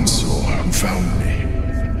was Ansor who found me.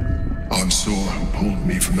 Ansel who pulled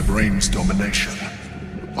me from the brain's domination.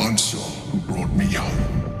 Ansel who brought me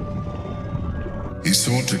home. He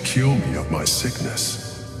sought to cure me of my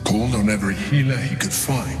sickness, called on every healer he could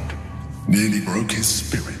find, nearly broke his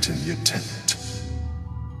spirit in the attempt.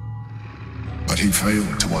 But he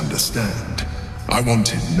failed to understand. I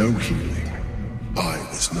wanted no healing. I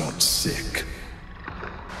was not sick.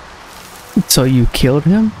 So you killed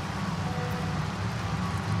him?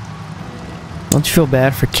 Don't you feel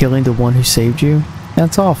bad for killing the one who saved you?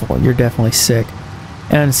 That's awful. You're definitely sick.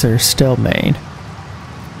 Answer, Stelmane.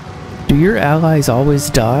 Do your allies always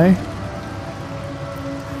die?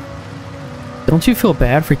 Don't you feel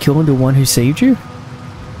bad for killing the one who saved you?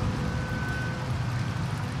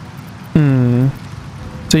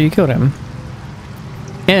 So you killed him.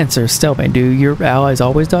 Answer, Stelmane. Do your allies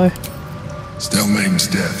always die? Stelmane's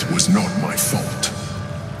death was not my fault.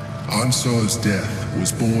 Ansor's death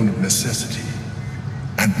was born of necessity.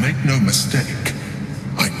 And make no mistake,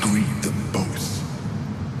 I grieved them both.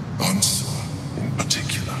 Ansor, in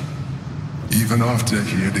particular. Even after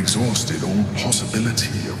he had exhausted all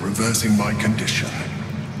possibility of reversing my condition,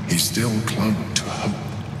 he still clung to hope.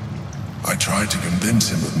 I tried to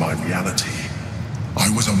convince him of my reality. I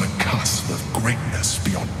was on the cusp of greatness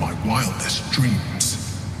beyond my wildest dreams.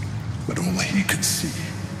 But all he could see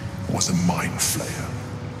was a mind flayer.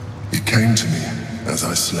 It came to me as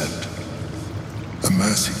I slept. A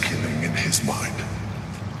mercy killing in his mind.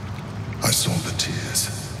 I saw the tears.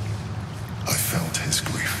 I felt his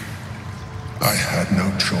grief. I had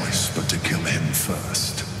no choice but to kill him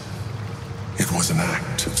first. It was an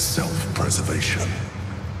act of self-preservation.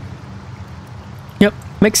 Yep,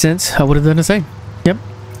 makes sense. I would have done the same. Yep.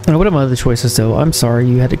 And what are my other choices though? I'm sorry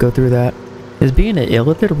you had to go through that. Is being an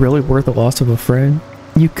illithid really worth the loss of a friend?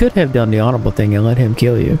 You could have done the honorable thing and let him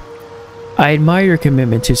kill you. I admire your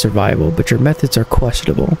commitment to survival, but your methods are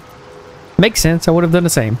questionable. Makes sense. I would have done the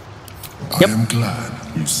same. Yep. I am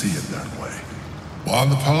glad you see it that way. While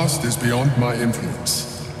the past is beyond my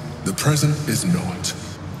influence, the present is not.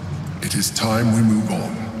 It is time we move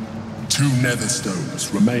on. 2 nether stones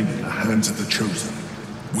remain in the hands of the Chosen.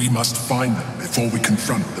 We must find them before we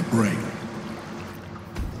confront the brain.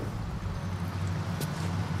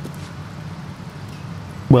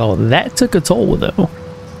 Well, that took a toll though.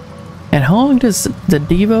 And how long does the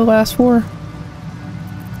Devo last for?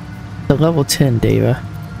 The level 10 Deva.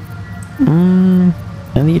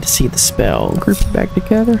 I need to see the spell. Group it back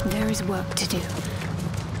together. There is work to do.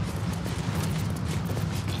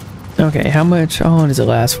 Okay, how long does it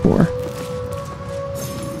last for?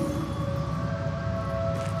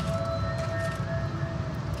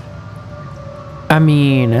 I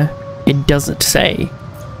mean, it doesn't say.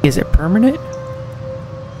 Is it permanent?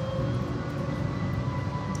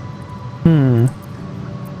 No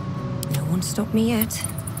one stopped me yet.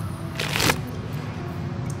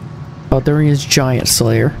 Baldurian's Giant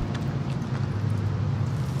Slayer.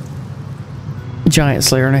 Giant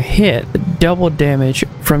Slayer and a hit. Double damage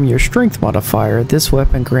from your strength modifier. This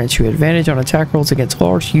weapon grants you advantage on attack rolls against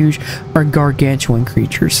large, huge, or gargantuan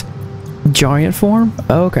creatures. Giant form?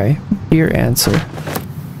 Okay. Your answer.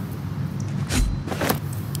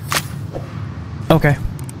 Okay.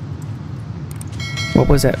 What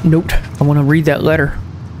was that? Note. I want to read that letter.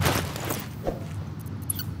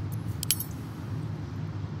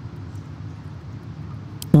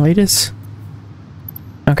 Latest?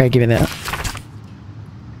 Okay, give me that.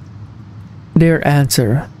 Dear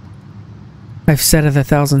answer. I've said it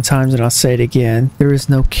 1,000 times and I'll say it again. There is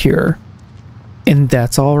no cure. And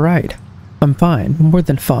that's alright. I'm fine. More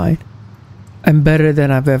than fine. I'm better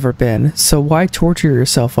than I've ever been. So why torture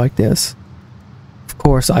yourself like this? Of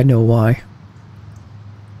course, I know why.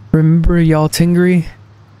 Remember Yaltingri?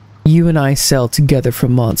 You and I sailed together for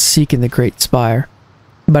months seeking the Great Spire.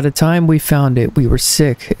 By the time we found it, we were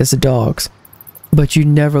sick as dogs. But you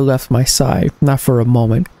never left my side, not for a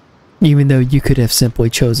moment, even though you could have simply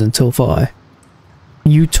chosen to fly.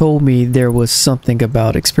 You told me there was something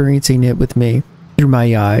about experiencing it with me, through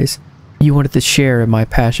my eyes. You wanted to share in my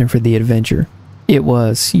passion for the adventure. It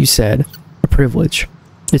was, you said, a privilege.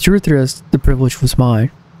 The truth is, the privilege was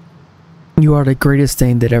mine. You are the greatest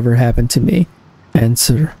thing that ever happened to me.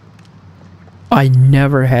 Answer. I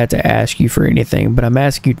never had to ask you for anything, but I'm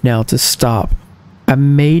asking you now to stop. I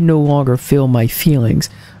may no longer feel my feelings,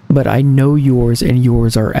 but I know yours and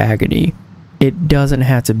yours are agony. It doesn't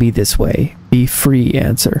have to be this way. Be free,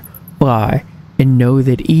 Answer. Fly, and know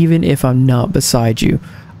that even if I'm not beside you,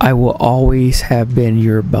 I will always have been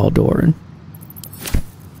your Baldur.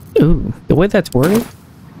 Ooh, the way that's worded,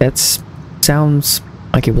 that sounds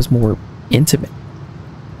like it was more intimate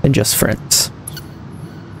than just friends.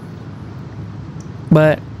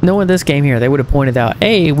 But knowing this game here, they would have pointed out,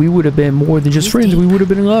 hey, we would have been more than just friends, we would have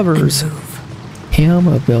been lovers. Helm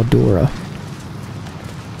of Baldur.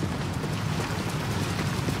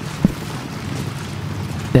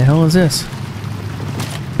 The hell is this?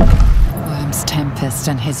 Wyrm's tempest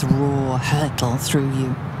and his roar hurtle through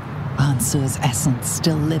you. Balsur's essence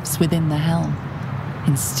still lives within the helm,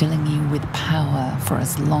 instilling you with power for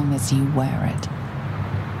as long as you wear it.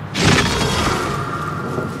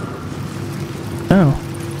 Oh.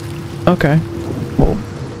 Okay. Well,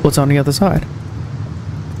 what's on the other side?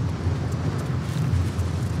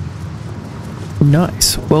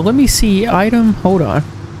 Nice. Well, let me see. Item. Hold on.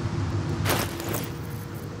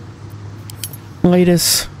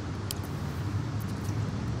 Latest.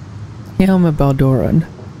 Helm of Balduran.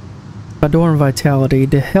 Balduran Vitality.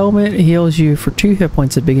 The helmet heals you for 2 hit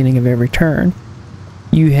points at the beginning of every turn.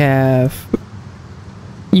 You have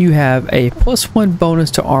a +1 bonus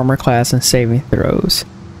to armor class and saving throws.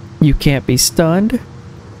 You can't be stunned.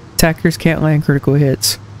 Attackers can't land critical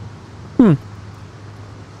hits.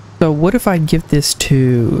 So what if I give this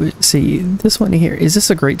to, see, this one here, is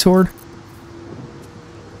this a greatsword?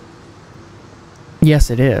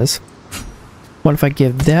 Yes, it is. What if I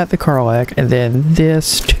give that the Karlach and then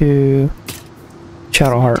this to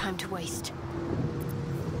Shadowheart? Time to waste.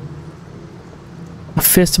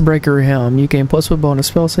 Fistbreaker Helm. You gain +1 bonus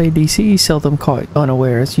spell save DC, seldom caught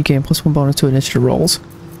unawares. You gain +1 bonus to initiative rolls.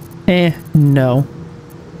 No.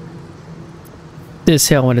 This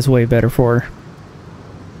helmet is way better for her.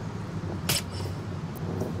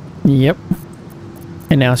 Yep.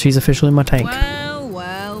 And now she's officially my tank.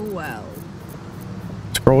 Well.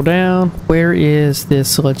 Scroll down. Where is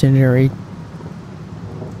this legendary?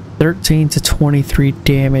 13 to 23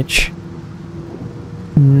 damage.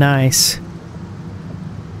 Nice.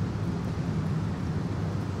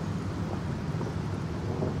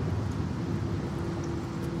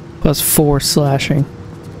 +4 slashing.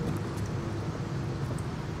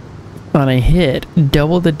 On a hit,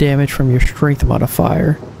 double the damage from your strength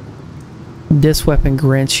modifier. This weapon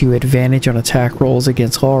grants you advantage on attack rolls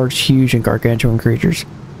against large, huge, and gargantuan creatures.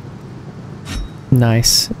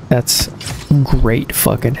 Nice. That's great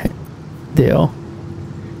fucking deal.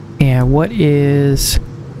 And what is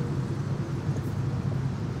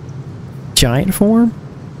giant form?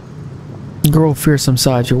 Grow fearsome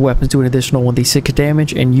size. Your weapons do an additional 1d6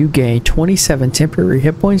 damage, and you gain 27 temporary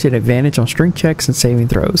hit points and advantage on strength checks and saving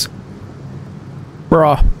throws.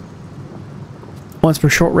 Bruh. Once per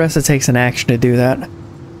short rest, it takes an action to do that.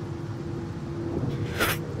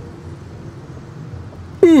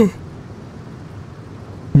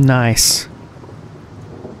 Nice.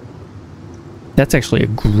 That's actually a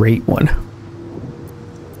great one.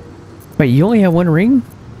 Wait, you only have 1 ring?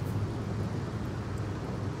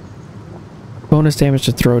 Bonus damage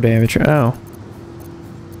to throw damage. Oh.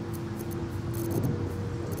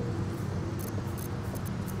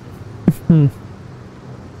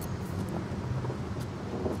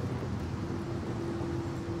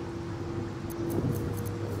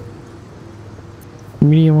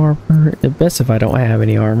 Medium armor. The best if I don't have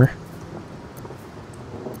any armor.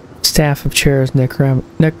 Staff of Chairs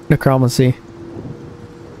Necromancy.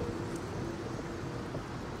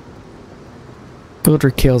 Builder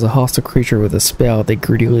kills a hostile creature with a spell. They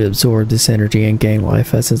greedily absorb this energy and gain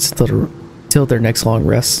life essence till their next long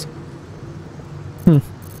rest.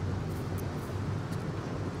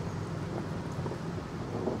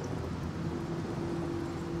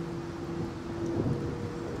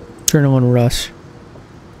 Adrenaline Rush.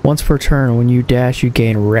 Once per turn, when you dash, you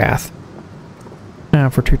gain Wrath.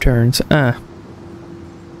 For 2 turns.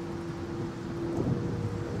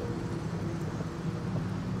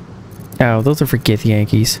 Oh, those are for Gith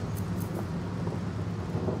Yankees.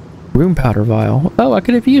 Room Powder Vial. Oh, I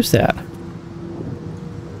could have used that.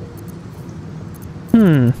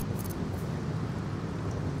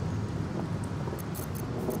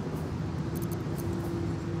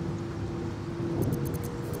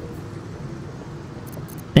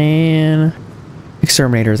 And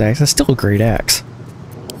Exterminator's Axe. That's still a great axe.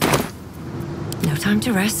 No time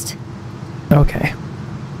to rest. Okay.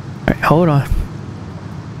 Alright, hold on.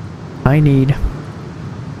 I need...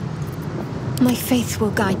 My faith will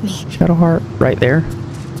guide me. Shadowheart, right there.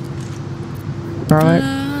 Alright.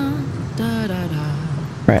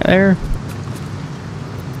 Right there.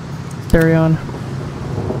 Therion.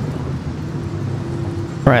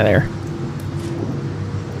 Right there.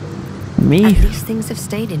 Me. At least things have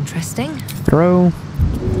stayed interesting. Throw.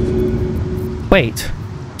 Wait.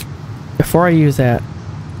 Before I use that.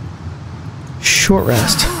 Short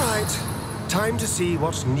rest. Alright. Time to see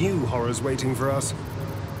what new horror's waiting for us.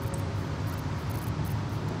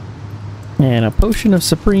 And a potion of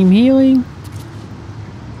supreme healing.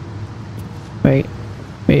 Wait.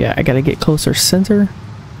 Yeah, I gotta get closer center.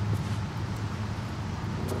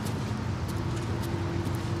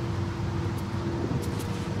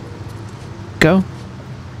 Go.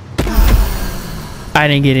 I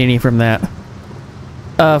didn't get any from that.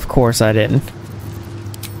 Of course I didn't.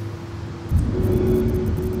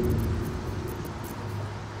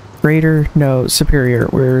 Greater? No, superior.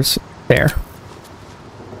 Where's there?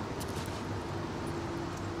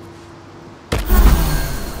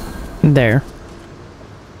 There.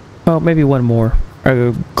 Oh, maybe one more.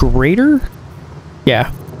 Greater?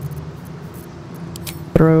 Yeah.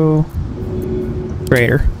 Throw.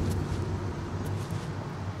 Greater.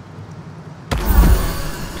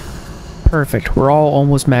 Perfect. We're all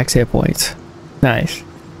almost max hit points. Nice.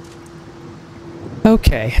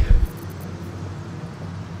 Okay.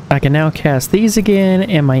 I can now cast these again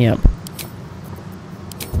and my imp.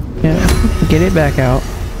 Yeah, get it back out.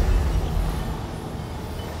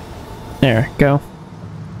 There, go.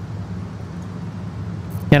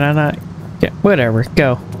 Can I not? Yeah, whatever,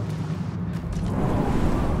 go.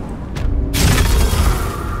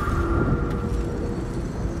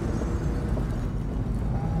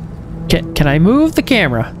 Can I move the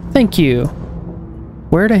camera? Thank you.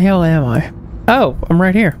 Where the hell am I? Oh, I'm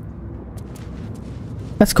right here.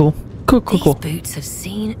 That's cool. Cool. These boots have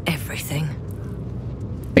seen everything.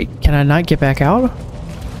 Wait, can I not get back out?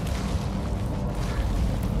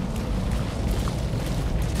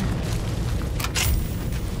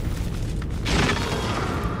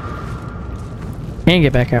 Can't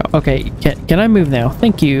get back out. Okay, can I move now?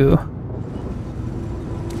 Thank you.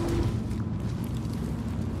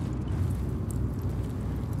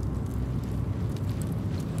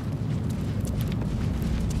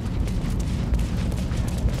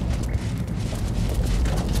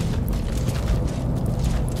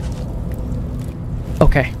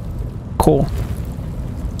 Okay, cool.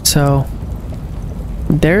 So,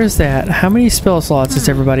 there's that. How many spell slots is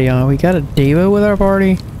everybody on? We got a Deva with our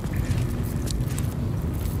party.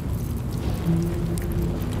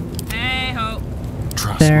 Hey ho.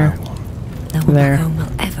 Trust There. no one. No one There. back home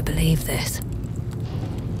will ever believe this.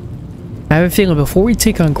 I have a feeling before we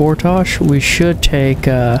take on Gortosh, we should take,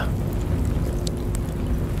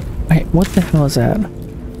 wait, what the hell is that?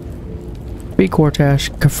 Beat Gortash,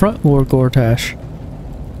 confront Lord Gortash.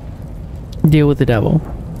 Deal with the devil.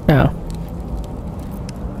 Oh.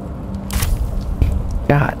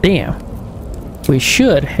 God damn. We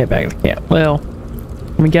should head back to the camp. Well,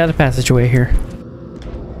 we got a passageway here.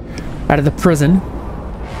 Out of the prison.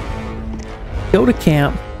 Go to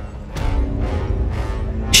camp.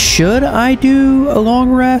 Should I do a long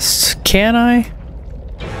rest? Can I?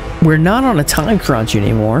 We're not on a time crunch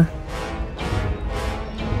anymore.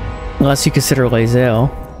 Unless you consider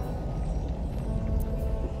Lae'zel.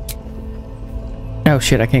 Oh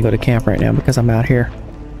shit, I can't go to camp right now because I'm out here.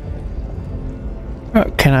 Oh,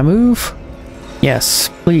 can I move? Yes,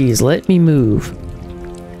 please let me move.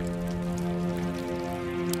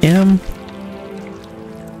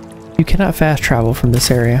 You cannot fast travel from this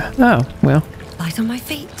area. Oh, well. Light on my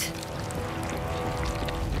feet.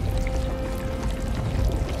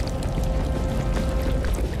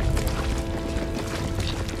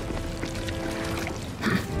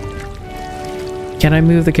 Can I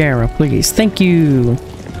move the camera, please? Thank you.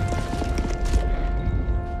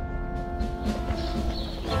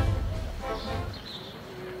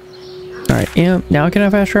 Alright, now can I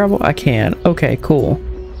fast travel? I can. Okay, cool.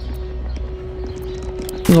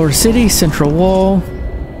 Lower City, Central Wall.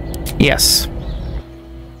 Yes.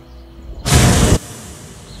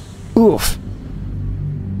 Oof.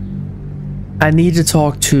 I need to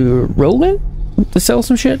talk to Roland to sell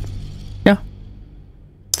some shit. Yeah.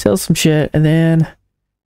 Sell some shit, and then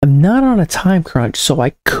I'm not on a time crunch, so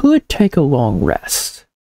I could take a long rest.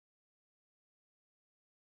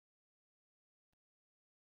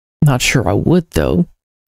 Not sure I would, though.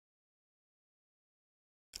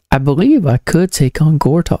 I believe I could take on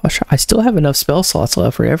Gortosh. I still have enough spell slots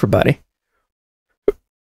left for everybody.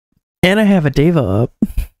 And I have a Deva up.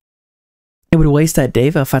 It would waste that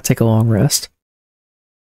Deva if I take a long rest.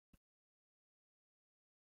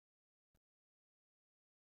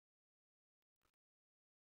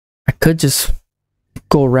 I could just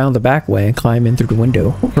go around the back way and climb in through the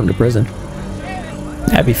window from the prison.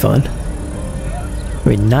 That'd be fun. That'd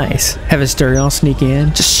be nice. Have Asterion sneak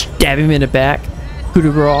in, just stab him in the back. Coup de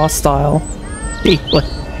grace style.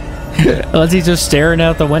 Unless he's just staring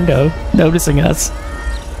out the window, noticing us.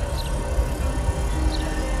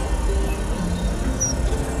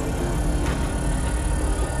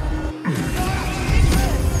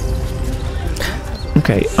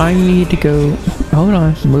 Okay, I need to go. Hold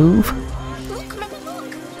on, move.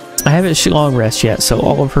 I haven't long rest yet, so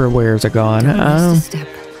all of her wares are gone.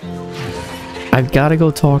 I've got to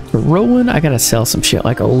go talk to Roland. I gotta sell some shit,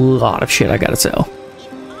 like a lot of shit I gotta sell.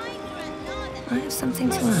 I have something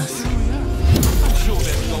to ask.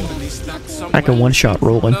 I can one-shot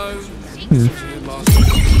Roland.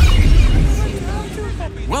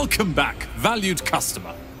 Welcome back, valued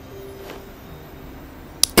customer.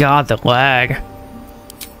 God, the lag.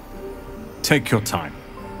 Take your time.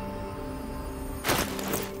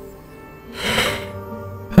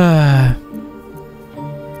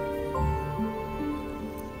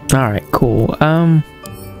 Alright, cool.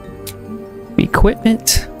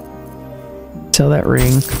 Equipment. Sell that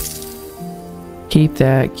ring. Keep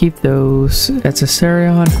that. Keep those. That's a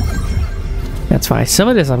Sarion. That's fine. Some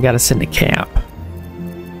of this I've got to send to camp.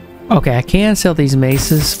 Okay, I can sell these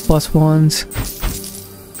maces +1s.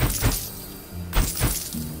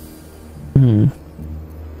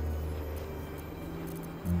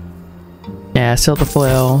 Yeah, sell the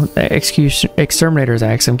flail. The exterminator's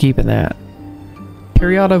axe, I'm keeping that.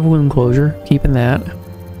 Periodic wound closure, keeping that.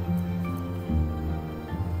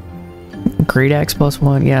 Great axe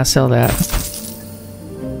 +1, yeah, sell that.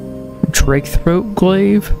 Drake throat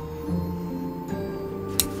glaive.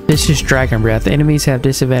 This is dragon breath. Enemies have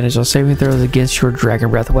disadvantage on saving throws against your dragon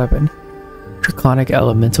breath weapon. Draconic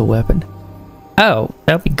elemental weapon. Oh,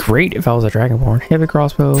 that would be great if I was a dragonborn. Heavy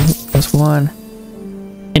crossbow +1.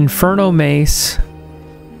 Inferno mace.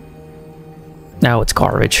 Now it's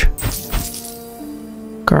garbage.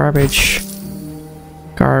 Garbage.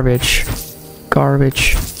 Garbage.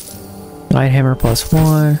 Garbage. Light hammer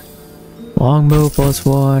 +1. Longbow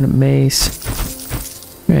 +1. Mace.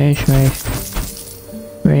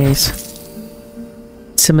 Mace.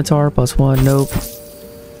 Scimitar +1. Nope.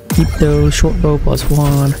 Keep those. Short bow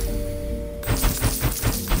 +1.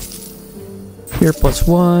 Here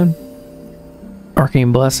 +1.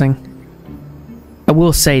 Arcane blessing. I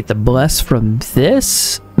will say the bless from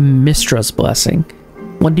this Mistra's blessing.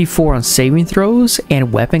 1d4 on saving throws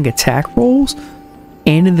and weapon attack rolls,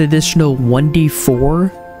 and an additional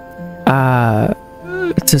 1d4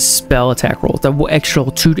 to spell attack rolls. The extra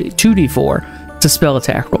 2d4 to spell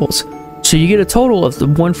attack rolls. So you get a total of the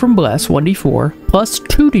one from bless, 1d4 plus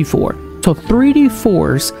 2d4, so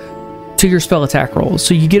 3d4s to your spell attack rolls.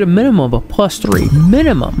 So you get a minimum of +3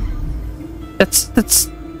 minimum.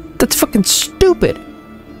 That's fucking stupid.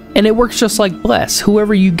 And it works just like bless.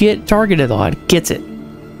 Whoever you get targeted on gets it.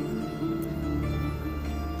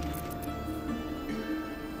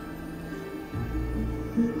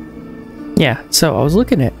 Yeah, so I was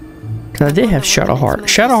looking at, because I did have Shadowheart.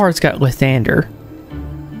 Shadowheart's got Lathander,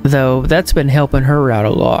 though that's been helping her out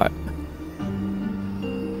a lot.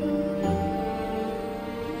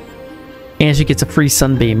 And she gets a free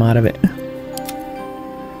sunbeam out of it.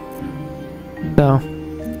 So,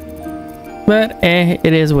 but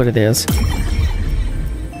it is what it is.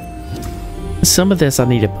 Some of this I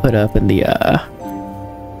need to put up in the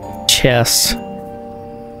chest.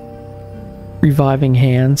 Reviving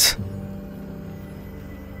hands.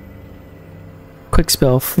 Quick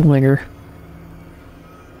spell flinger.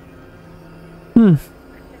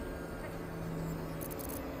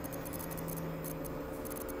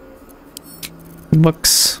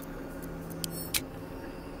 Books.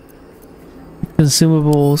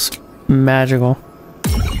 Consumables. Magical.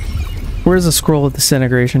 Where's the scroll of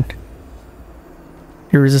disintegration?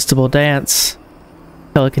 Irresistible dance.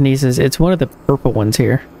 Telekinesis. It's one of the purple ones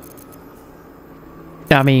here.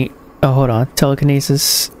 I mean, oh, hold on.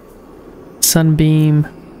 Telekinesis. Sunbeam.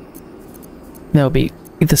 No, be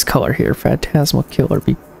this color here. Phantasmal Killer.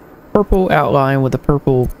 Be purple outline with a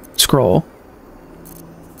purple scroll.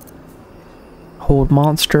 Hold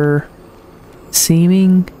monster.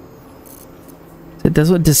 Seeming. It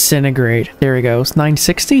does what disintegrate. There we go. It's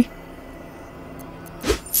 960.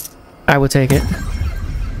 I would take it.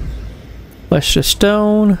 Celestial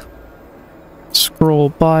Stone. Scroll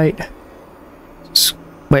bite.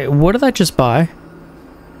 Wait, what did I just buy?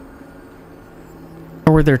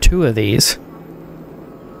 Or were there two of these?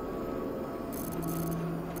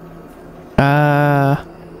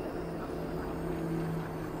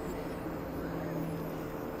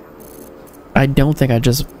 I don't think I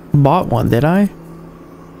just bought one, did I?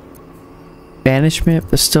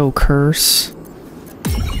 Banishment, bestow curse.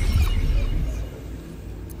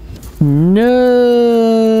 No.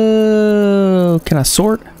 Can I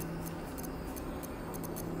sort?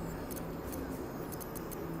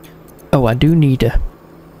 Oh, I do need to.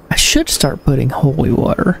 I should start putting holy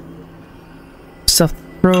water. Stuff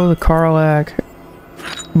throw the Karlak.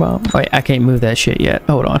 Well, wait, I can't move that shit yet.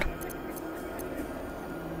 Hold on.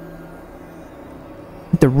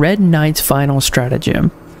 The Red Knight's final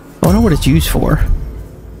stratagem. I wonder what it's used for.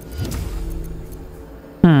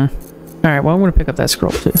 Alright, well I'm going to pick up that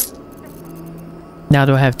scroll too. Now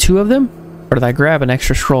do I have 2 of them? Or did I grab an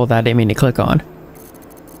extra scroll that I didn't mean to click on?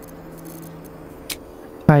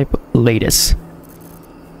 Type latest.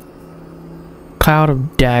 Cloud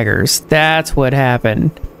of daggers. That's what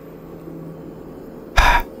happened.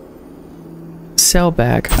 Sell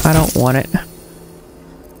back. I don't want it.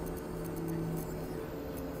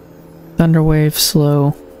 Thunderwave,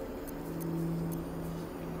 slow.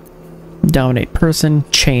 Dominate person,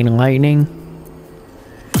 chain lightning.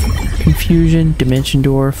 Confusion, dimension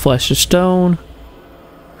door, flesh of stone.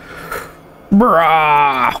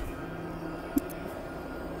 Brah!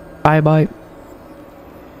 Eye bite.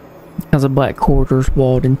 Has a black quarters,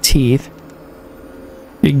 walled in teeth.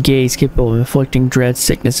 Your gaze capable of inflicting dread,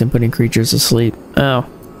 sickness, and putting creatures to sleep. Oh.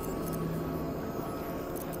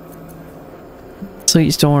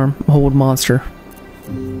 Sleet storm, hold monster.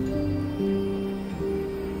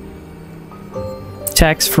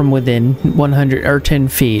 Attacks from within 100 or 10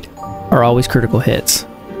 feet are always critical hits.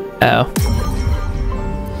 Oh.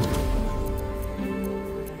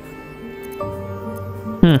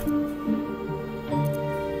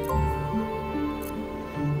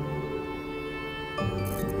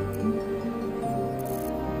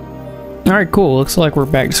 Alright, cool. Looks like we're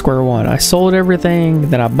back to square one. I sold everything,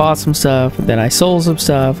 then I bought some stuff, then I sold some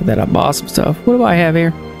stuff, then I bought some stuff. What do I have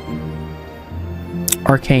here?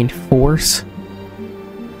 Arcane Force.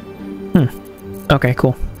 Okay,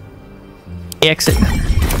 cool. Exit.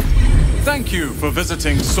 Thank you for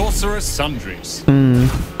visiting Sorcerer's Sundries.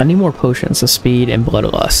 I need more potions of speed and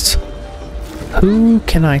bloodlust. Who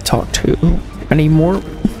can I talk to? I need more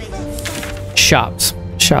shops.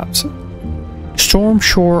 Storm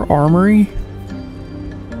Shore Armory.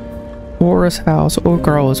 Forest House.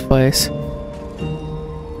 Okarola's place.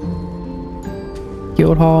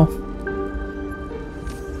 Guild Hall.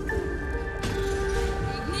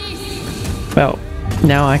 Well,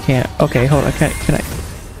 now I can't. Okay, hold on. Can I?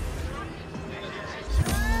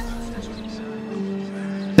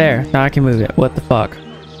 There. Now I can move it. What the fuck?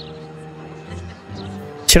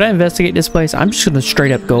 Should I investigate this place? I'm just gonna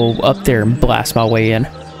straight up go up there and blast my way in.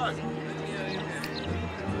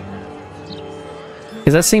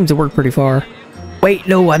 Because that seems to work pretty far. Wait,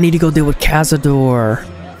 no, I need to go deal with Cazador.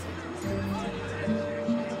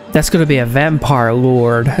 That's gonna be a vampire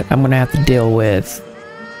lord I'm gonna have to deal with.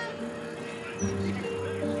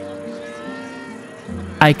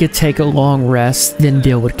 I could take a long rest, then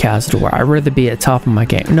deal with Cazador. I'd rather be at the top of my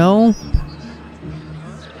game. No?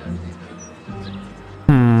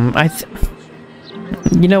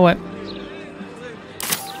 You know what?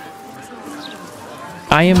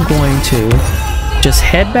 I am going to just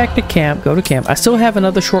head back to camp, go to camp. I still have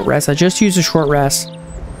another short rest. I just used a short rest.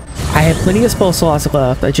 I have plenty of spell slots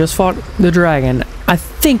left. I just fought the dragon. I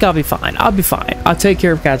think I'll be fine. I'll be fine. I'll take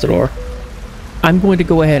care of Cazador. I'm going to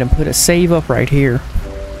go ahead and put a save up right here.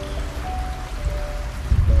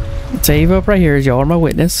 Save up right here, as y'all are my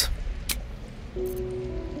witness.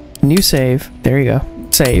 New save. There you go.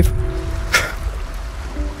 Save.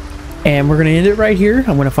 And we're going to end it right here.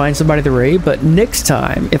 I'm going to find somebody to raid, but next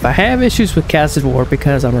time, if I have issues with Cazador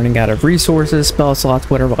because I'm running out of resources, spell slots,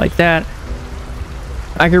 whatever like that,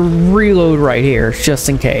 I can reload right here just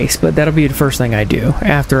in case, but that'll be the first thing I do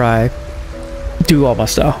after I do all my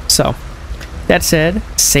stuff. So, that said,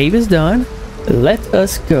 save is done. Let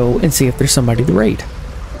us go and see if there's somebody to raid.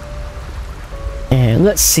 And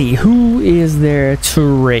let's see, who is there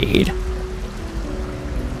to raid?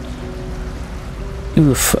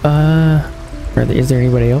 Oof, is there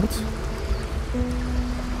anybody else?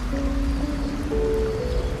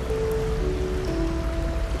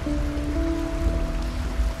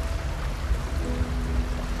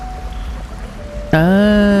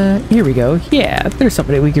 Here we go. Yeah, there's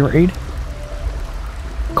somebody we can raid.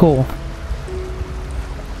 Cool.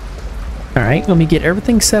 Alright, let me get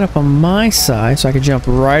everything set up on my side so I can jump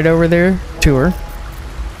right over there to her.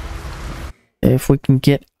 If we can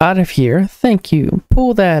get out of here, thank you.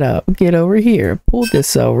 Pull that up. Get over here. Pull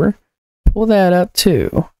this over. Pull that up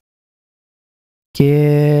too.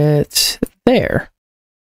 Get there.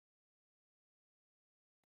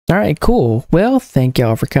 Alright, cool. Well, thank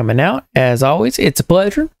y'all for coming out. As always, it's a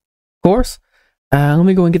pleasure. Of course. Let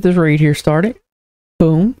me go and get this raid here started.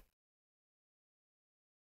 Boom.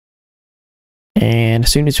 And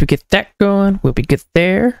as soon as we get that going, we'll be good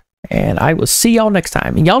there. And I will see y'all next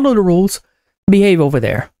time. And y'all know the rules. Behave over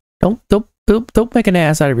there. Don't make an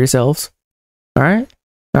ass out of yourselves. Alright?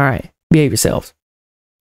 Alright. Behave yourselves.